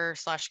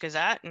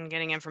Recorder/Gazette and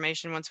getting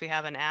information once we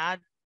have an ad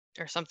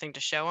or something to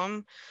show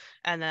them.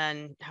 And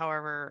then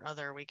however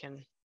other we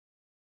can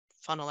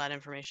funnel that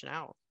information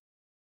out.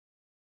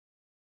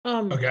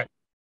 Okay.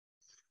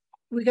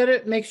 We got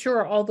to make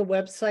sure all the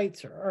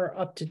websites are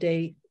up to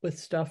date with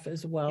stuff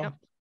as well. Yep.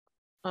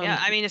 Yeah,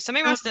 I mean, if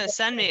somebody wants to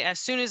send me as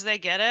soon as they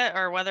get it,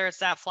 or whether it's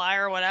that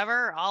flyer or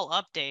whatever, I'll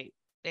update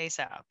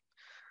ASAP.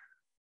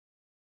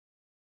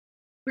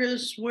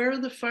 Chris, where are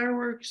the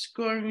fireworks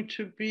going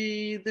to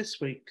be this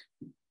week?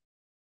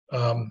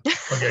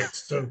 Okay,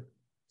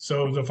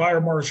 So the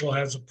fire marshal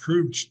has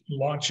approved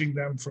launching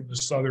them from the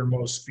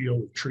southernmost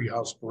field of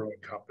Treehouse Brewing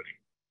Company.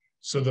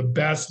 So the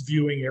best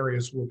viewing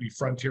areas will be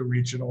Frontier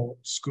Regional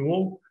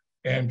School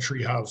and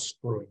Treehouse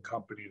Brewing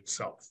Company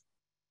itself.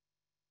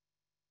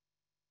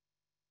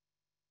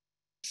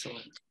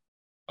 Excellent.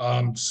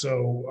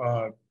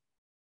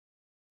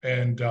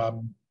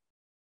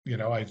 You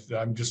know,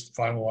 I'm just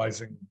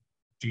finalizing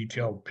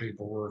detailed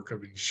paperwork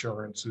of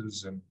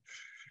insurances and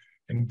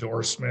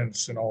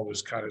endorsements and all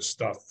this kind of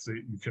stuff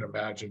that you can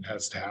imagine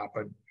has to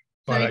happen.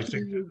 But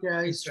Thank you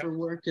guys for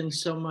working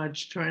so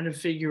much trying to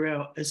figure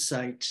out a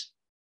site.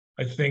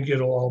 I think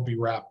it'll all be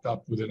wrapped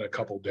up within a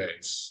couple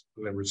days.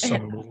 There was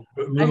some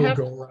little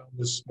go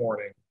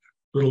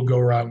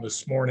around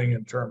this morning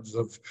in terms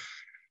of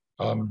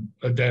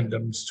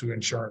addendums to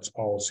insurance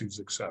policies,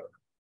 etc.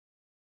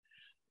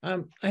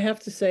 I have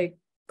to say,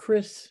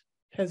 Chris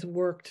has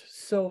worked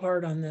so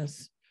hard on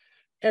this.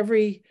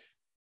 Everything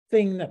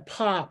that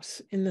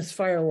pops in this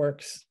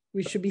fireworks,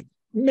 we should be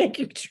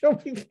making sure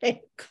we thank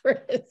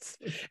Chris.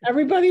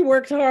 Everybody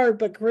worked hard,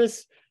 but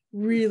Chris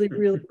really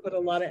put a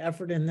lot of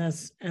effort in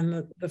this, and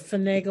the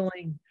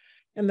finagling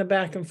and the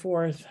back and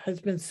forth has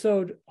been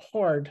so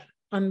hard.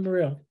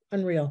 Unreal.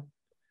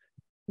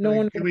 No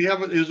one. Can we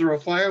have it? Is there a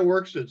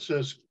fireworks that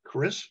says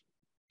Chris?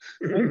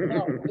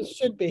 No, it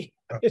should be.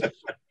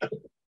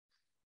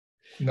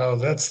 No,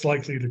 that's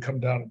likely to come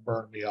down and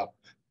burn me up.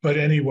 But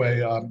anyway,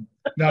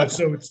 no,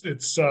 so it's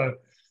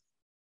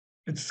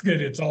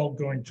good. It's all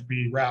going to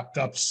be wrapped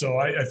up. So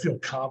I feel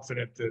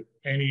confident that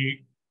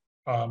any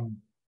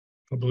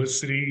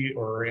publicity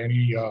or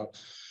any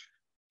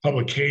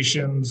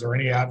publications or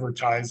any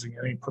advertising,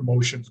 any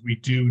promotions we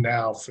do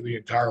now for the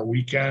entire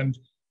weekend,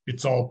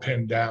 it's all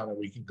pinned down and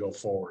we can go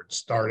forward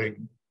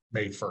starting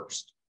May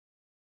 1st.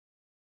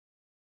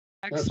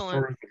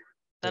 Excellent.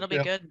 That'll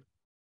be good.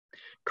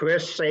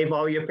 Chris, save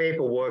all your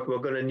paperwork. We're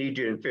going to need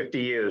you in 50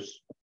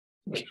 years.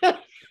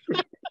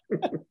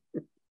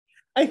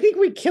 I think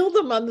we killed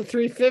him on the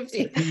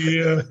 350.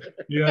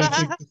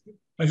 Yeah.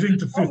 I think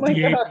the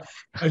 58.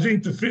 I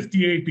think the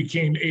 58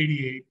 became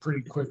 88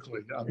 pretty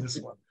quickly on this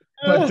one.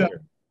 But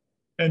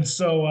and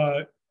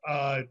so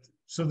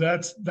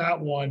that's that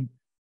one.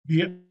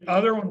 The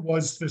other one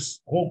was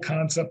this whole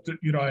concept that,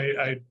 you know,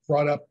 I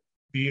brought up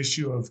the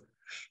issue of,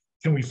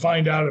 can we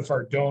find out if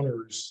our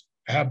donors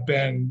have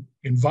been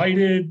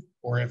invited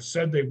or have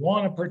said they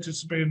want to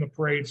participate in the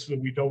parade so that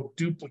we don't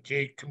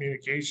duplicate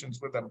communications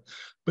with them.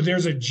 But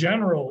there's a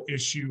general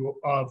issue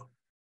of,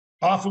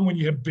 often when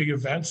you have big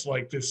events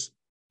like this,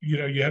 you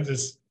know, you have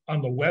this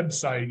on the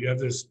website, you have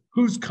this,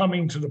 who's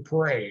coming to the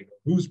parade,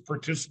 who's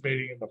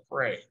participating in the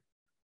parade.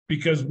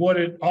 Because what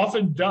it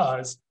often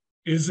does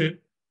is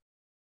it,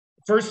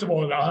 first of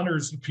all, it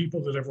honors the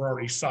people that have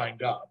already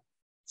signed up.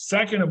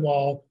 Second of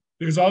all,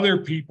 there's other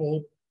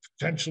people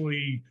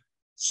potentially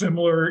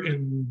similar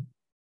in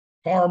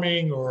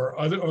farming or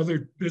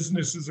other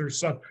businesses or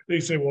stuff. They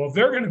say, well, if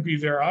they're going to be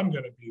there, I'm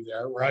going to be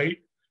there, right?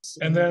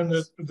 And then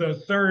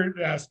the third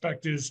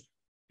aspect is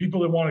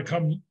people that want to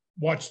come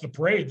watch the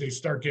parade, they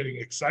start getting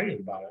excited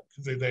about it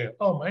because they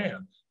oh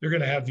man, they're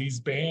going to have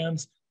these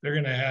bands, they're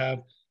going to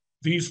have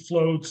these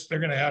floats, they're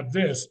going to have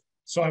this.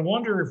 So I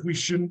wonder if we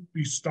shouldn't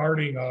be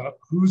starting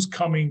who's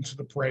coming to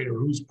the parade or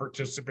who's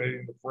participating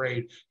in the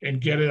parade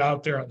and get it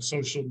out there on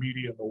social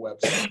media and the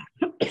website.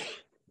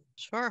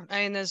 Sure.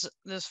 I mean,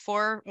 there's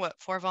four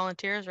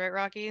volunteers, right,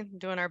 Rocky?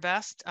 Doing our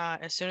best.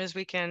 As soon as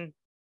we can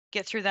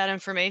get through that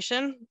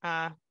information,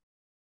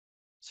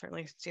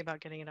 certainly see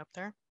about getting it up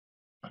there.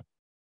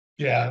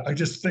 Yeah, I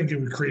just think it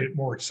would create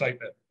more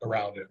excitement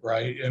around it,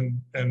 right?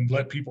 And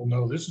let people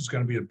know this is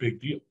going to be a big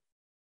deal,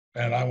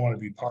 and I want to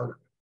be part of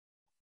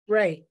it.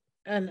 Right.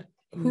 And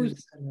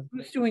who's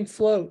doing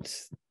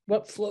floats?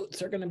 What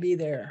floats are going to be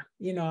there?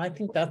 You know, I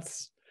think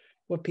that's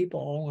what people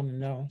all want to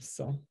know.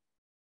 So.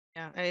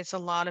 Yeah, and it's a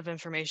lot of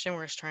information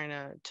we're just trying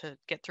to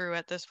get through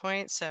at this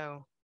point.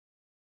 So.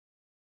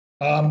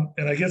 And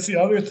I guess the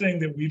other thing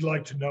that we'd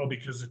like to know,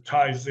 because it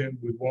ties in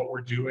with what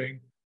we're doing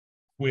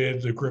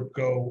with the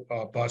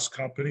Gripco bus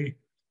company,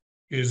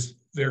 is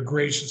they're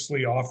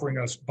graciously offering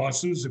us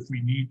buses if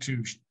we need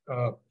to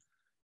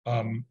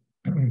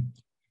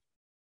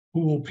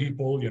pool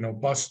people, you know,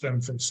 bus them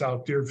from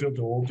South Deerfield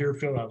to Old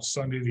Deerfield on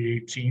Sunday the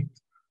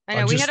 18th. I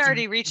know we had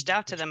already reached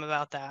out to them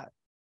about that.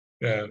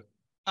 Yeah.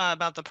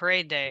 About the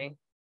parade day.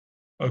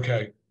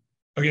 Okay.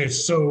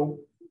 So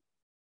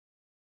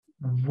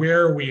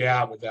where are we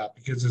at with that?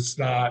 Because it's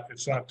not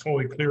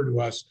totally clear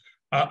to us.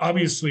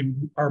 Obviously,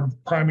 our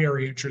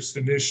primary interest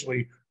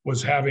initially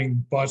was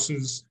having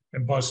buses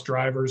and bus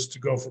drivers to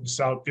go from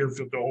South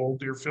Deerfield to Old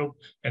Deerfield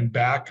and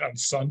back on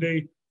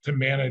Sunday to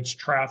manage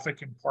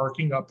traffic and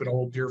parking up at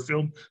Old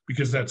Deerfield,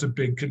 because that's a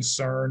big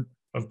concern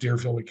of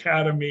Deerfield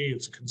Academy.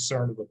 It's a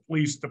concern of the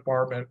police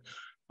department,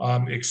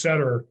 et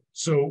cetera.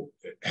 So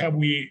have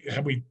we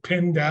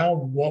pinned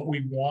down what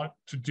we want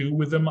to do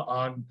with them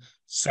on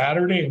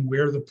Saturday and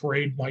where the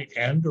parade might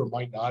end or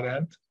might not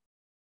end?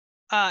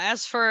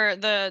 As for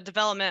the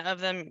development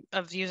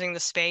of using the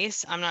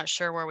space, I'm not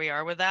sure where we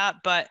are with that,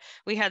 but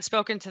we had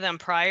spoken to them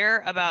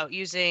prior about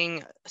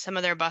using some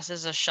of their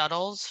buses as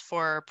shuttles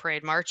for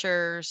parade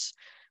marchers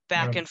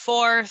back and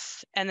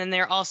forth. And then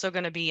they're also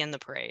going to be in the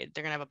parade.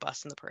 They're going to have a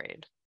bus in the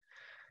parade.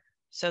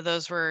 So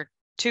those were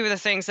two of the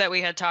things that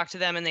we had talked to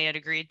them and they had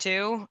agreed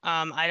to.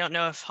 I don't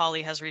know if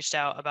Holly has reached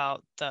out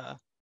about the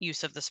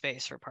use of the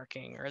space for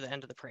parking or the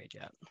end of the parade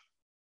yet.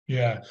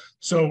 Yeah,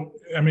 so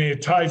I mean,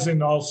 it ties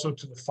in also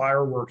to the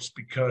fireworks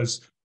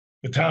because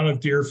the town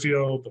of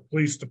Deerfield, the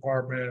police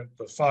department,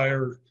 the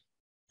fire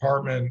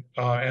department,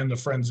 and the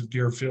Friends of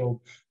Deerfield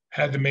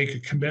had to make a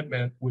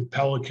commitment with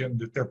Pelican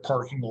that their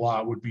parking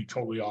lot would be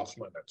totally off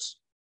limits.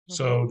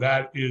 So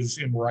that is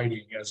in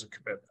writing as a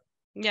commitment.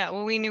 Yeah,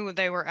 well, we knew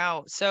they were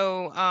out.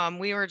 So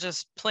we were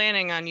just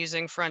planning on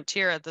using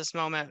Frontier at this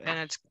moment. And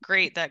it's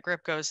great that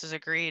Gripgo's has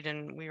agreed.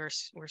 And we're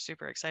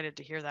super excited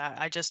to hear that.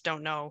 I just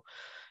don't know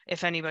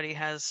if anybody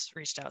has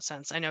reached out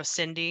since. I know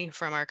Cindy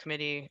from our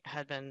committee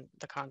had been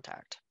the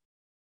contact.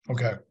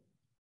 Okay.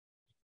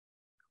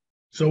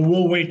 So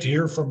we'll wait to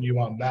hear from you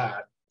on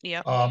that.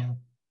 Yep.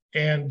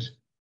 And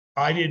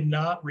I did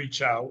not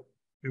reach out.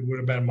 It would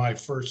have been my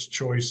first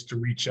choice to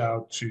reach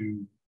out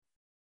to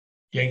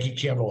Yankee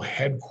Candle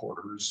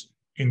headquarters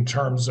in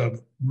terms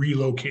of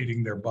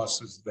relocating their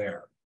buses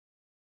there.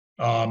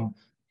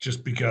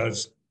 Just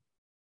because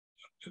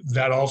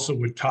that also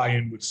would tie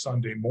in with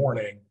Sunday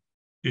morning.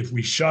 If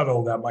we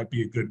shuttle, that might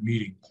be a good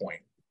meeting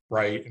point,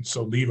 right? And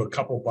so leave a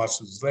couple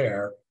buses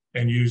there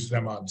and use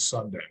them on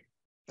Sunday.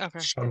 Okay.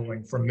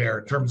 Shuttling from there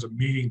in terms of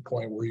meeting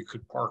point where you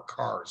could park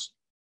cars.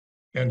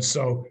 And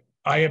so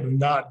I have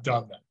not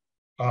done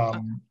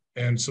that.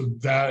 And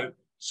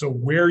so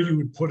where you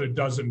would put a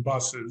dozen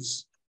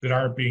buses that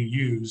aren't being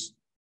used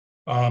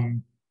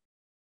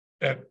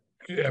at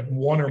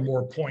one or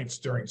more points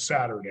during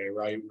Saturday,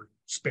 right? We're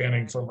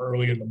spanning from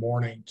early in the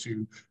morning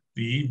to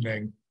the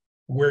evening.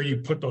 Where you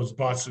put those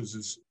buses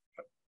is,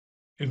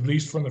 at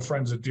least from the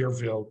Friends of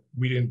Deerfield,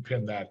 we didn't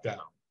pin that down.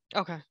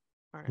 Okay.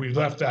 All right. We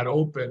left that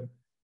open.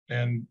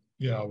 And,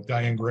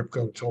 Diane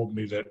Gripko told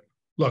me that,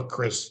 look,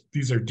 Chris,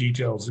 these are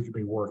details that can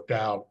be worked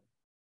out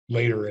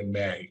later in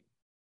May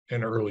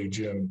and early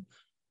June.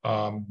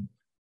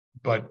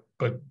 But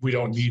we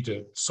don't need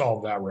to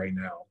solve that right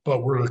now.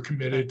 But we're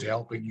committed to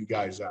helping you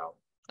guys out.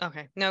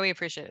 Okay. No, we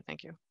appreciate it.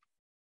 Thank you.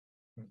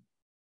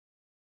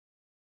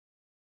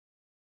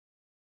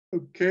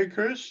 Okay,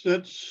 Chris,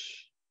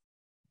 that's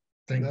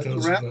a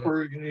those wrap.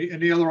 Or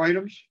any other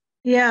items?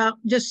 Yeah,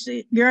 just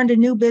you're under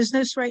new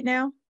business right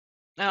now?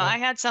 Oh, I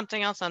had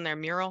something else on there,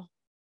 mural.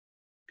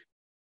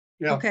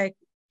 Yeah. Okay.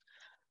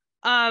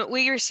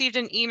 We received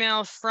an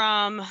email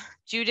from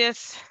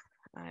Judith.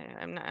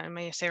 I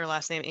may say her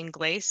last name,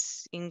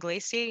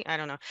 Inglesi. I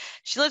don't know.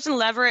 She lives in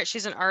Leverett.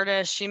 She's an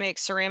artist. She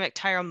makes ceramic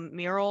tile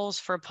murals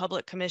for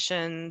public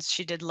commissions.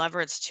 She did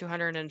Leverett's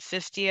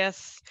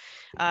 250th,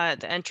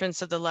 the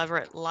entrance of the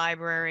Leverett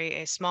Library,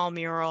 a small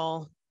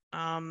mural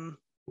on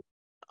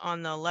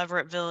the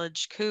Leverett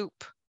Village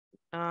Coop.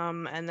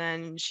 And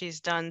then she's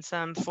done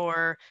some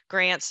for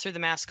grants through the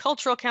Mass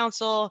Cultural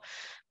Council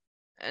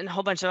and a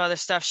whole bunch of other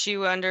stuff. She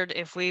wondered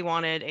if we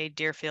wanted a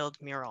Deerfield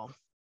mural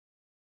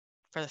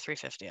for the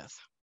 350th.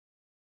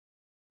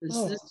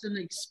 Is this an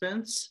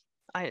expense?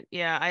 I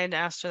had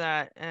asked her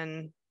that,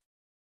 and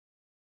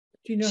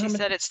Do you know she how much?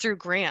 said it's through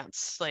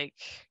grants. Like,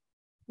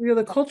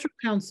 The Cultural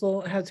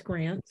Council has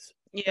grants.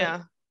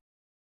 yeah.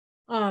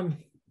 But,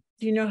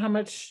 do you know how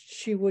much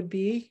she would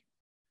be?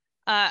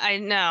 I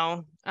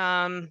know.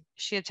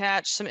 She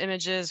attached some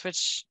images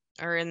which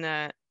are in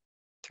the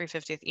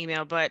 350th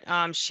email, but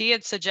she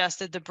had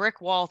suggested the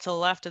brick wall to the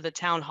left of the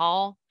town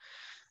hall,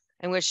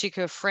 in which she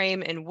could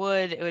frame in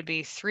wood. It would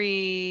be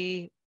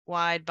 3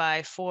 wide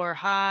by 4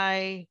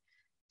 high.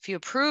 If you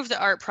approve the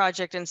art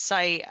project in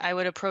site, I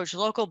would approach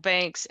local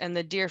banks and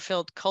the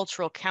Deerfield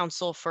Cultural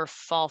Council for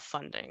fall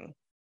funding.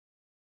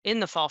 In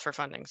the fall for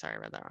funding. Sorry, I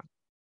read that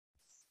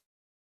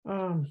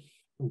wrong.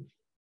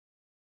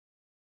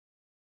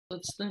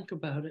 Let's think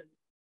about it.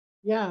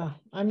 Yeah,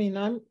 I mean,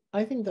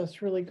 I think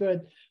that's really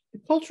good. The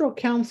Cultural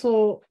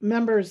Council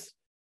members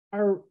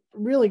are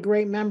really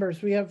great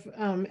members. We have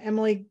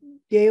Emily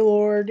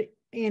Gaylord,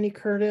 Annie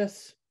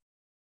Curtis,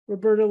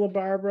 Roberta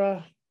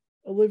LaBarbera,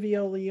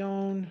 Olivia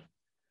Leone,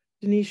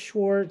 Denise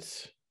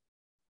Schwartz,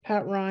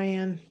 Pat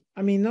Ryan.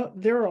 I mean,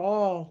 they're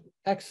all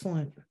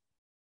excellent,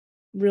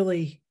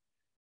 really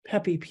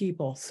peppy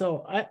people.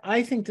 So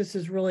I think this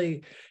is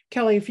really,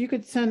 Kelly, if you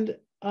could send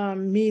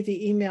me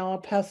the email, I'll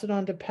pass it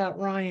on to Pat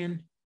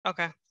Ryan.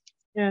 Okay.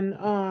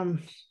 And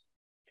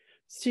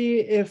see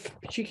if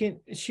she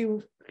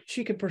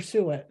could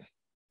pursue it.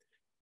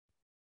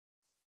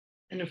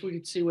 And if we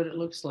could see what it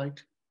looks like.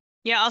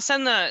 Yeah,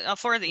 I'll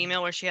forward the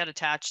email where she had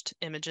attached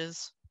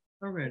images.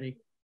 Already.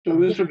 So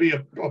this would be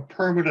a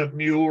permanent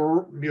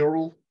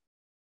mural?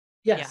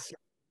 Yes.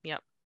 Yeah.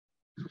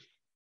 Yep.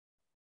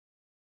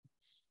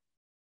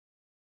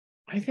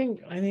 I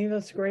think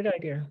that's a great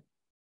idea.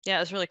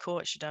 Yeah, it's really cool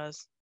what she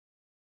does.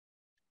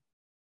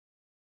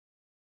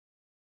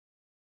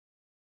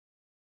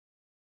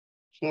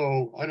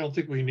 So I don't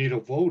think we need a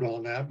vote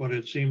on that, but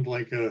it seemed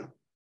like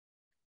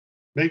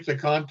make the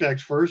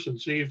contacts first and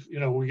see if,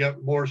 we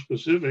got more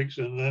specifics.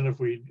 And then if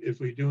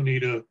we do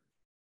need an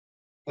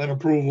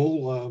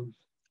approval,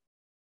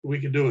 we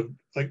can do it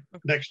like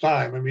next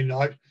time. I mean,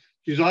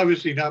 she's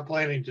obviously not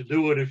planning to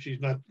do it if she's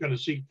not going to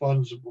seek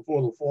funds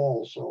before the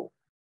fall. So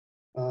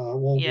it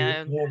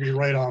won't be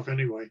right off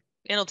anyway.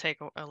 It'll take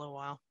a little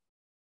while.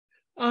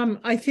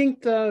 I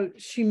think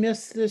she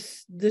missed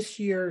this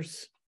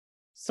year's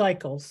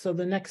cycle, so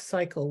the next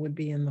cycle would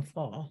be in the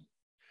fall.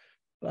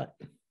 But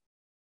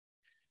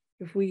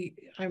I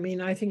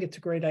think it's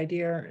a great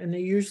idea, and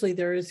usually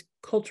there is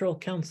cultural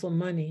council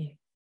money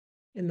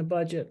in the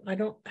budget. I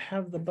don't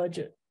have the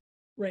budget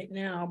right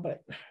now,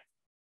 but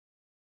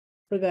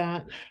for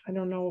that, I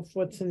don't know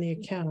what's in the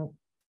account.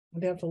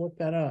 I'd have to look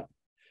that up,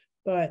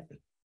 but I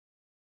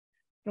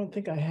don't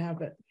think I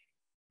have it.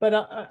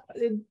 But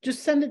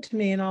just send it to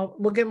me and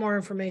we'll get more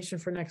information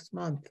for next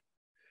month.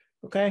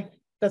 Okay,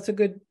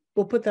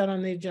 we'll put that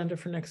on the agenda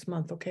for next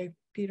month. Okay,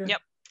 Peter?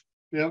 Yep.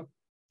 Yep.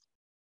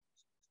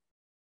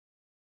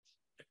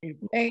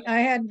 I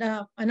had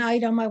an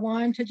item I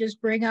wanted to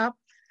just bring up.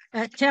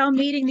 At town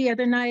meeting the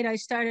other night, I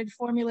started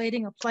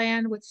formulating a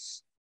plan with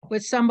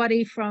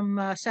somebody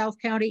from South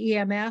County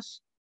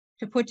EMS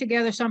to put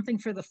together something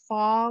for the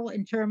fall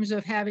in terms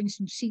of having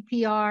some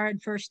CPR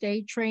and first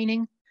aid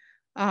training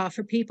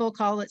for people.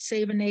 Call it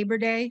Save a Neighbor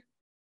Day.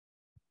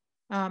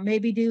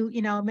 Maybe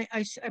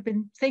I've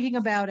been thinking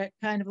about it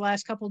kind of the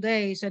last couple of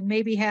days, and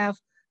maybe have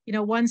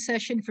one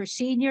session for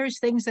seniors,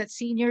 things that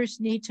seniors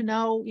need to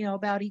know,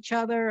 about each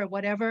other or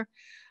whatever.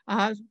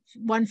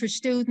 One for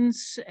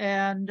students,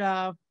 and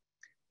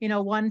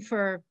one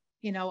for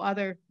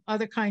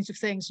other kinds of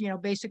things,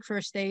 basic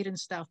first aid and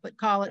stuff. But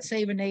call it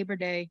Save a Neighbor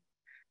Day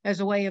as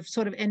a way of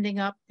sort of ending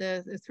up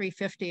the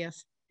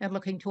 350th and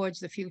looking towards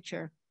the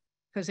future,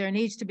 because there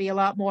needs to be a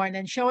lot more. And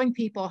then showing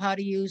people how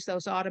to use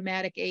those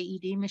automatic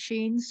AED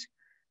machines.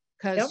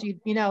 Because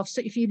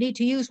if you need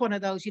to use one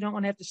of those, you don't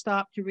want to have to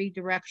stop to read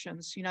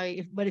directions,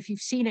 but if you've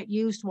seen it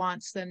used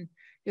once, then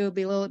it would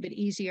be a little bit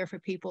easier for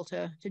people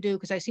to do,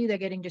 because I see they're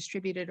getting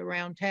distributed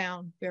around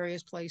town,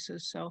 various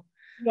places. So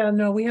yeah,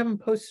 no, we haven't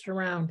posted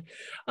around.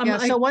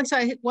 So once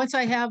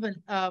I have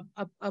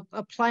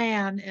a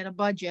plan and a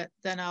budget,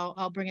 then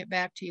I'll bring it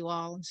back to you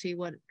all and see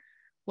what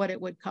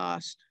it would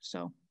cost.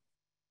 So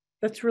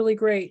that's really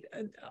great.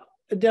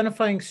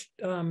 Identifying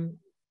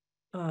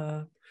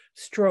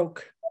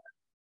stroke,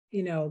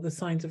 the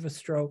signs of a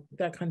stroke,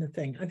 that kind of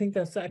thing. I think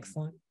that's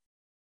excellent.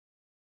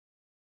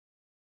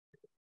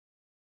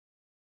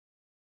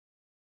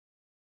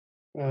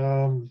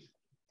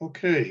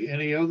 Okay,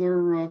 any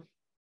other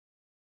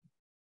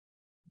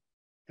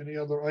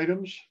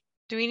items?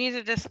 Do we need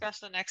to discuss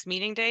the next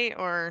meeting date,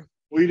 or?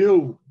 We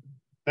do.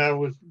 Yeah,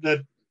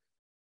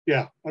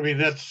 I mean,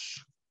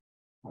 that's.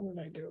 How did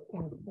I do it?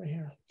 Oh, right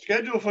here.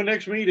 Schedule for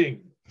next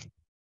meeting.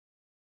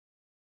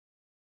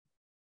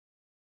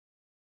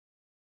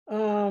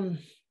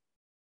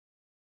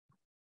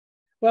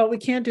 Well, we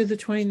can't do the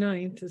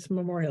 29th. It's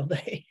Memorial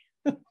Day.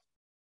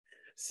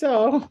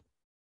 So,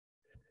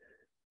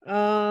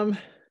 I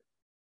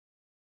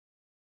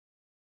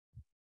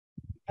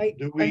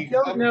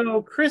don't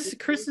know. Chris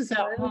is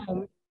at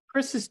home.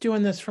 Chris is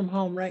doing this from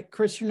home, right?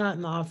 Chris, you're not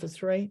in the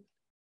office, right?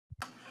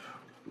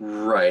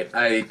 Right.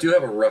 I do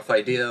have a rough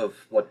idea of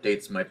what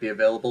dates might be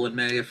available in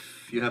May,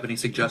 if you have any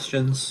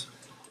suggestions.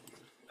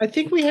 I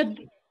think we had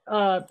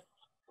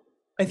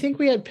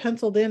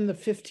penciled in the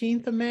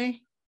 15th of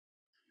May.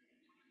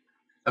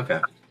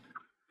 Okay.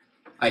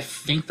 I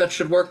think that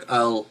should work.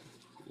 I'll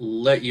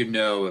let you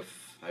know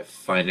if I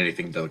find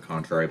anything to the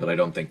contrary, but I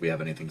don't think we have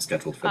anything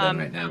scheduled for then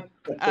right now.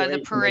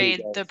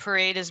 The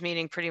parade is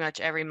meeting pretty much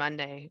every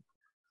Monday,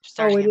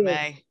 starting in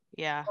May.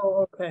 Yeah.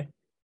 Oh, okay.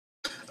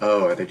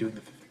 Oh, are they doing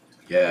the?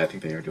 Yeah, I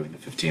think they are doing the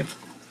 15th.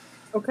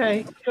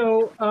 Okay,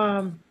 so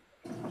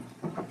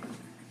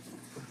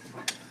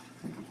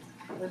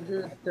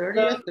the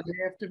 30th, the day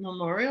after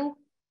Memorial.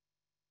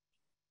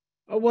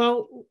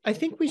 Well, I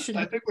think we should.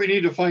 I think we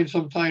need to find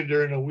some time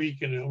during the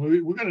week, and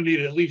we're going to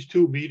need at least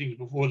 2 meetings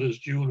before this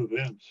June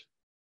event.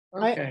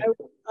 Okay.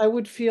 I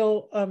would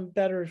feel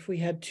better if we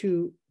had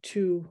two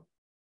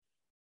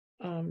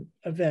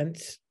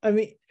events. I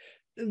mean,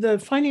 the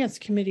finance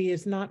committee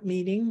is not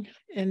meeting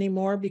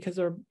anymore because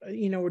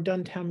we're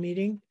done town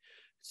meeting.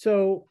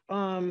 So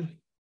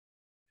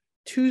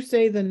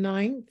Tuesday the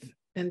 9th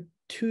and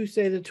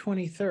Tuesday the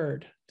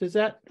 23rd. Does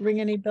that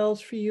ring any bells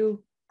for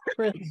you,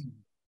 Chris?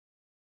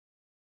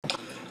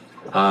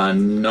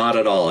 Not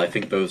at all. I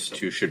think those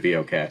two should be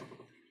okay.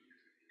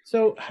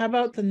 So how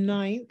about the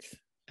 9th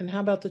and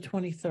how about the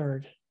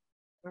 23rd?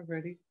 I'm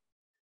ready.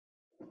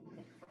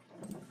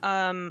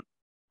 I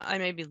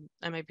may be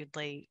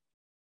late.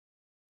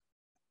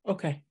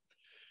 Okay.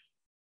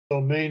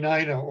 So May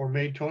 9 or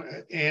May 20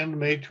 and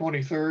May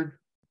 23rd.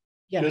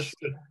 Yes.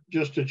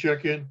 Just to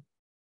check in.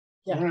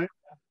 Yeah. All right.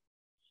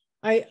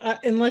 I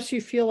unless you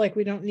feel like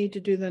we don't need to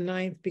do the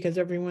 9th because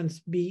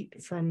everyone's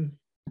beat from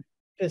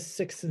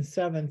 5th, 6th, and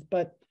 7th,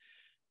 but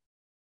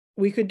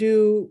we could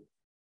do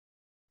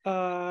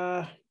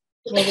Well,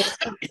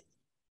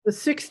 the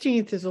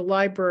 16th is a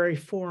library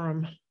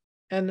forum,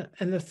 and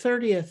the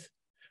 30th,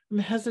 I'm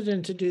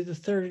hesitant to do the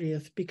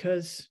 30th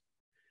because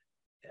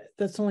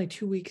that's only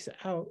 2 weeks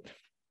out.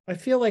 I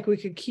feel like we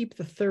could keep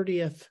the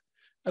 30th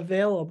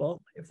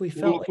available if we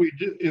felt Well,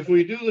 if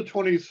we do the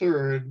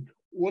 23rd,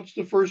 what's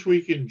the first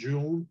week in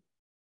June?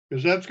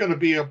 Because that's going to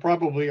be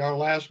probably our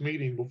last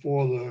meeting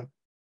before the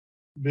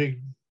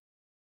big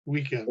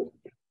weekend.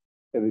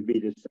 It would be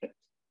the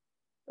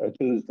 6th,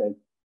 Tuesday.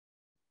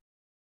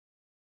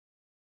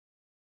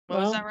 What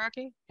was that,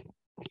 Rocky?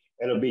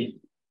 It'll be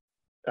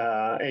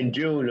in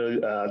June.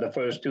 The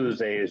first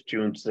Tuesday is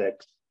June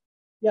 6th.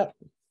 Yep.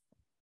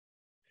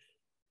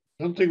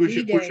 I don't think we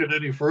should push D-Day.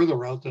 it any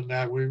further out than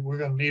that. We're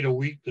going to need a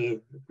week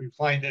to, if we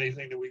find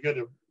anything that we got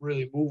to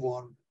really move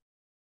on.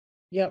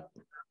 Yep.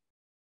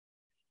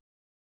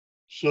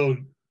 So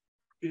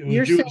it was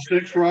You're June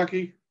saying- 6th,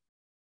 Rocky?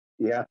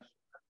 Yeah.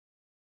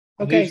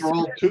 And Okay,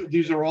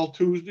 these are all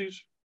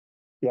Tuesdays?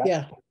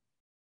 Yeah.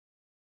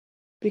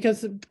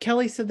 Because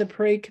Kelly said the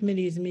parade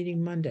committee is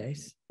meeting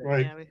Mondays.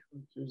 Right.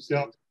 Yeah,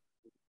 Yeah.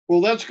 Well,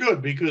 that's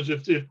good, because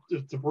if the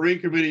parade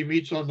committee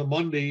meets on the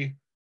Monday,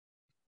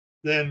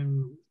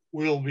 then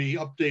we'll be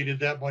updated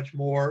that much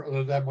more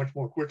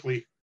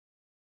quickly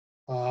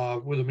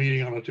with a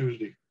meeting on a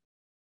Tuesday.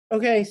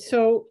 Okay,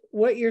 so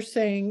what you're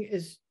saying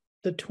is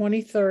the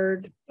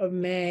 23rd of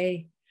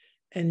May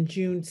and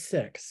June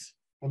 6th.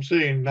 I'm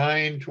saying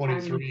 9,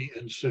 23,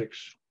 and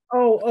 6.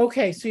 Oh,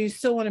 okay, so you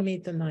still want to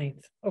meet the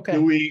 9th. Okay.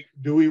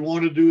 Do we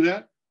want to do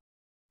that?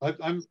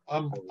 I'm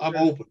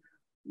open.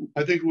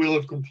 I think we'll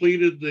have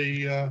completed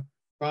the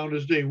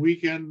Founder's Day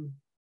weekend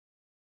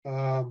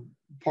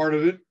part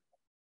of it.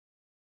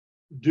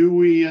 Do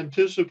we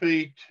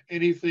anticipate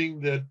anything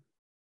that?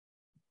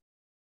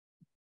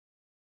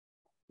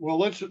 Well,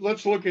 let's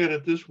look at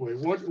it this way.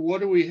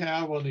 What do we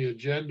have on the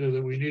agenda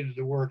that we needed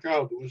to work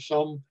out? There was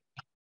some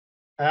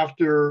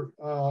after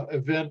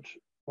event.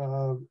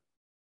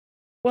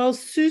 Well,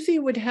 Susie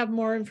would have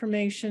more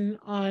information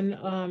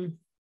on,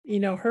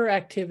 her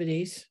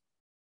activities.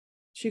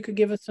 She could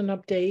give us an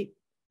update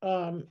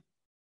on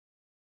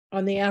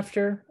the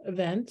after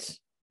events,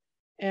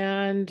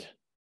 and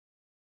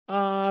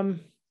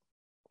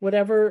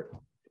whatever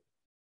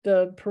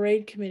the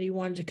parade committee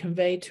wanted to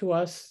convey to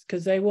us,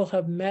 because they will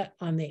have met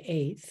on the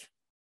 8th,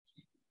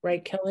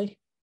 right, Kelly?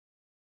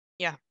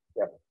 Yeah.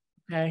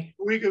 Okay.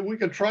 We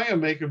could try and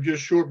make them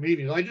just short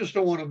meetings. I just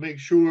don't want to make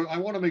sure. I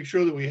want to make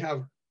sure that we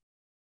have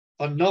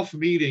enough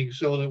meetings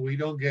so that we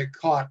don't get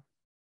caught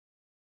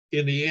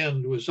in the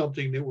end with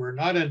something that we're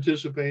not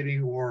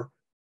anticipating or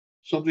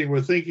something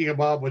we're thinking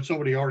about, but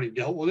somebody already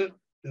dealt with it.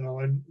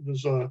 And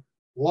there's a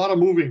lot of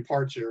moving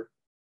parts here.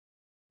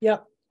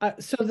 Yep.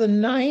 So the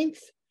 9th,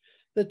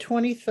 the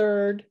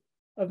 23rd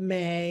of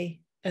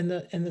May, and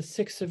the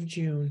 6th of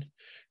June.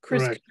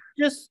 Chris,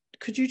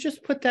 could you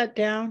just put that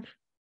down?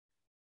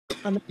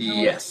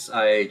 Yes,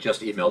 I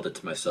just emailed it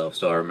to myself,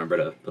 so I'll remember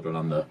to put it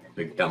on the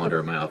big calendar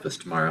in my office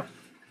tomorrow.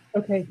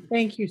 Okay,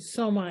 thank you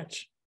so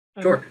much.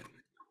 Sure.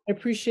 I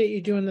appreciate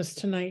you doing this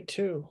tonight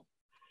too.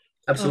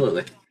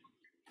 Absolutely.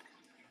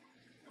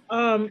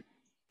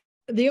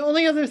 The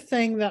only other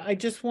thing that I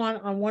just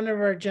want on one of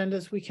our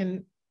agendas, we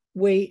can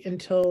wait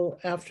until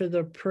after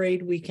the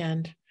parade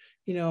weekend,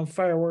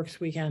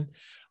 fireworks weekend.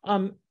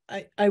 I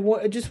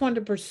just wanted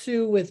to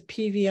pursue with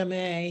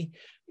PVMA,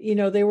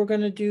 they were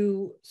going to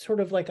do sort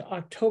of like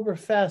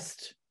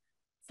Oktoberfest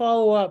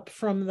follow up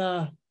from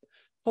the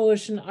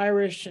Polish and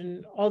Irish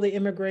and all the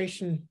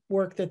immigration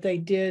work that they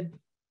did,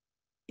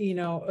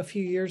 a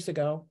few years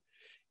ago,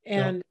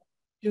 and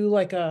do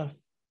like a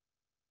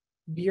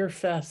beer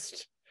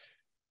fest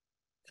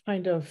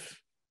kind of,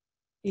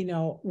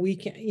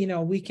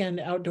 weekend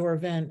outdoor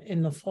event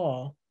in the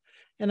fall.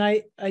 And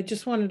I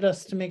just wanted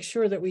us to make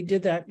sure that we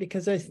did that,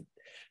 because I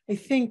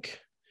think,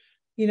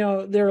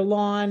 their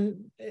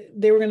lawn,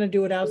 they were going to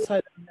do it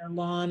outside of their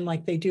lawn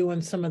like they do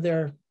in some of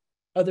their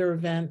other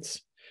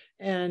events.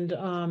 And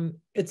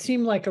it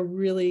seemed like a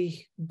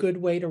really good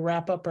way to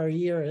wrap up our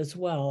year as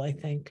well, I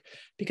think,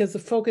 because the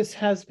focus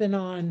has been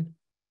on,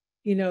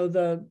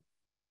 the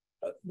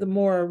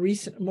more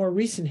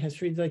recent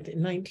history, like the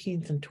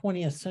 19th and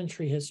 20th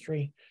century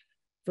history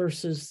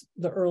versus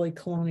the early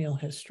colonial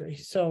history.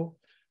 So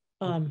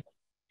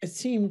it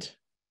seemed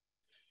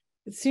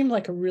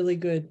like a really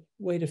good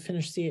way to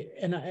finish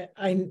and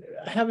I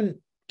haven't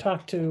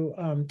talked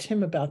to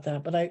Tim about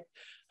that, but I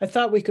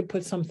thought we could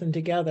put something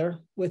together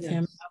with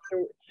him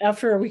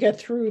after we get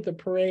through the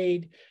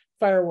parade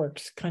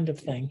fireworks kind of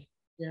thing.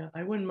 Yeah,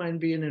 I wouldn't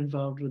mind being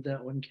involved with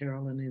that one,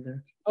 Carolyn,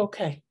 either.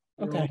 Okay.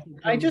 Okay.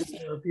 I I just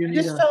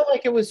felt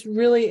like it was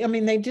really,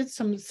 they did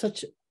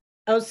such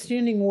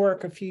outstanding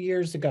work a few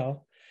years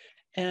ago,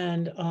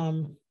 and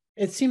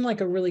it seemed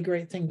like a really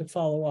great thing to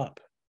follow up.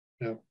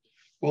 Yeah.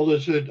 Well,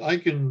 I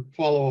can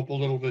follow up a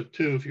little bit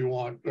too if you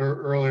want,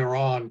 or earlier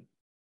on.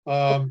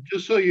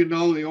 Just so you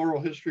know, the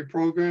oral history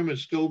program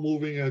is still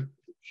moving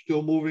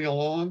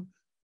along.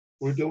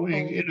 We're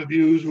doing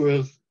interviews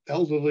with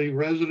elderly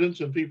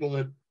residents and people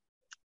that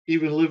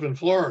even live in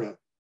Florida.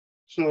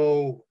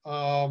 So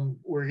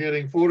we're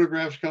getting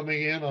photographs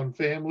coming in on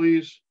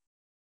families,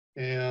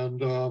 and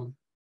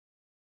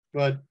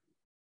but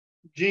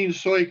Jean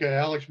Soika,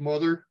 Alex's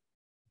mother,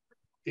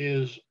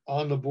 is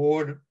on the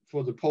board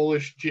for the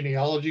Polish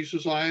Genealogy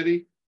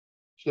Society.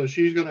 So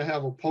she's going to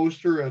have a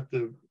poster at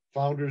the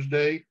Founders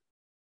Day.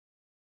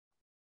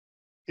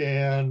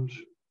 And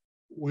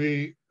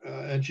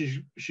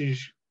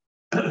she's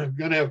going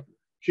to have,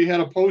 she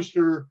had a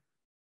poster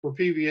for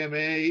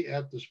PVMA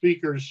at the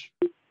speakers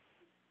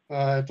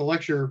at the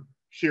lecture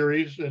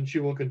series, and she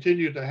will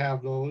continue to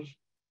have those.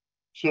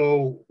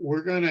 So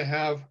we're going to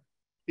have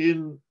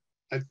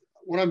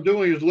what I'm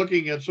doing is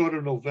looking at sort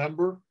of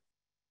November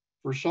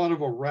for sort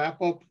of a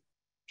wrap-up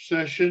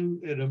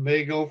session, and it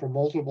may go for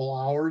multiple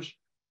hours,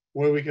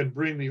 where we can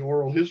bring the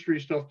oral history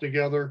stuff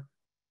together.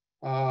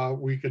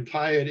 We can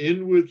tie it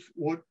in with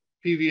what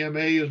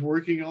PVMA is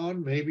working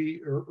on,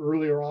 maybe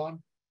earlier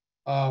on.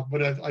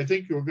 But I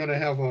think we're going to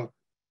have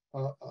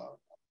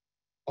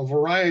a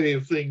variety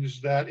of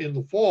things that in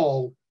the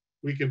fall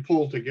we can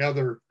pull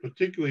together,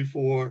 particularly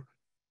for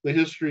the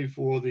history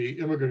for the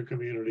immigrant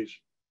communities.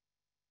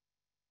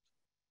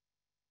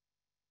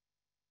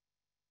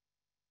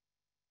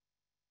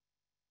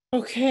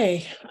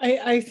 Okay,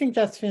 I think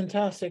that's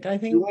fantastic. I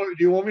think. Do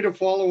you want me to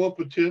follow up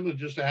with Tim and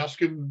just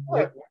ask him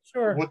what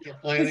they're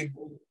planning?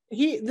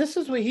 This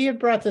is what he had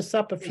brought this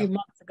up a few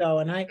months ago,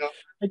 and I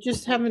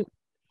just haven't.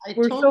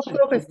 We're so told you.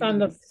 focused on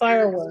the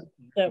fireworks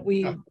that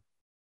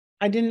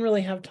I didn't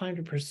really have time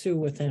to pursue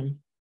with him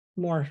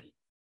more.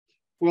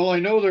 Well, I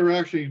know they're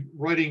actually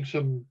writing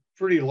some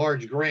pretty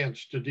large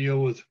grants to deal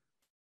with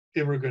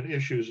immigrant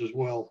issues as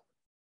well.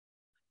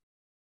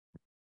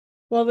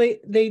 Well,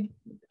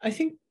 I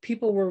think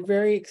people were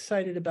very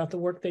excited about the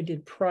work they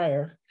did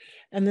prior,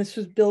 and this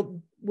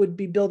would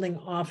be building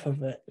off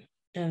of it,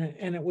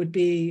 and it would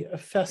be a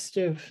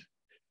festive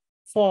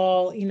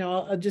fall,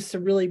 just a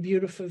really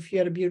beautiful, if you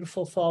had a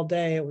beautiful fall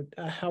day, it would,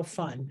 how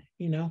fun,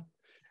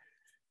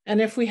 and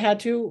if we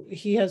had to,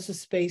 he has a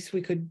space,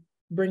 we could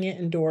bring it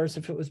indoors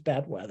if it was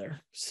bad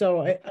weather.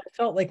 So I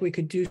felt like we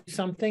could do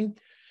something,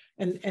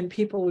 and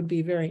people would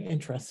be very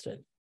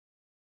interested.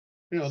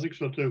 Yeah, I think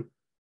so too.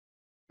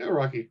 Yeah,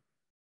 Rocky.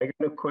 I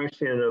got a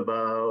question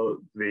about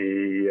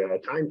the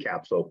time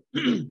capsule.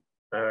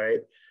 All right.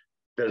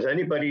 Does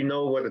anybody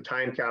know where the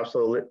time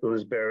capsule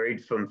was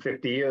buried from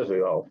 50 years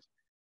ago?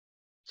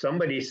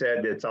 Somebody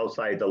said it's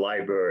outside the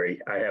library.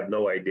 I have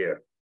no idea.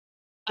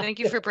 Thank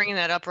you for bringing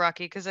that up,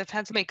 Rocky, because I've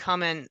had somebody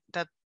comment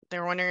that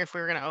they're wondering if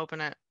we were going to open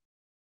it.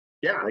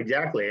 Yeah,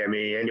 exactly. I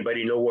mean,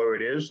 anybody know where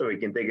it is so we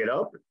can dig it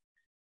up?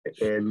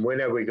 And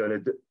when are we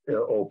going to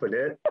open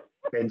it?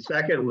 And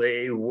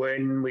secondly,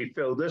 when we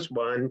fill this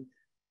one,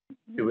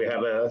 do we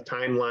have a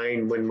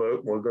timeline when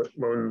we're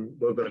going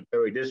to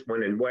bury this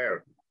one and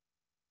where?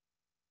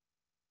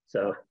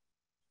 So,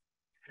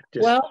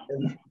 well,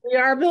 we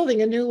are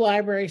building a new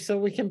library, so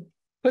we can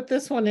put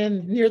this one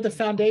in near the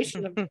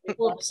foundation of.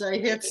 Whoops, I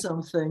hit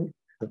something.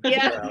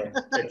 Yeah,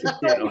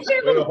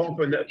 we're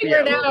hoping that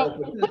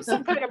put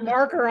some kind of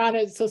marker on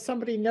it so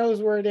somebody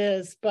knows where it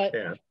is. But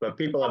yeah, but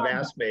people have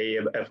asked me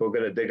if we're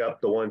going to dig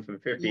up the one from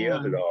 50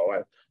 years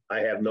ago. I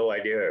have no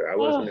idea. I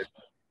wasn't.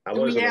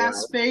 We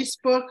asked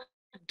Facebook.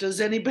 Does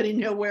anybody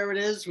know where it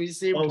is? We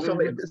see. Well,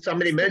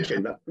 somebody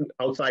mentioned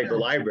outside the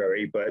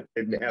library, but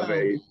didn't have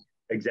a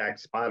exact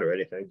spot or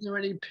anything. Is there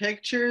any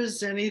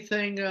pictures?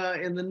 Anything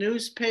in the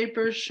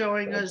newspaper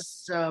showing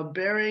us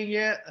burying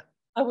it?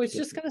 I was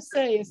just going to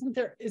say,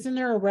 isn't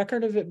there a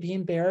record of it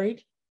being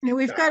buried?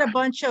 We've got a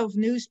bunch of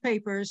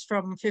newspapers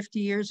from 50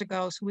 years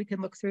ago, so we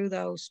can look through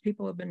those.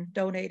 People have been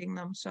donating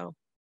them, so.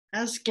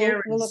 Ask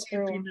Gary if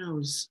he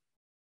knows.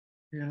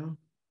 Yeah.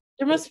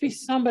 There must be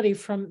somebody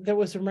that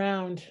was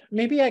around.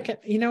 Maybe I can,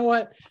 you know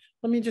what?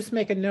 Let me just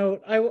make a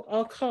note.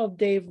 I'll call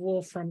Dave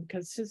Wolfram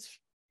because his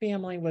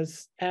family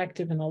was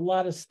active in a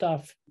lot of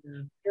stuff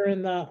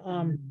during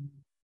the,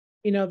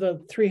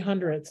 the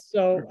 300s.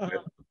 So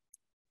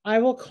I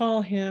will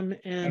call him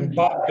and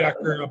Bob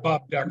Decker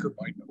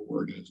might know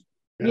where it is.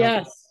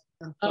 Yes.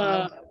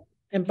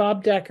 And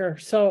Bob Decker.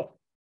 So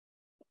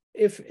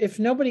if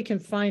nobody can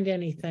find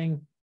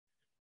anything,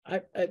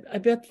 I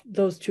bet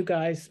those two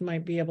guys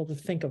might be able to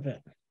think of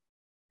it.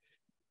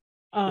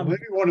 Well,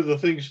 maybe one of the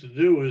things to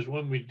do is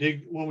when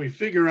we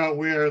figure out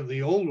where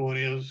the old one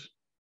is,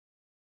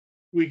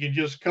 we can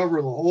just cover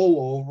the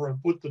hole over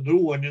and put the new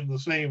one in the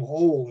same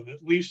hole, and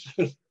at least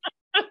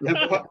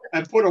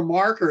and put a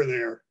marker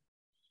there.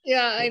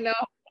 Yeah, I know.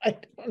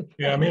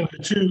 Yeah, I mean,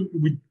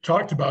 we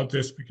talked about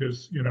this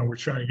because we're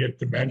trying to get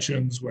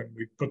dimensions when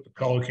we put the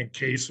Pelican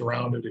case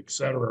around it, et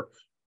cetera.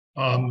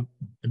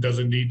 It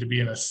doesn't need to be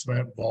in a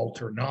cement vault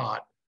or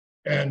not.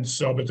 And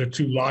so, but the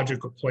two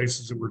logical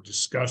places that were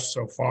discussed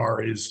so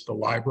far is the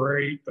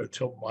library, the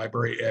Tilton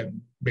Library,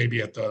 and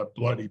maybe at the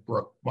Bloody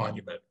Brook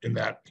Monument in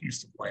that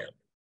piece of land.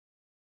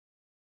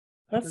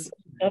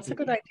 That's a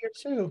good idea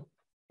too.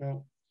 Yeah,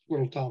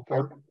 little town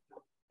park.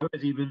 I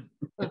was even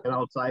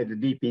outside the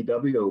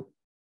DPW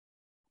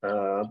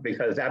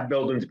because that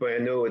building's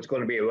brand new. It's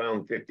going to be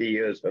around 50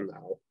 years from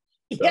now.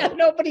 Yeah,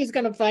 nobody's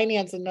gonna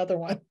finance another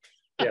one.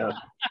 Yeah.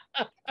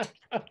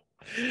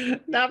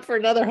 Not for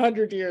another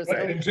 100 years.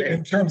 But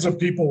in terms of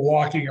people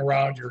walking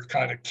around your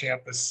kind of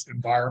campus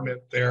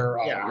environment there.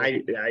 Yeah,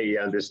 I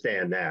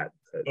understand that.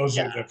 Those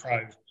are the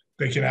probably,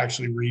 they can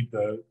actually read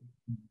the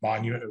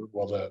monument,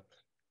 well, the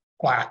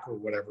plaque or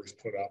whatever is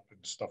put up and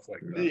stuff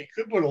like that. You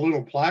could put a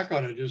little plaque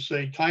on it, just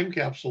say time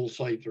capsule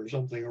site or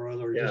something or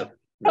other. Yeah. Just,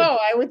 Oh,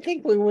 I would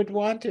think we would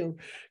want to,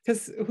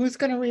 because who's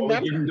going to Well,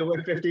 remember? we didn't do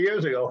it 50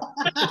 years ago.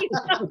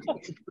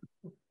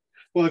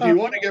 well, if you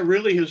want to get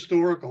really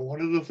historical,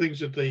 one of the things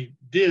that they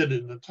did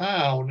in the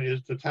town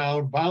is the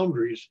town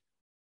boundaries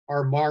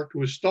are marked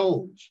with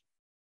stones.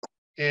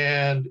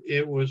 And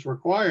it was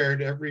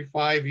required every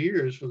 5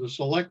 years for the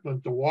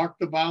selectmen to walk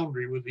the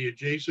boundary with the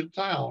adjacent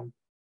town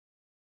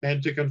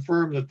and to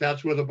confirm that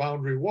that's where the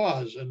boundary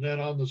was. And then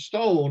on the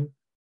stone,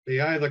 they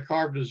either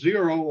carved a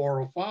 0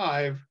 or a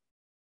 5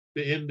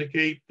 to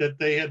indicate that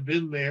they had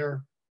been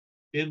there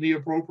in the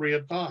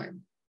appropriate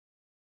time.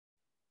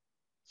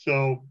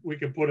 So we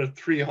could put a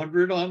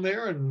 300 on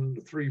there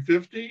and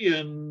 350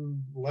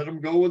 and let them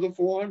go with a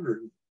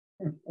 400.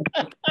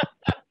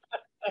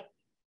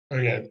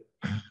 Okay.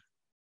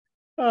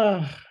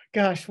 Oh,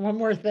 gosh, one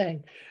more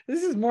thing.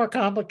 This is more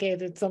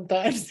complicated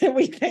sometimes than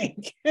we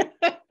think.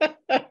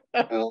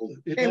 Well,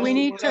 Okay, we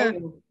need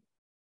to.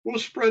 We'll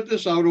spread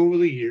this out over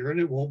the year and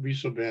it won't be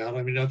so bad.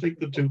 I mean, I think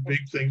the two big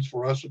things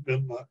for us have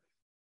been the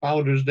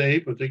Founders Day,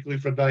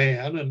 particularly for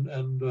Diane,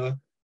 and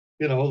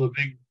you know, the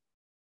big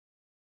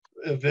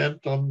event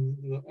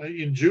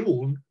in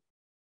June.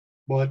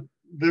 But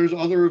there's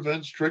other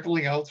events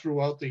trickling out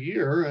throughout the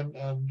year,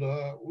 and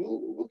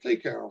we'll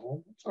take care of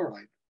them. It's all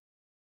right.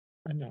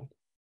 I know.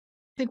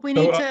 I think we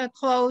need to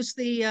close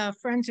the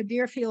Friends of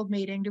Deerfield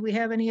meeting. Do we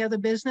have any other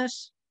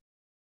business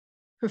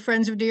for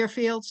Friends of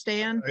Deerfield?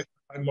 Stan?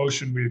 I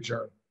motion we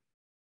adjourn.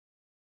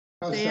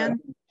 Stan?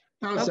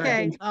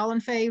 Okay, all in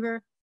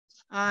favor?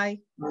 Aye.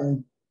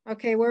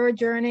 Okay, we're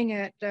adjourning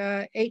at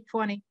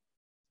 8:20.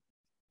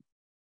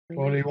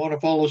 Well, do you want to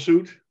follow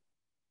suit?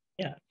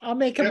 Yeah, I'll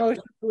make a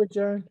motion to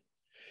adjourn.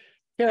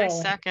 I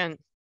second.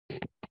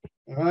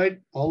 All right,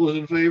 all those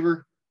in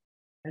favor?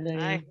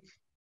 Aye.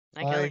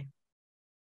 Aye, Kelly.